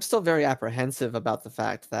 so I mean, I'm still very apprehensive about the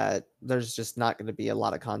fact that there's just not going to be a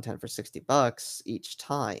lot of content for $60 each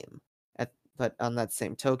time. But on that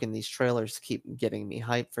same token, these trailers keep getting me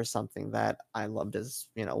hyped for something that I loved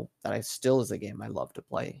that I still is a game I love to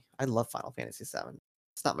play. I love Final Fantasy VII.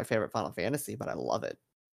 It's not my favorite Final Fantasy, but I love it.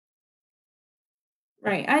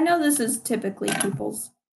 Right. I know this is typically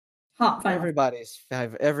people's top Final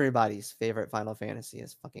Everybody's favorite Final Fantasy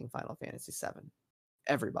is fucking Final Fantasy VII.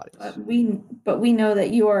 Everybody's. but we know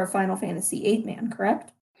that you are a Final Fantasy 8 man,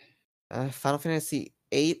 correct? Final Fantasy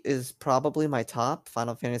VIII is probably my top.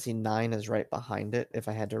 Final Fantasy IX is right behind it. If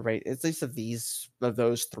I had to rate, at least of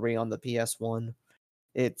those 3 on the PS1,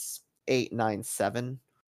 it's 8, 9, 7.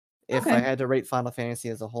 If I Okay. had to rate Final Fantasy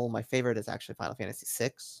as a whole, my favorite is actually Final Fantasy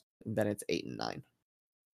VI, and then it's 8 and 9.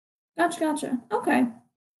 Gotcha. Okay.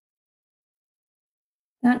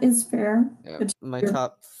 That is fair. Yeah, Good to my hear.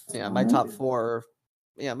 top, yeah, my top 4,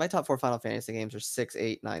 my top 4 Final Fantasy games are 6,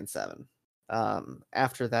 8, 9, 7.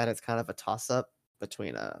 After that, it's kind of a toss up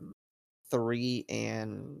between 3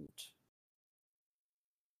 and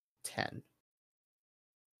 10.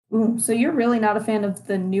 Ooh, so you're really not a fan of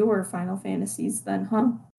the newer Final Fantasies then,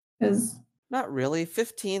 huh? Because Not really.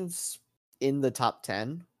 15's in the top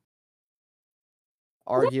 10,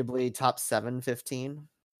 arguably top 7, 15.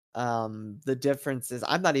 The difference is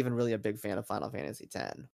I'm not even really a big fan of Final Fantasy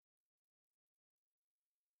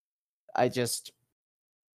X.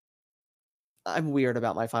 I'm weird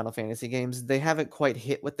about my Final Fantasy games. They haven't quite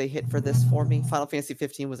hit what they hit for this for me. Final Fantasy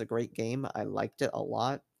 15 was a great game. I liked it a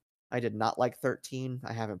lot. I did not like 13.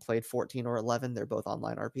 I haven't played 14 or 11. They're both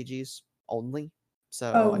online RPGs only.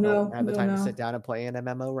 So oh I don't no, have the no, time to no. sit down and play an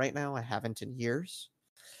MMO right now. I haven't in years.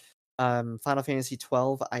 Final Fantasy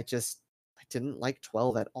 12, I didn't like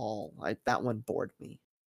 12 at all. That one bored me.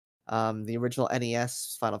 The original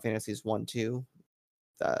NES Final Fantasies 1, 2,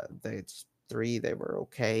 the 3, they were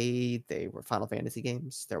okay. They were Final Fantasy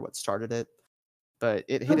games. They're what started it. But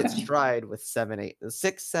it hit its Okay. stride with 7, 8.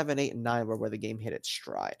 6, 7, 8, and 9 were where the game hit its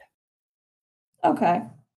stride. Okay.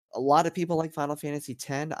 A lot of people like Final Fantasy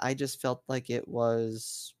X. I just felt like it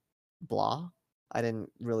was blah. I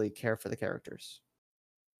didn't really care for the characters.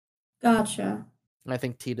 Gotcha. I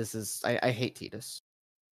think Tidus is. I hate Tidus.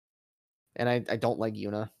 And I don't like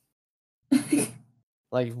Yuna.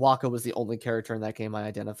 Like, Waka was the only character in that game I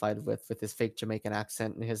identified with his fake Jamaican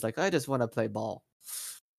accent and his, like, I just want to play ball.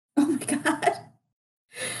 Oh my god.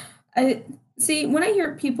 I see when I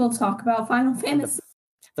hear people talk about Final Fantasy.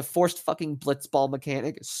 The forced fucking blitzball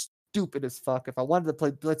mechanic is stupid as fuck. If I wanted to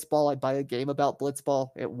play blitzball, I'd buy a game about blitzball.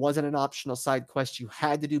 It wasn't an optional side quest. You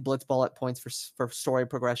had to do blitzball at points for story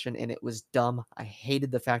progression, and it was dumb. I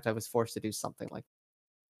hated the fact I was forced to do something like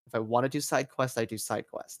that. If I want to do side quests, I do side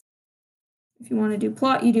quests. If you want to do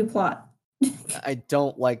plot, you do plot. I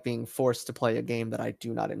don't like being forced to play a game that I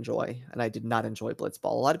do not enjoy, and I did not enjoy blitzball.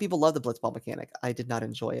 A lot of people love the blitzball mechanic. I did not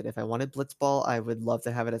enjoy it. If I wanted blitzball, I would love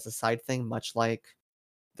to have it as a side thing, much like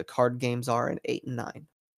the card games are in 8 and 9.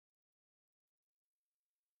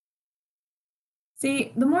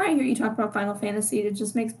 See, the more I hear you talk about Final Fantasy, it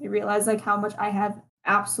just makes me realize like how much I have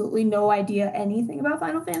absolutely no idea anything about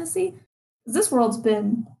Final Fantasy. 'Cause this world's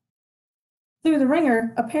been through the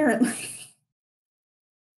ringer, apparently.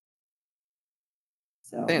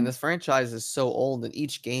 So Man, this franchise is so old and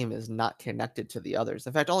each game is not connected to the others.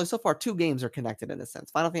 In fact, only so far 2 games are connected in a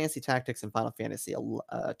sense. Final Fantasy Tactics and Final Fantasy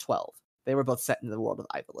 12. They were both set in the world of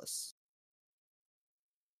Ivalice.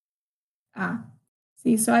 ah.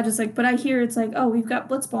 See, so I just like, but I hear it's like, oh, we've got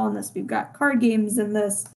blitzball in this, we've got card games in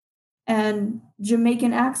this, and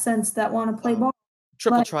Jamaican accents that want to play ball.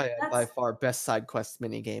 Triple Like, Triad, by that's far best side quest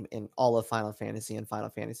minigame in all of Final Fantasy and Final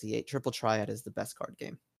Fantasy VIII. Triple Triad is the best card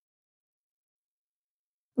game.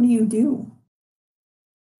 what do you do?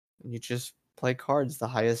 You just play cards. The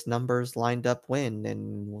highest numbers lined up win,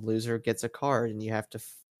 and loser gets a card, and you have to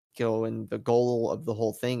go. And the goal of the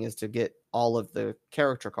whole thing is to get all of the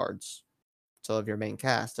character cards. So of your main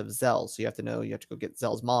cast of Zell. So you have to know you have to go get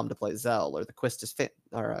Zell's mom to play Zell, or the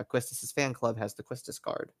Quistis fan club has the Quistis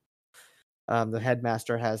card. The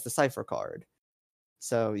headmaster has the Cipher card.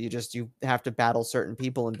 So you have to battle certain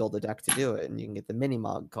people and build a deck to do it, and you can get the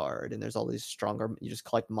Minimog card, and there's all these stronger. You just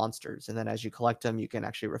collect monsters, and then as you collect them, you can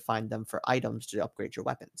actually refine them for items to upgrade your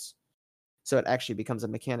weapons. So it actually becomes a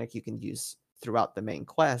mechanic you can use throughout the main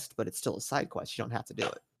quest, but it's still a side quest. You don't have to do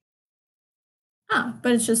it.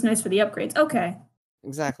 But it's just nice for the upgrades. Okay.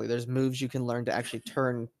 Exactly. There's moves you can learn to actually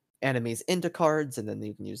turn enemies into cards, and then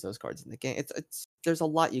you can use those cards in the game. There's a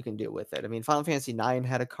lot you can do with it. I mean, Final Fantasy IX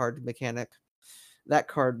had a card mechanic. That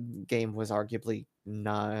card game was arguably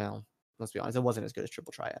no. Let's be honest, it wasn't as good as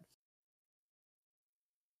Triple Triad.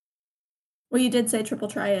 Well, you did say Triple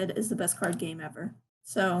Triad is the best card game ever.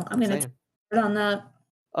 So I'm going to start on that.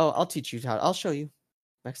 Oh, I'll teach you how. I'll show you.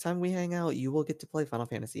 Next time we hang out, you will get to play Final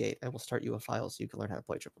Fantasy VIII. I will start you a file so you can learn how to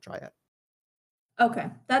play Triple Triad.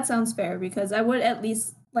 Okay, that sounds fair because I would at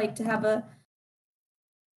least like to have a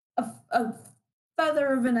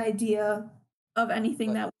feather of an idea of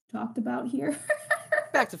anything that we talked about here.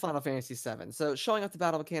 Back to Final Fantasy VII. So showing up the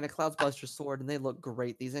battle mechanic, Cloud's Buster Sword, and they look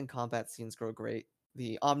great. These in-combat scenes grow great.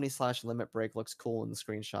 The Omni/Limit Break looks cool in the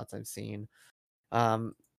screenshots I've seen.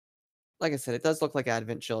 Like I said, it does look like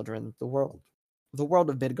Advent Children. The world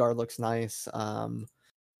of Midgar looks nice.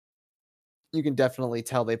 You can definitely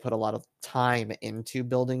tell they put a lot of time into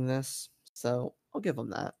building this, so I'll give them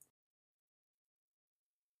that.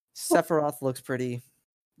 Sephiroth looks pretty,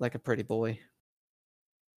 like a pretty boy.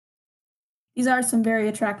 These are some very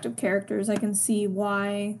attractive characters. I can see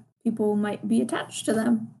why people might be attached to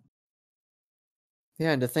them.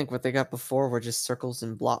 Yeah, and to think what they got before were just circles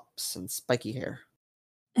and blops and spiky hair.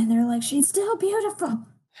 And they're like, she's still beautiful. I'm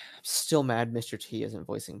still mad Mr. T isn't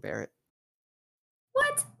voicing Barret.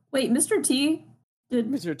 What? Wait, Mr. T?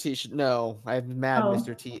 Mr. T should no. I'm mad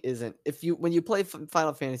Mr. T isn't. When you play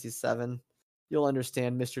Final Fantasy VII, you'll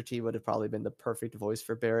understand Mr. T would have probably been the perfect voice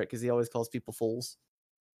for Barret because he always calls people fools.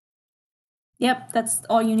 Yep, that's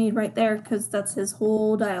all you need right there because that's his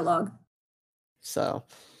whole dialogue. So,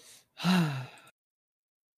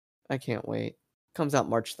 I can't wait. Comes out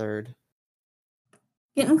March 3rd.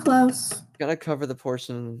 Getting close. Gonna cover the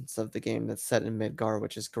portions of the game that's set in Midgar,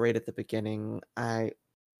 which is great at the beginning. I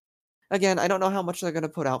don't know how much they're gonna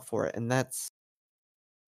put out for it, and that's,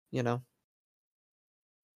 and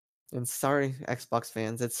sorry, Xbox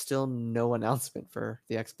fans, it's still no announcement for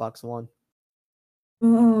the Xbox One.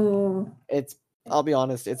 Ooh. It's I'll be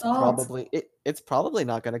honest, it's Salt. probably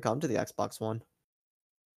not going to come to the Xbox One.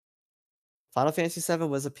 Final Fantasy VII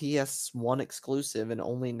was a PS1 exclusive, and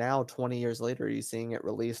only now, 20 years later, are you seeing it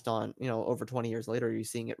released on, over 20 years later, are you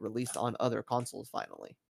seeing it released on other consoles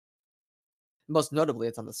finally. Most notably,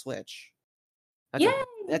 it's on the Switch. Yay!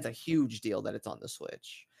 That's a huge deal that it's on the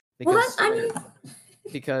Switch. Well,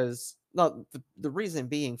 Because I mean, the reason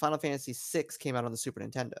being, Final Fantasy VI came out on the Super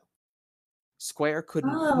Nintendo. Square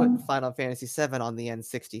couldn't oh, put Final Fantasy VII on the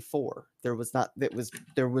N64. There was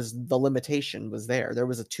the limitation was there. There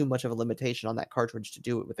was too much of a limitation on that cartridge to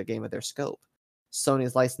do it with a game of their scope.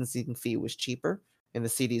 Sony's licensing fee was cheaper, and the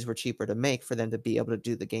CDs were cheaper to make for them to be able to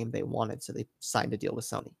do the game they wanted, so they signed a deal with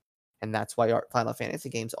Sony. And that's why our Final Fantasy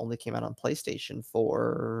games only came out on PlayStation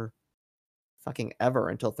for fucking ever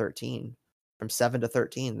until 13. From 7 to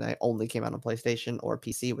 13, they only came out on PlayStation or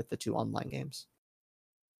PC with the 2 online games.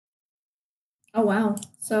 oh wow.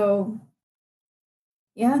 So,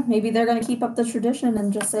 yeah, maybe they're going to keep up the tradition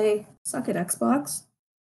and just say, suck it, Xbox.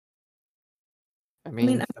 I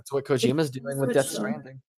mean, that's what Kojima's doing with Death Switch,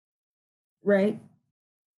 Stranding. Right.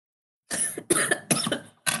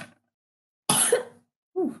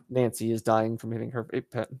 Nancy is dying from hitting her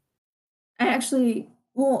vape pen. I actually,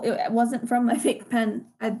 well, it wasn't from my vape pen.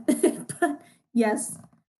 But yes,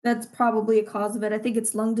 that's probably a cause of it. I think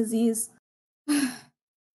it's lung disease.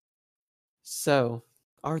 So,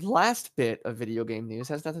 our last bit of video game news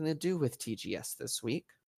has nothing to do with TGS this week.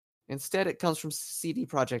 Instead, it comes from CD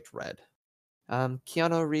Projekt Red.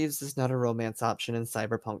 Keanu Reeves is not a romance option in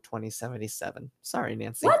Cyberpunk 2077. Sorry,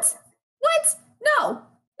 Nancy. What?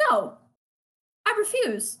 No. I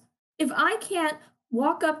refuse. If I can't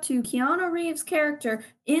walk up to Keanu Reeves' character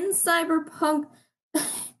in Cyberpunk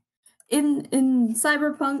in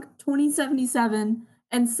Cyberpunk 2077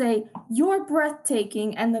 and say, "You're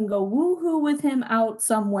breathtaking," and then go woohoo with him out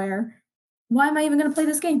somewhere, why am I even going to play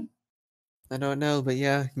this game? I don't know, but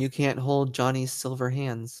yeah, you can't hold Johnny's silver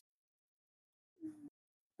hands.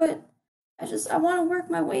 But I want to work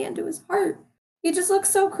my way into his heart. He just looks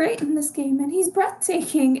so great in this game, and he's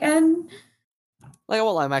breathtaking, and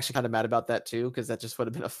I'm actually kind of mad about that too, because that just would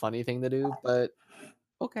have been a funny thing to do, but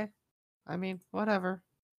okay. I mean, whatever.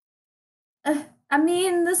 I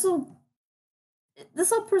mean, this will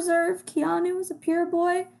preserve Keanu as a pure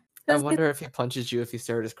boy. I wonder if he punches you if you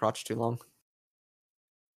stare at his crotch too long.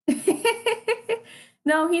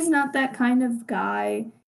 No, he's not that kind of guy.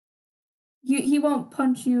 He won't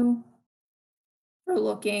punch you for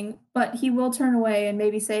looking, but he will turn away and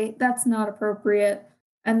maybe say, "That's not appropriate,"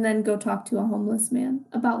 and then go talk to a homeless man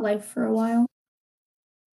about life for a while.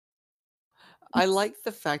 I like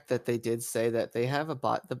the fact that they did say that they have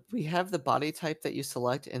we have the body type that you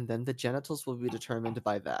select, and then the genitals will be determined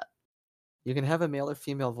by that. You can have a male or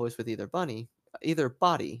female voice with either body,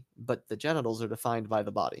 but the genitals are defined by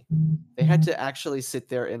the body. They had to actually sit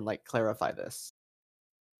there and clarify this.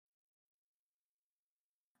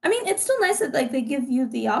 I mean, it's still nice that they give you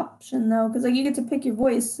the option though, because you get to pick your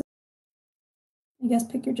voice. I guess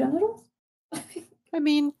pick your genitals. I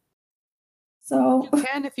mean, so you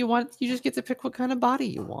can if you want. You just get to pick what kind of body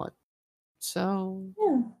you want. So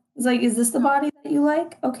yeah, it's is this the body that you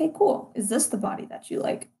like? Okay, cool. Is this the body that you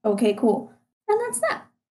like? Okay, cool. And that's that.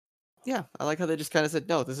 Yeah, I like how they just kind of said,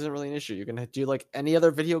 no, this isn't really an issue. You can do like any other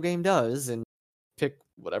video game does and pick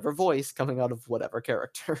whatever voice coming out of whatever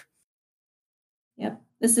character. Yep.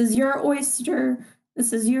 This is your oyster.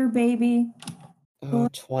 This is your baby. Oh,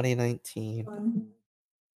 2019.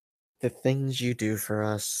 The things you do for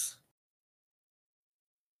us.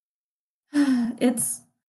 It's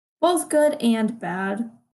both good and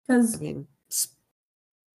bad. Because I mean,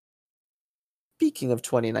 speaking of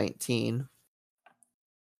 2019,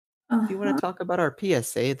 do you want to talk about our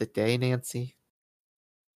PSA of the day, Nancy?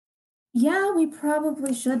 Yeah, we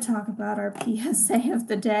probably should talk about our PSA of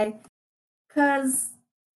the day. Because,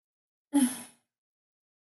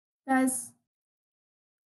 guys,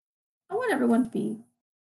 I want everyone to be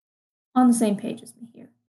on the same page as me here.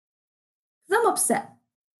 Because I'm upset.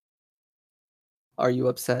 Are you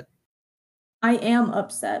upset? I am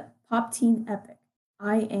upset. Pop Teen Epic.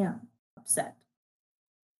 I am upset.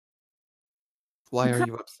 Why are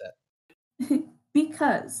you upset?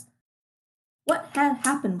 Because what had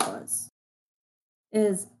happened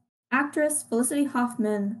is actress Felicity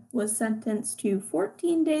Huffman was sentenced to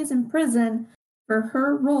 14 days in prison for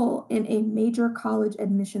her role in a major college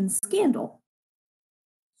admissions scandal.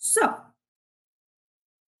 So,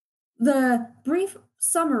 the brief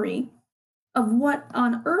summary of what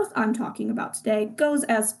on earth I'm talking about today goes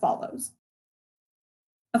as follows.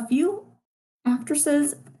 A few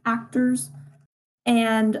actresses, actors,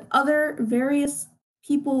 and other various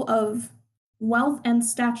people of wealth, and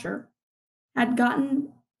stature had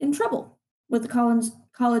gotten in trouble with the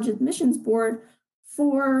college admissions board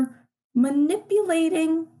for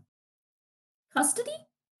manipulating custody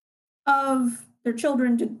of their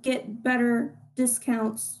children to get better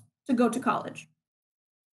discounts to go to college.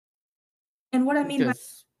 And what I mean by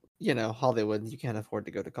Because, Hollywood, you can't afford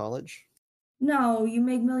to go to college. no, you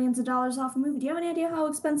make millions of dollars off a movie. Do you have any idea how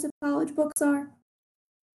expensive college books are?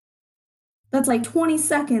 That's like 20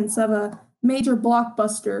 seconds of a major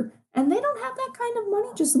blockbuster, and they don't have that kind of money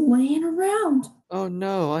just laying around. Oh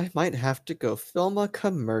no, I might have to go film a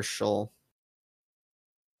commercial.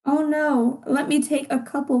 Oh no, let me take a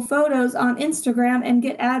couple photos on Instagram and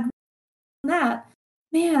get ad on that.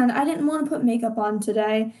 Man, I didn't want to put makeup on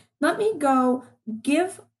today. Let me go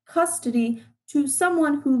give custody to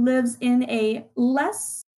someone who lives in a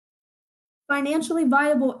less financially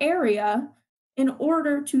viable area in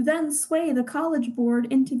order to then sway the college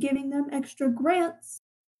board into giving them extra grants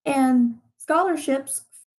and scholarships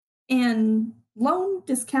and loan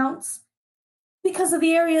discounts because of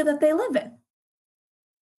the area that they live in.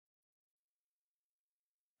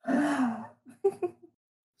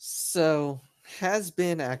 So, has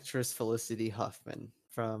been actress Felicity Huffman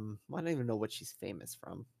from, I don't even know what she's famous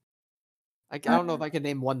from. I don't know if I can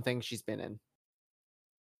name one thing she's been in.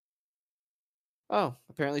 Oh,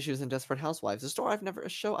 apparently she was in Desperate Housewives, a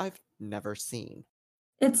show I've never seen.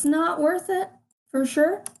 It's not worth it, for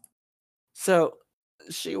sure. So,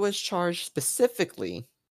 she was charged specifically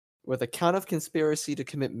with a count of conspiracy to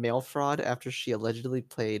commit mail fraud after she allegedly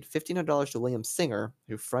paid $1,500 to William Singer,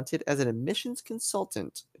 who fronted as an admissions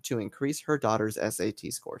consultant to increase her daughter's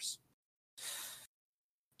SAT scores.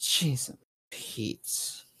 Jeez,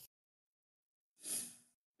 Pete.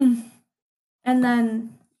 And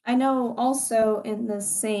then I know also in the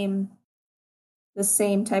same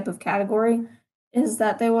type of category is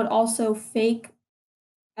that they would also fake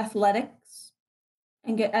athletics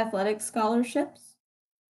and get athletic scholarships.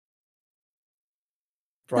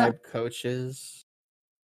 Bribe coaches.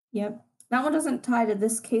 Yep. That one doesn't tie to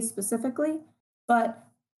this case specifically, but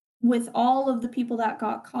with all of the people that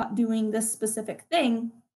got caught doing this specific thing,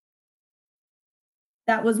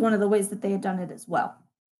 that was one of the ways that they had done it as well.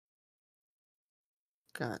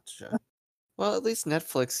 Gotcha. Well, at least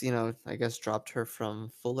Netflix, I guess dropped her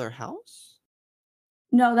from Fuller House?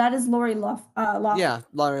 No, that is Lori Loughlin. Yeah,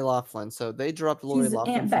 Lori Loughlin. So they dropped Lori She's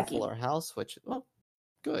Loughlin Aunt from Becky. Fuller House, which, well,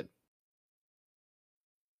 good.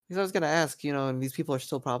 Because I was going to ask, and these people are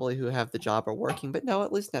still probably who have the job are working, but no,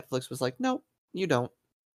 at least Netflix was like, no, you don't.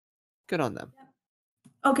 Good on them.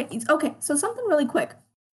 Okay. So something really quick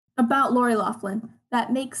about Lori Loughlin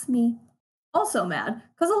that makes me also mad,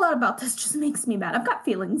 because a lot about this just makes me mad. I've got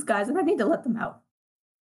feelings, guys, and I need to let them out.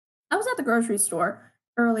 I was at the grocery store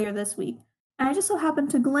earlier this week, and I just so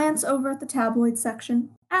happened to glance over at the tabloid section,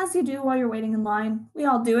 as you do while you're waiting in line. We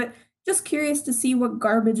all do it. Just curious to see what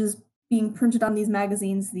garbage is being printed on these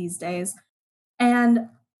magazines these days. And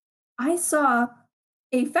I saw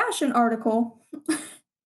a fashion article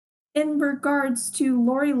in regards to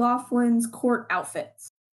Lori Loughlin's court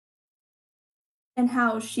outfits and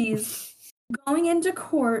how she's going into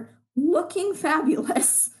court looking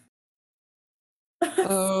fabulous.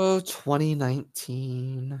 Oh,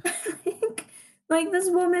 2019. Like this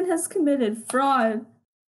woman has committed fraud.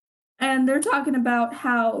 And they're talking about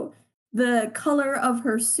how the color of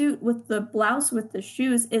her suit with the blouse with the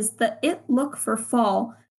shoes is the it look for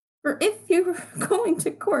fall. For if you're going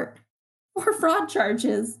to court for fraud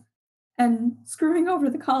charges and screwing over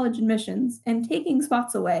the college admissions and taking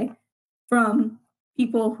spots away from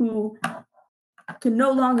people who could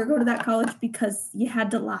no longer go to that college because you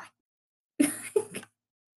had to lie.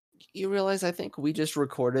 You realize I think we just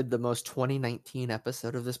recorded the most 2019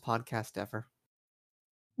 episode of this podcast ever.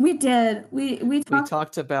 We did. We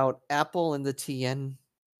talked about Apple and the TN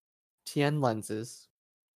lenses.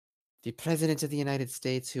 The president of the United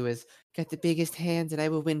States who has got the biggest hands and I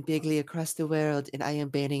will win bigly across the world and I am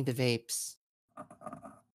banning the vapes.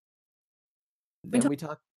 Then we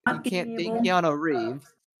talked you can't date Keanu Reeves.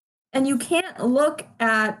 And you can't look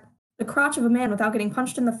at the crotch of a man without getting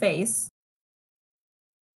punched in the face.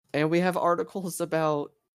 And we have articles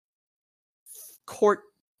about court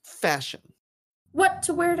fashion. What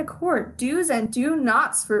to wear to court? Do's and do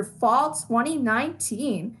nots for fall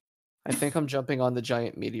 2019. I think I'm jumping on the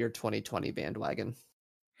Giant Meteor 2020 bandwagon.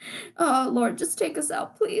 Oh, Lord, just take us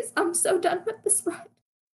out, please. I'm so done with this ride.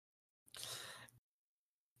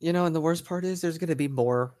 And the worst part is there's going to be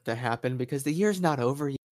more to happen because the year's not over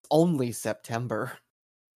yet. It's only September.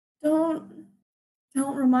 Don't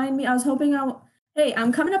remind me. I was hoping Hey,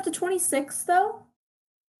 I'm coming up to 26, though.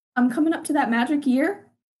 I'm coming up to that magic year.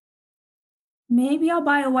 maybe I'll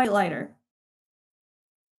buy a white lighter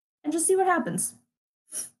and just see what happens.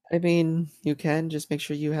 I mean, you can just make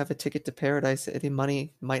sure you have a ticket to paradise. Eddie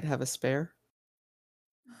Money might have a spare.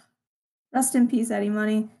 Rest in peace, Eddie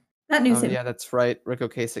Money. That news Oh, hit yeah, that's right. Rico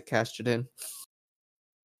Kasich cashed it in.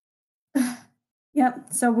 me.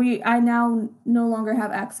 Yep. So I now no longer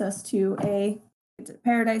have access to a ticket to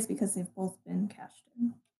paradise because they've both been cashed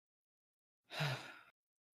in.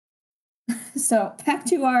 So back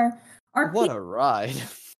to our What a ride.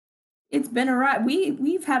 It's been a ride.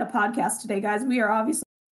 We've had a podcast today, guys. We are obviously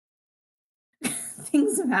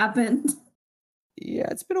things have happened. Yeah,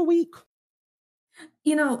 it's been a week.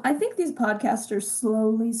 You know, I think these podcasts are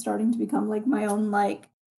slowly starting to become like my own like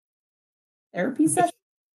therapy session.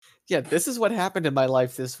 Yeah, this is what happened in my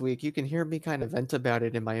life this week. You can hear me kind of vent about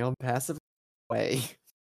it in my own passive way.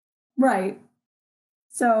 Right.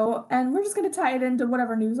 So, and we're just going to tie it into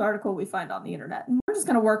whatever news article we find on the internet. And we're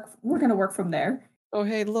going to work from there. Oh,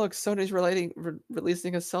 hey, look, Sony's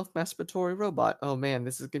releasing a self-masturbatory robot. Oh man,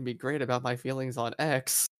 this is gonna be great about my feelings on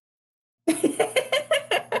X.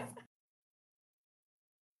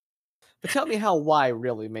 But tell me how Y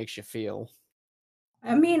really makes you feel.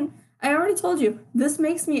 I mean, I already told you, this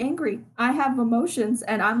makes me angry. I have emotions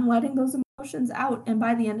and I'm letting those emotions out. And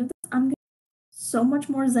by the end of this, I'm going to be so much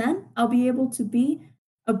more zen. I'll be able to be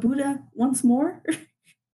a Buddha once more.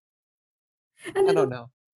 And I don't know.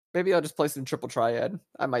 Maybe I'll just play some Triple Triad.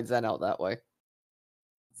 I might zen out that way.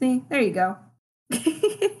 See, there you go.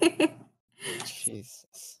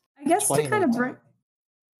 Jesus. I guess to kind of 2019. bring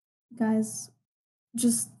guys,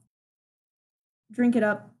 just drink it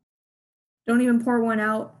up. Don't even pour one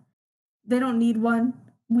out. They don't need one.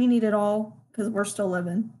 We need it all because we're still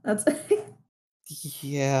living. That's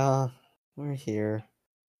Yeah, we're here.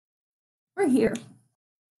 we're here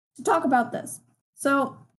to talk about this.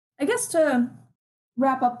 So I guess to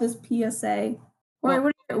wrap up this PSA, Corey, Well-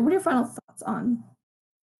 what are your final thoughts on?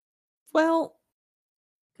 Well,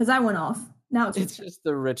 Because I went off. Now it's it's just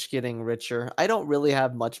the rich getting richer. I don't really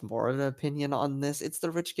have much more of an opinion on this. It's the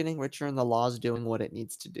rich getting richer and the law's doing what it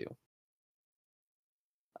needs to do.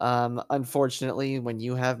 Unfortunately, when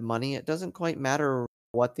you have money, it doesn't quite matter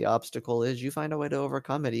what the obstacle is. You find a way to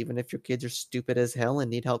overcome it, even if your kids are stupid as hell and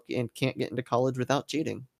need help and can't get into college without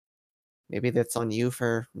cheating. Maybe that's on you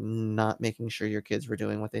for not making sure your kids were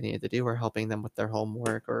doing what they needed to do, or helping them with their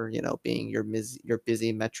homework, or being your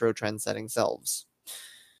busy metro trend-setting selves.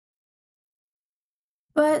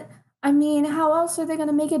 But I mean, how else are they going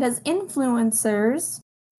to make it as influencers?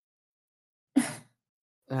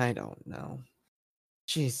 I don't know.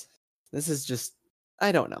 Jeez, this is just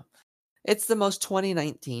I don't know. It's the most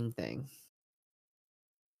 2019 thing.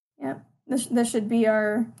 Yep. This should be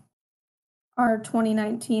our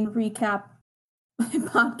 2019 recap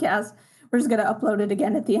podcast. We're just gonna upload it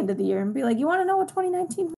again at the end of the year and be like, you want to know what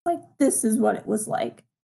 2019 was like? This is what it was like.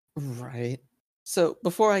 Right. So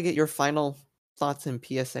before I get your final thoughts and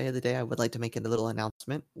PSA of the day, I would like to make a little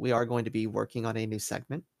announcement. We are going to be working on a new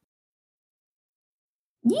segment.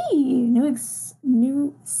 Yee!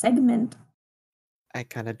 New segment. I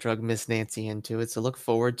kind of drug Miss Nancy into it, so look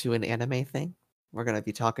forward to an anime thing. We're going to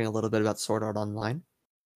be talking a little bit about Sword Art Online,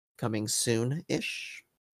 coming soon-ish.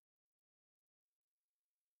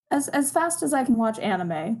 As fast as I can watch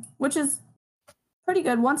anime, which is pretty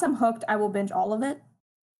good. Once I'm hooked, I will binge all of it.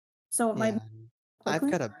 So it might. Yeah,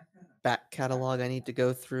 I've got a back catalog I need to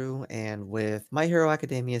go through, and with My Hero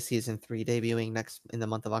Academia Season 3 debuting in the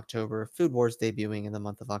month of October, Food Wars debuting in the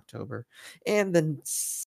month of October, and the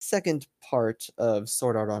second part of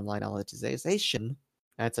Sword Art Online Alicization,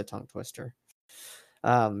 that's a tongue twister,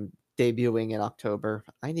 debuting in October,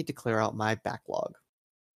 I need to clear out my backlog.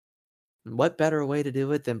 What better way to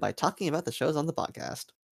do it than by talking about the shows on the podcast?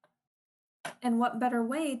 And what better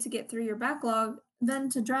way to get through your backlog than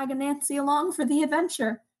to drag a Nancy along for the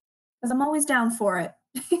adventure? Because I'm always down for it.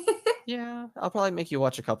 Yeah, I'll probably make you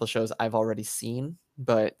watch a couple shows I've already seen,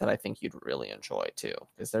 but that I think you'd really enjoy too,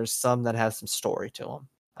 because there's some that have some story to them.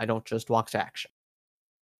 I don't just watch action.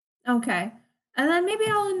 Okay. And then maybe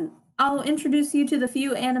I'll introduce you to the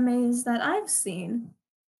few animes that I've seen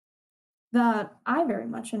that I very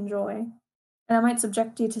much enjoy. And I might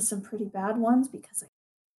subject you to some pretty bad ones because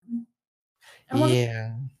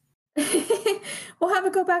Yeah. we'll have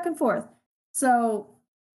it go back and forth. So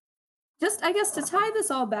just I guess to tie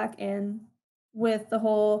this all back in with the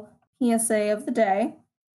whole PSA of the day,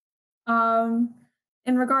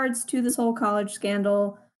 in regards to this whole college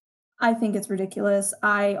scandal, I think it's ridiculous.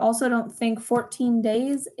 I also don't think 14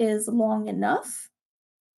 days is long enough.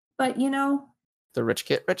 But The rich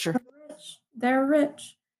get richer. they're rich. They're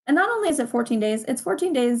rich. And not only is it 14 days, it's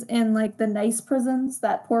 14 days in like the nice prisons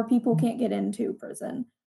that poor people can't get into prison.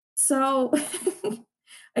 So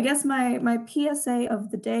I guess my PSA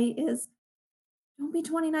of the day is don't be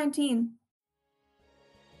 2019.